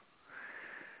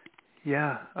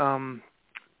 Yeah.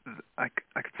 I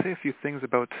could say a few things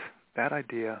about that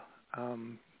idea.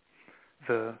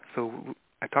 So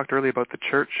I talked earlier about the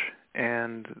church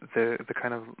and the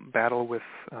kind of battle with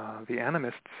the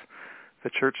animists.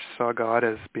 The church saw God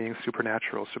as being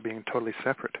supernatural, so being totally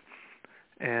separate.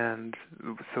 And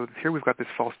so here we've got this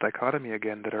false dichotomy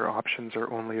again, that our options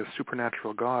are only a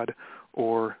supernatural God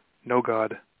or no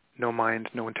God, no mind,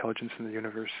 no intelligence in the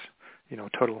universe,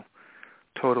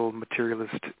 total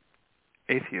materialist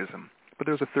atheism. But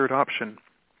there's a third option.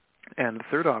 And the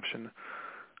third option,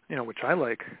 which I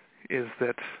like, is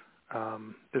that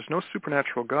there's no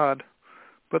supernatural God,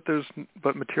 but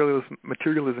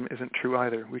materialism isn't true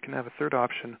either. We can have a third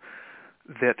option,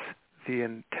 that the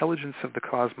intelligence of the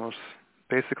cosmos,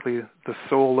 basically the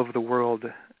soul of the world,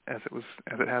 as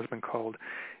it has been called,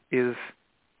 is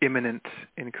immanent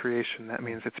in creation. That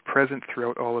means it's present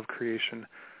throughout all of creation.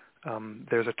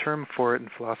 There's a term for it in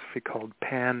philosophy called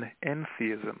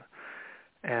panentheism,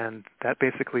 and that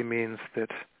basically means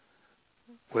that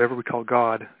whatever we call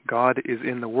God, God is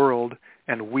in the world,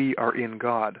 and we are in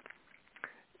God.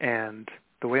 And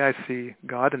the way I see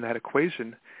God in that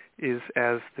equation is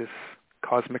as this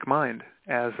cosmic mind,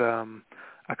 as the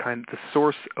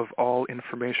source of all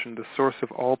information, the source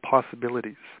of all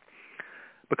possibilities.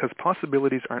 Because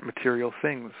possibilities aren't material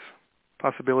things.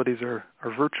 Possibilities are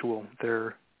virtual.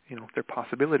 They're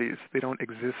possibilities. They don't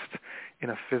exist in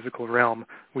a physical realm.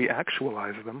 We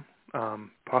actualize them.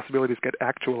 Possibilities get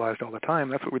actualized all the time.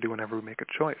 That's what we do whenever we make a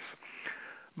choice.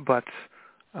 But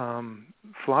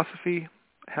philosophy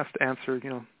has to answer,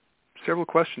 several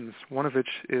questions. One of which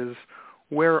is,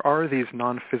 where are these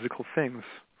non-physical things?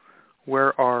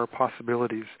 Where are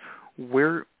possibilities?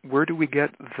 Where do we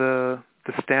get the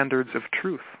standards of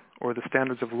truth, or the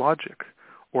standards of logic,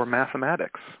 or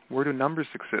mathematics? Where do numbers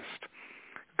exist?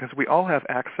 Because we all have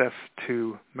access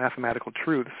to mathematical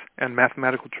truths, and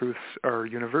mathematical truths are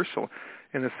universal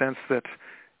in the sense that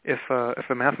if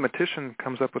a mathematician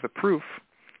comes up with a proof,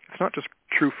 it's not just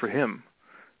true for him.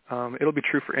 It'll be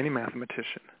true for any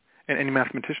mathematician, and any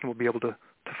mathematician will be able to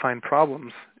find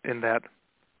problems in that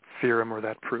theorem or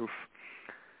that proof.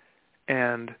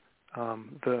 And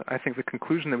I think the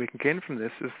conclusion that we can gain from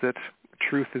this is that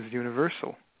truth is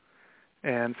universal.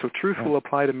 And so truth will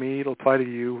apply to me, it'll apply to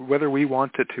you, whether we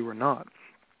want it to or not.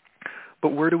 But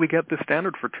where do we get the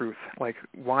standard for truth? Like,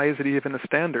 why is it even a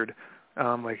standard?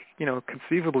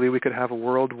 Conceivably we could have a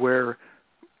world where,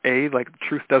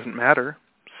 truth doesn't matter.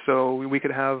 So we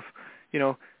could have,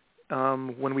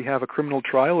 when we have a criminal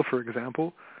trial, for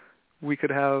example, we could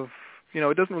have,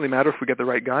 it doesn't really matter if we get the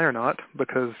right guy or not,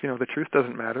 because, the truth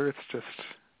doesn't matter. It's just,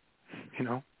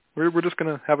 we're just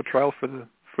going to have a trial for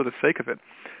the sake of it.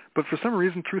 But for some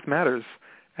reason, truth matters,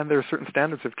 and there are certain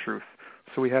standards of truth.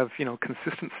 So we have,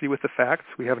 consistency with the facts.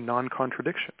 We have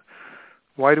non-contradiction.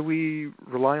 Why do we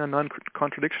rely on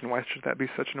non-contradiction? Why should that be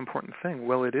such an important thing?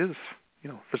 Well, it is,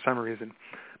 for some reason.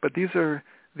 But these are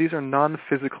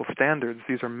non-physical standards.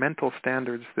 These are mental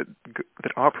standards that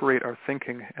operate our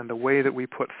thinking and the way that we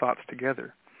put thoughts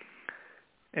together.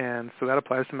 And so that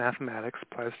applies to mathematics,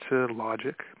 applies to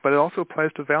logic, but it also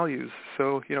applies to values.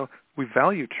 So, we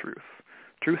value truth.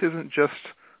 Truth isn't just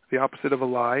the opposite of a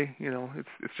lie.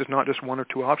 It's just not just one or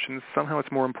two options. Somehow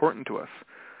it's more important to us.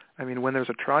 I mean, when there's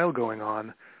a trial going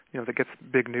on, that gets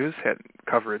big news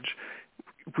coverage,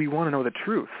 we want to know the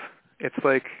truth. It's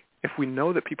like, if we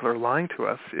know that people are lying to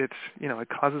us, it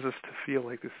causes us to feel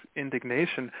like this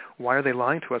indignation. Why are they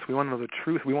lying to us? We want to know the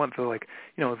truth. We want the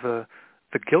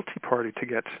guilty party to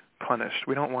get punished.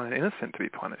 We don't want an innocent to be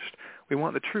punished. We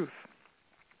want the truth.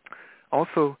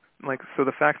 Also, so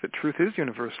the fact that truth is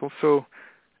universal. So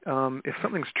if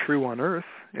something's true on Earth,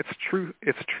 it's true,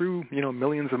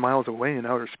 millions of miles away in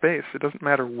outer space. It doesn't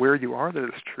matter where you are that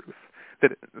it's truth.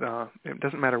 It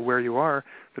doesn't matter where you are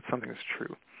that something is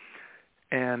true.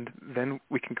 And then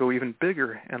we can go even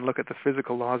bigger and look at the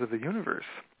physical laws of the universe.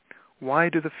 Why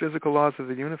do the physical laws of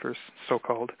the universe,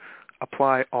 so-called,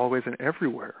 apply always and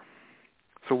everywhere?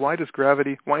 So why isn't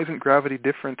gravity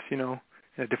different, in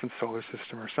a different solar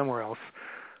system or somewhere else?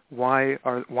 Why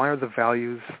are the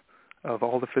values of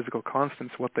all the physical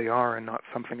constants what they are and not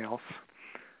something else?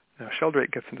 Now,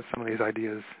 Sheldrake gets into some of these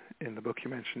ideas in the book you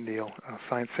mentioned, Neil,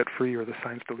 Science Set Free or The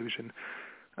Science Delusion,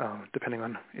 depending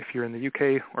on if you're in the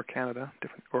UK or Canada,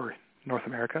 or North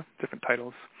America, different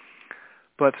titles.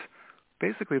 But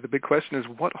basically the big question is,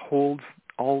 what holds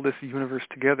all this universe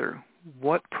together?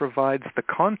 What provides the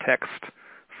context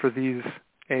for these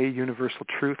A, universal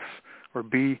truths, or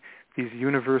B, these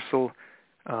universal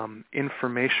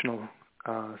informational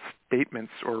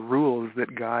statements or rules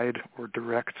that guide or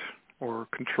direct or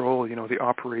control, the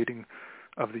operating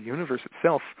of the universe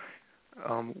itself?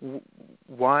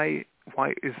 Why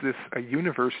is this a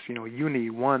universe,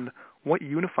 one? What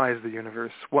unifies the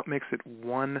universe? What makes it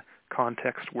one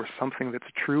context where something that's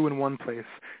true in one place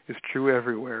is true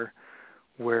everywhere,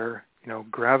 where,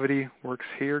 gravity works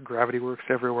here, gravity works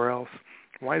everywhere else?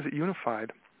 Why is it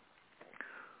unified?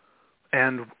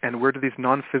 And where do these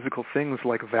non-physical things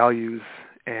like values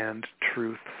and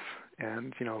truths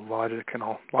and, logic and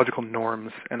all logical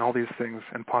norms and all these things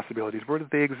and possibilities, where do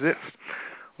they exist?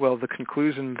 Well, the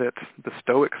conclusion that the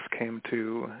Stoics came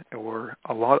to, or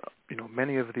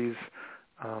many of these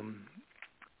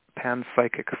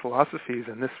panpsychic philosophies,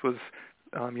 and this was,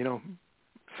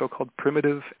 so-called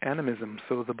primitive animism,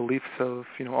 so the beliefs of,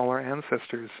 all our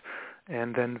ancestors,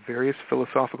 and then various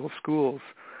philosophical schools.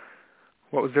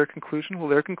 What was their conclusion? Well,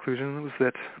 their conclusion was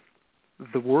that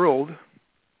the world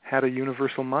had a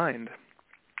universal mind,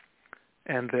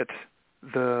 and that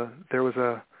there was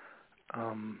a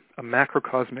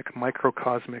macrocosmic,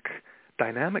 microcosmic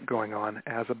dynamic going on,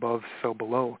 as above, so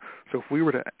below. So if we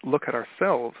were to look at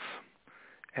ourselves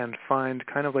and find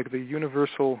kind of like the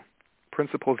universal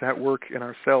principles at work in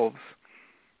ourselves,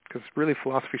 because really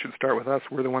philosophy should start with us.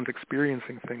 We're the ones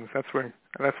experiencing things. That's why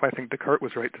I think Descartes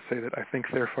was right to say that I think,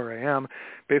 therefore I am.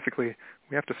 Basically,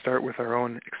 we have to start with our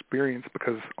own experience,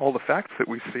 because all the facts that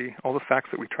we see, all the facts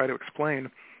that we try to explain,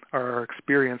 are our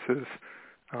experiences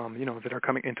that are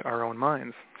coming into our own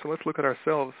minds. So let's look at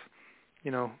ourselves.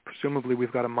 Presumably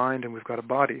we've got a mind and we've got a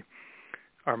body.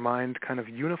 Our mind kind of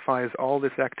unifies all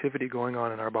this activity going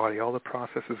on in our body, all the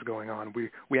processes going on.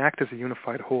 We act as a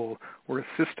unified whole. We're a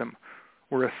system.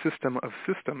 We're a system of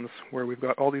systems where we've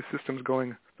got all these systems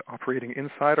operating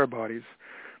inside our bodies.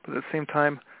 But at the same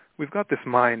time, we've got this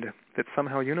mind that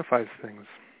somehow unifies things.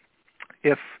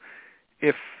 If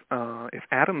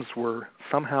atoms were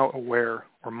somehow aware,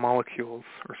 or molecules,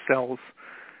 or cells,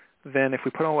 then if we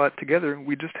put all that together,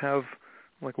 we just have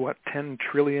 10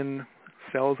 trillion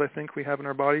cells, I think, we have in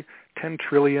our body, 10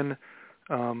 trillion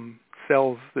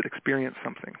cells that experience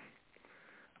something.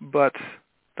 But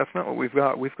that's not what we've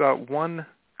got. We've got one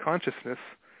consciousness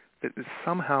that is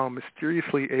somehow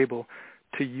mysteriously able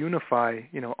to unify,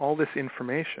 all this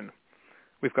information.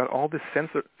 We've got all this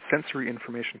sensory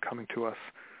information coming to us.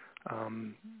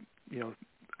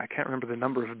 I can't remember the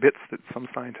number of bits that some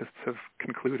scientists have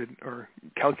concluded or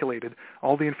calculated,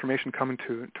 all the information coming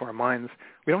to our minds.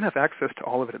 We don't have access to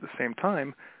all of it at the same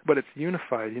time, but it's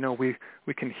unified.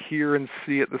 We can hear and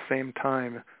see at the same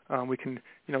time. We can,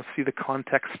 see the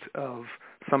context of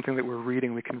something that we're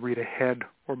reading. We can read ahead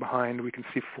or behind. We can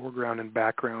see foreground and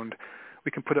background.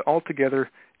 We can put it all together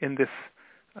in this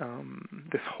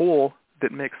whole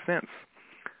that makes sense.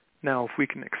 Now, if we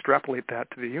can extrapolate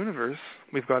that to the universe,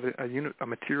 we've got a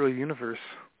material universe,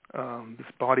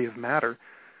 this body of matter.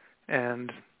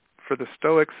 And for the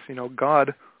Stoics,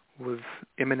 God was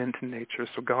immanent in nature.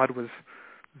 So God was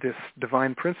this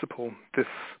divine principle, this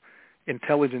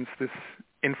intelligence, this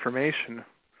information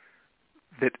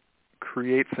that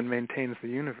creates and maintains the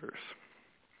universe.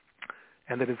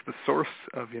 And that is the source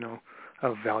of,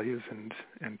 of values and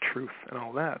truth and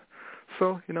all that.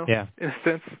 So, in a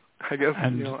sense, I guess,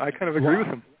 I kind of agree with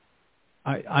him.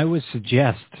 I would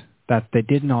suggest that they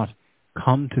did not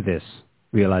come to this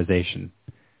realization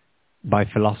by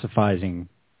philosophizing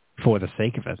for the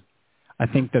sake of it. I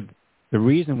think that the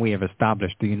reason we have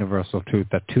established the universal truth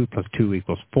that 2 + 2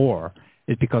 = 4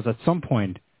 is because at some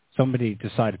point somebody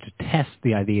decided to test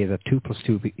the idea that 2 +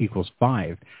 2 =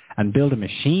 5 and build a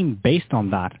machine based on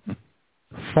that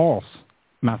false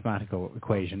mathematical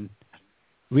equation,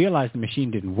 realized the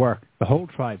machine didn't work, the whole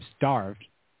tribe starved,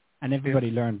 and everybody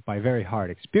learned by very hard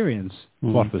experience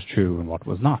what was true and what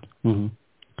was not.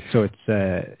 So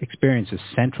it's experience is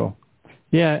central.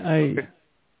 Yeah,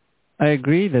 I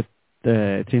agree that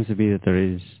it seems to be that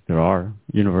there are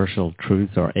universal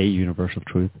truths or a universal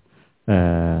truth,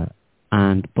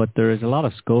 but there is a lot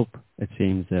of scope, it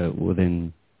seems,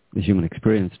 within the human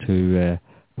experience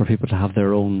for people to have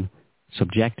their own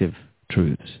subjective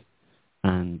truths.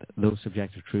 And those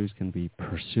subjective truths can be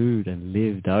pursued and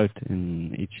lived out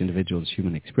in each individual's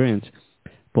human experience.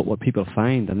 But what people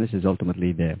find, and this is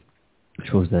ultimately the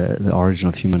origin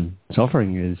of human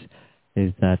suffering,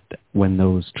 is that when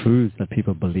those truths that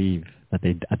people believe that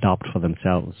they adopt for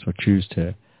themselves or choose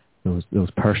to,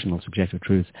 those personal subjective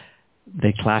truths,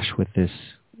 they clash with this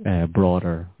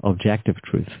broader objective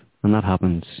truth. And that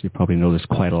happens, you probably know this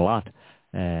quite a lot.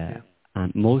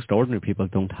 And most ordinary people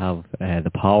don't have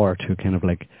the power to kind of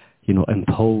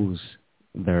impose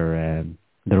their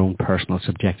own personal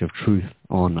subjective truth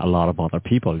on a lot of other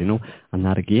people, And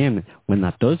that again, when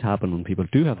that does happen, when people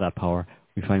do have that power,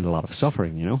 we find a lot of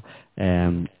suffering,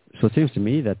 So it seems to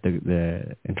me that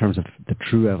in terms of the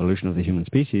true evolution of the human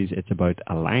species, it's about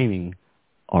aligning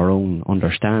our own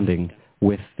understanding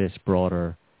with this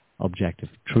broader objective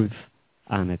truth.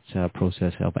 And it's a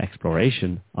process of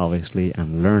exploration, obviously,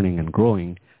 and learning and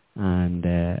growing. And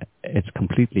it's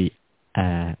completely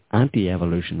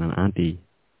anti-evolution and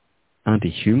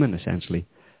anti-human, essentially,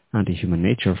 anti-human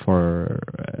nature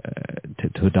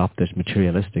to adopt this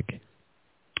materialistic,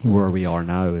 where we are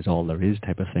now is all there is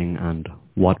type of thing. And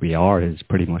what we are is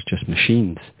pretty much just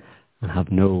machines and have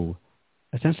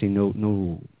essentially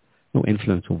no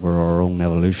influence over our own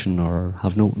evolution or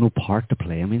have no part to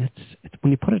play. I mean, it's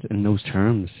when you put it in those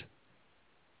terms,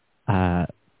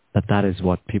 that is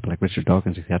what people like Richard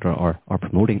Dawkins, etc., are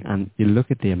promoting. And you look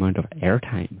at the amount of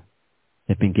airtime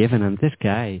they've been given, and this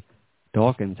guy,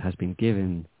 Dawkins, has been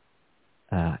given,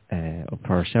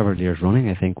 for several years running,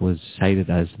 I think, was cited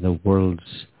as the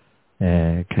world's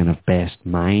kind of best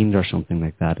mind or something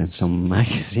like that in some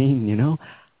magazine,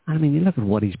 I mean, you look at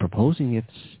what he's proposing,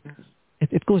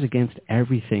 it goes against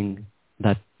everything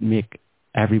that make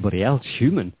everybody else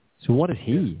human. So what is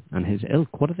he and his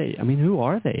ilk? What are they? I mean, who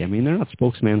are they? I mean, they're not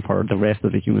spokesmen for the rest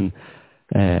of the human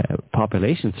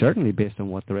population, certainly based on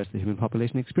what the rest of the human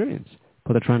population experience.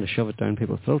 But they're trying to shove it down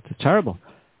people's throats. It's terrible.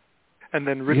 And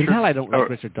then you can tell I don't like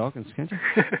Richard Dawkins, can't you?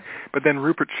 But then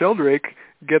Rupert Sheldrake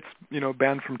gets,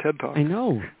 banned from TED Talk. I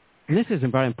know. And this is a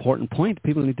very important point.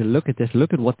 People need to look at this,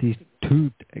 look at what these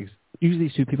use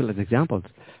these two people as examples,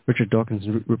 Richard Dawkins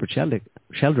and Rupert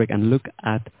Sheldrake, and look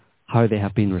at how they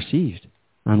have been received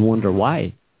and wonder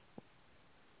why.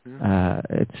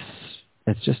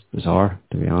 It's just bizarre,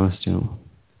 to be honest,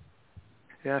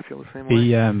 Yeah, I feel the same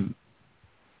way.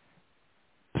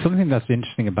 Something that's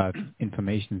interesting about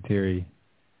information theory,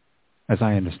 as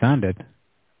I understand it,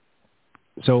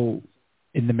 so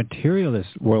in the materialist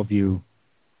worldview,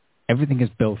 everything is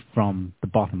built from the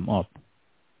bottom up.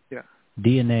 Yeah.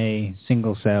 DNA,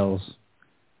 single cells,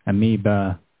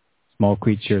 amoeba, small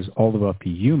creatures, all the way up to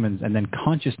humans, and then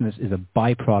consciousness is a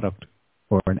byproduct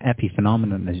or an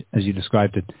epiphenomenon, as you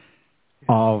described it,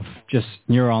 of just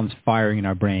neurons firing in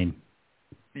our brain.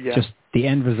 Yeah. Just the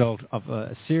end result of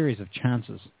a series of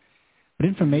chances. But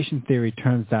information theory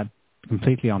turns that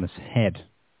completely on its head.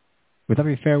 Would that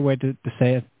be a fair way to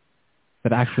say it?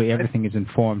 That actually everything is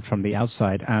informed from the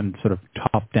outside and sort of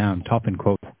top down, top in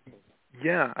quote.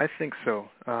 Yeah, I think so.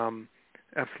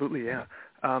 Absolutely, yeah.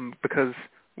 Because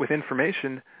with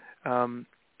information,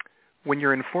 when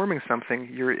you're informing something,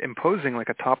 you're imposing like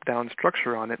a top-down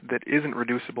structure on it that isn't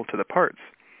reducible to the parts.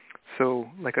 So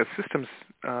like a systems,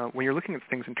 when you're looking at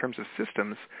things in terms of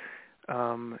systems,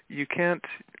 you can't,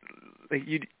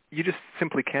 you just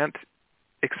simply can't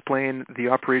explain the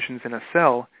operations in a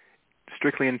cell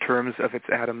strictly in terms of its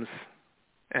atoms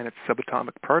and its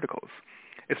subatomic particles.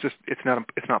 It's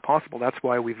not possible. That's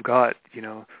why we've got,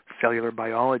 cellular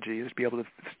biology, is to be able to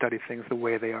study things the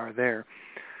way they are there.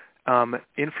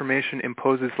 Information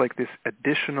imposes like this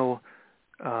additional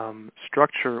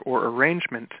structure or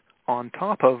arrangement on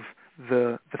top of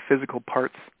the physical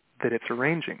parts that it's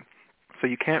arranging. So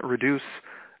you can't reduce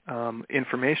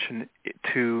information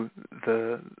to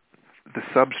the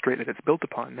substrate that it's built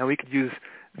upon. Now we could use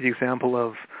the example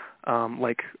of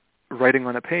like writing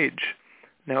on a page.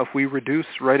 Now if we reduce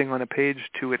writing on a page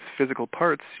to its physical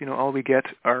parts, all we get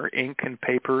are ink and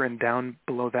paper, and down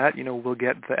below that, we'll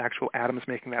get the actual atoms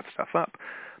making that stuff up.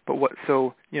 But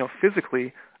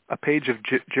physically, a page of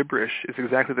gibberish is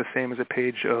exactly the same as a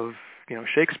page of,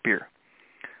 Shakespeare.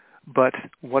 But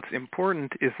what's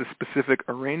important is the specific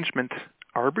arrangement,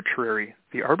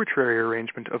 the arbitrary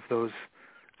arrangement of those,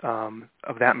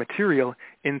 of that material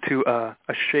into a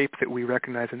shape that we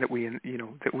recognize and that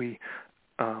we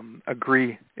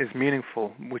agree is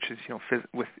meaningful, which is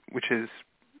which is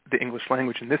the English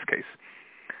language in this case.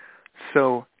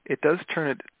 So it does turn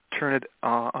it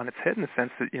on its head in the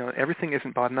sense that everything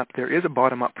isn't bottom up. There is a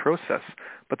bottom up process,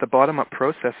 but the bottom up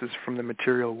processes from the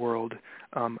material world,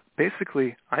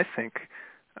 basically, I think,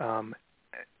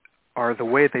 are the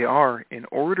way they are in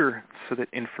order so that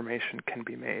information can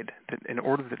be made, in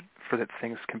order for that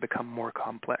things can become more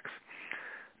complex.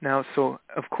 Now, so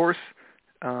of course.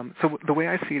 So the way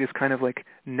I see it is kind of like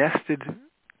nested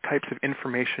types of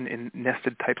information in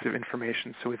nested types of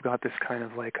information. So we've got this kind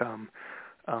of like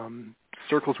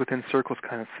circles within circles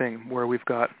kind of thing, where we've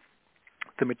got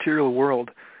the material world,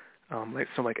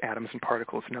 like atoms and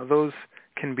particles. Now those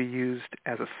can be used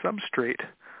as a substrate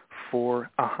for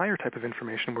a higher type of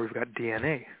information where we've got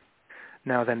DNA.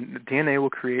 Now then the DNA will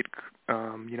create,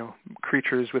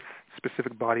 creatures with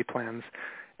specific body plans,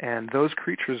 and those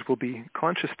creatures will be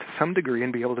conscious to some degree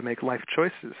and be able to make life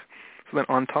choices. So then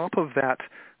on top of that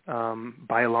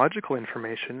biological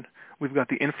information, we've got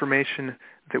the information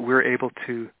that we're able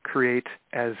to create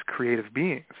as creative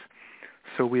beings.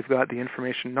 So we've got the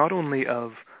information not only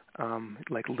of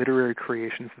like literary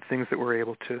creations, the things that we're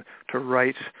able to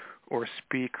write or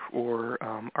speak or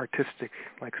artistic,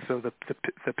 like so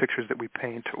the pictures that we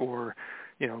paint or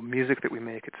music that we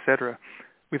make, etc.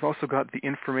 We've also got the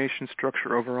information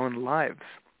structure of our own lives.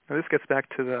 Now this gets back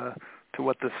to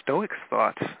what the Stoics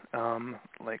thought.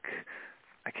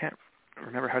 I can't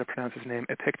remember how to pronounce his name.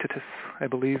 Epictetus, I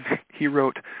believe. He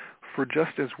wrote, "For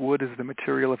just as wood is the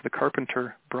material of the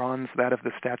carpenter, bronze that of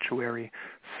the statuary,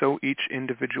 so each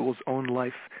individual's own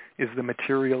life is the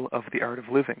material of the art of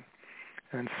living."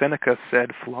 And Seneca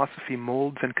said, "Philosophy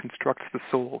molds and constructs the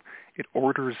soul. It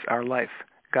orders our life,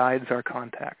 guides our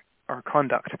conduct,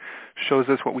 shows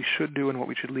us what we should do and what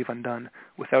we should leave undone.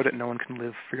 Without it, no one can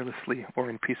live fearlessly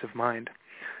or in peace of mind."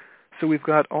 So we've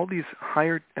got all these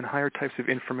higher and higher types of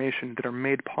information that are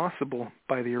made possible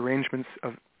by the arrangements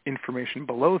of information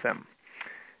below them.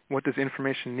 What does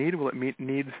information need? Well, it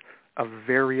needs a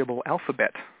variable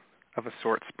alphabet of a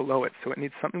sorts below it. So it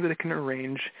needs something that it can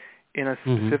arrange in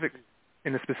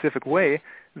a specific way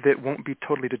that won't be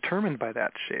totally determined by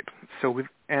that shape. So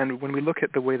and when we look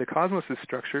at the way the cosmos is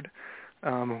structured,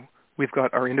 we've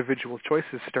got our individual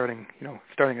choices starting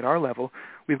at our level.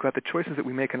 We've got the choices that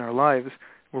we make in our lives,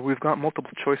 where we've got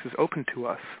multiple choices open to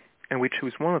us, and we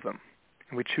choose one of them.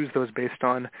 And we choose those based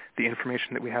on the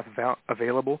information that we have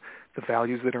available, the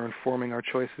values that are informing our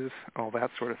choices, all that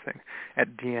sort of thing.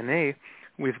 At DNA,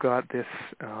 we've got this,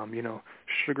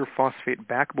 sugar phosphate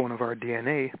backbone of our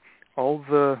DNA. All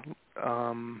the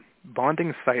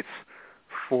bonding sites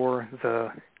for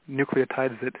the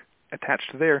nucleotides that attach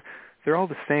to there, they're all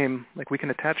the same. Like we can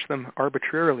attach them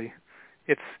arbitrarily.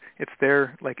 It's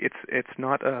there, like it's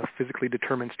not a physically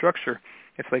determined structure.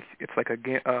 It's like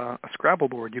a Scrabble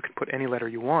board. You can put any letter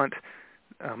you want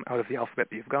out of the alphabet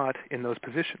that you've got in those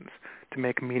positions to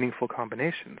make meaningful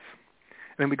combinations.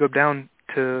 And then we go down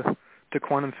to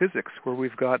quantum physics, where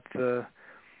we've got the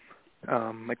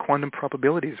like quantum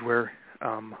probabilities, where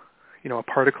a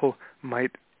particle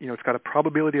might, it's got a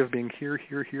probability of being here,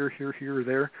 or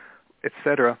there,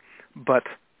 etc. But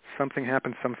something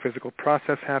happens, some physical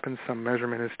process happens, some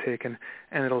measurement is taken,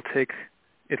 and it'll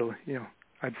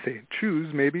I'd say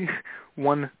choose maybe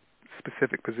one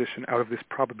specific position out of this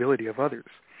probability of others.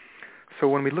 So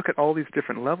when we look at all these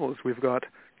different levels,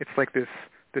 it's like this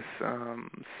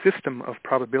system of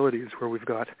probabilities where we've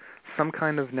got some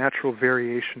kind of natural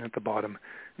variation at the bottom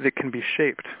that can be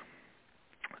shaped,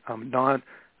 not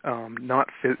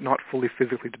fully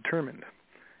physically determined.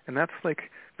 And that's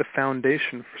like the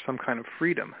foundation for some kind of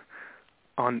freedom.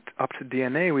 On up to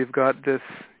DNA, we've got this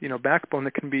backbone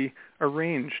that can be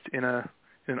arranged in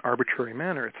an arbitrary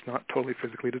manner. It's not totally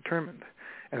physically determined.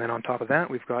 And then on top of that,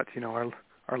 we've got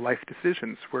our life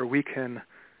decisions, where we can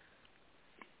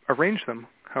arrange them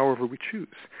however we choose,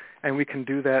 and we can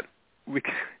do that.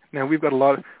 Now we've got a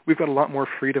lot more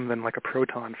freedom than like a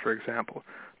proton, for example.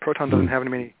 Proton doesn't have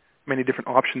many different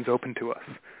options open to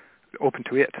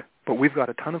it, but we've got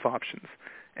a ton of options.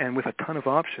 And with a ton of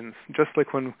options, just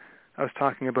like when I was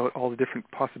talking about all the different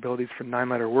possibilities for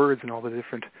 9-letter words and all the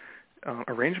different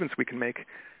arrangements we can make,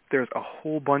 there's a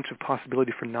whole bunch of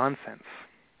possibility for nonsense.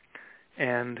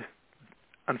 And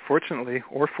unfortunately,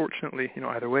 or fortunately,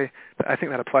 either way, I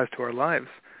think that applies to our lives.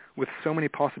 With so many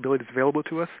possibilities available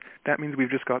to us, that means we've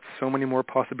just got so many more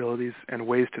possibilities and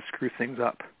ways to screw things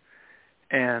up.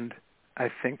 And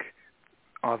I think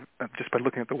just by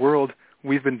looking at the world,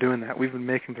 we've been doing that. We've been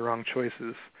making the wrong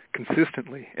choices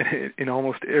consistently in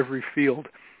almost every field.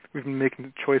 We've been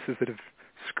making choices that have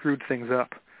screwed things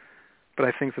up. But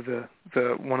I think that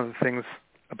the one of the things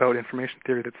about information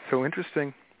theory that's so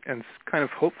interesting and kind of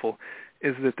hopeful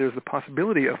is that there's the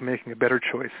possibility of making a better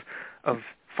choice, of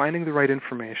finding the right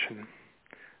information,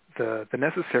 the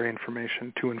necessary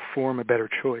information to inform a better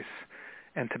choice,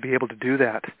 and to be able to do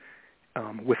that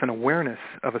with an awareness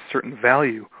of a certain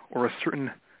value or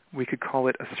we could call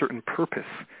it a certain purpose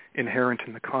inherent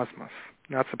in the cosmos.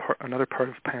 And that's another part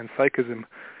of panpsychism,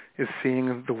 is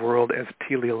seeing the world as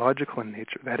teleological in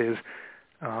nature. That is,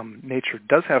 nature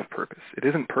does have purpose. It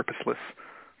isn't purposeless,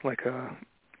 like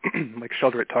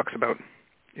Sheldrake talks about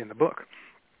in the book,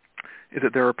 is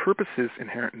that there are purposes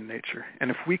inherent in nature.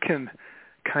 And if we can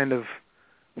kind of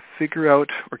figure out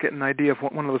or get an idea of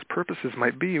what one of those purposes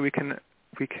might be, we can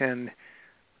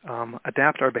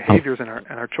adapt our behaviors and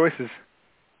our choices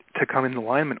to come in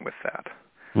alignment with that.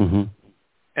 Mm-hmm.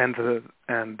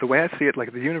 And the way I see it,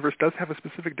 like the universe does have a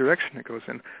specific direction it goes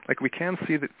in. Like we can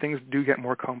see that things do get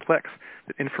more complex,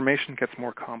 that information gets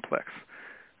more complex,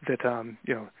 that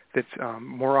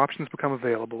more options become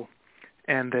available,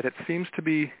 and that it seems to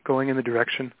be going in the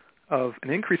direction of an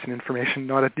increase in information,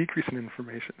 not a decrease in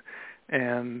information.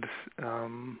 And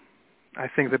I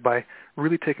think that by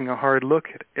really taking a hard look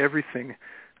at everything,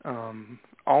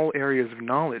 all areas of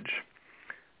knowledge,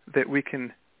 that we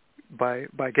can, by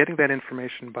getting that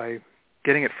information, by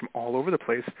getting it from all over the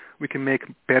place, we can make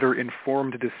better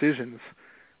informed decisions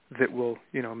that will,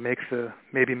 make the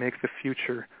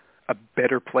future a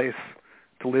better place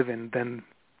to live in than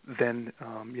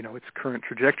its current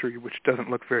trajectory, which doesn't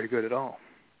look very good at all.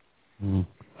 Mm.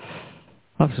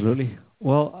 Absolutely.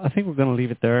 Well, I think we're going to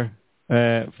leave it there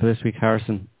for this week,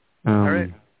 Harrison. All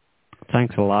right.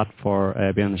 Thanks a lot for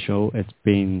being on the show. It's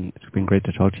been great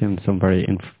to talk to you, and some very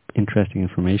interesting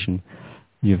information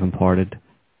you've imparted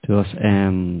to us.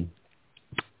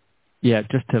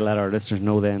 Just to let our listeners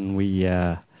know, then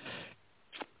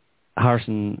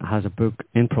Harrison has a book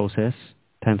in process,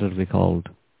 tentatively called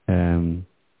Mind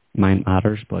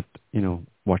Matters, but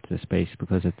watch this space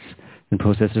because it's in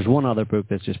process. There's one other book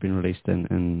that's just been released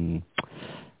from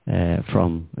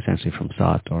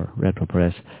SOT or Red Pill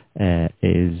Press,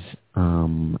 is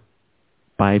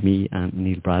by me and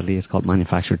Neil Bradley. It's called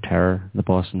Manufactured Terror: The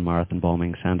Boston Marathon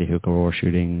Bombing, Sandy Hook Aurora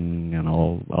Shooting, and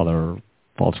all other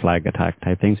false flag attack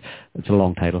type things. It's a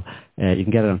long title. You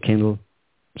can get it on Kindle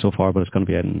so far, but it's going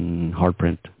to be in hard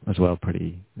print as well,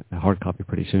 hard copy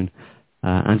pretty soon.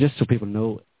 And just so people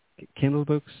know, Kindle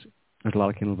books, there's a lot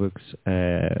of Kindle books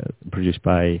produced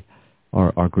by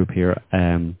our group here.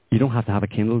 You don't have to have a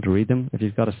Kindle to read them. If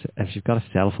you've got a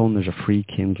cell phone, there's a free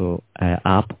Kindle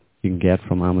app you can get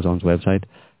from Amazon's website,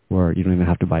 where you don't even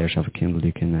have to buy yourself a Kindle.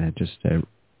 You can just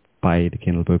buy the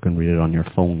Kindle book and read it on your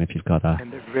phone if you've got a...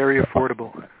 And they're very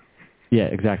affordable. Yeah,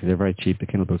 exactly. They're very cheap. The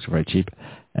Kindle books are very cheap.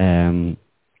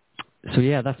 So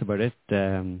yeah, that's about it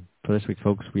for this week,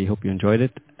 folks. We hope you enjoyed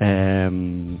it.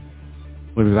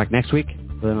 We'll be back next week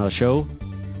with another show.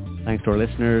 Thanks to our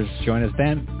listeners. Join us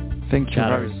then. Thank you,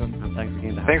 Chatters, Harrison. and thanks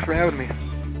again to Thanks for having me.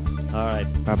 All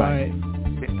right. Bye-bye.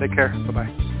 Okay, take care.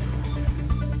 Bye-bye.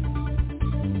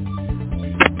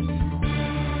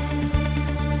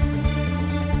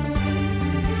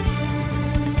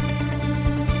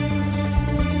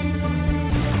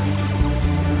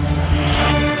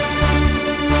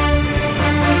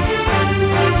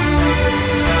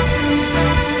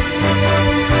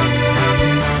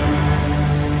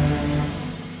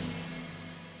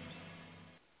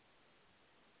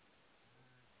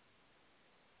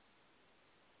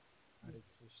 Hare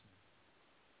Krishna.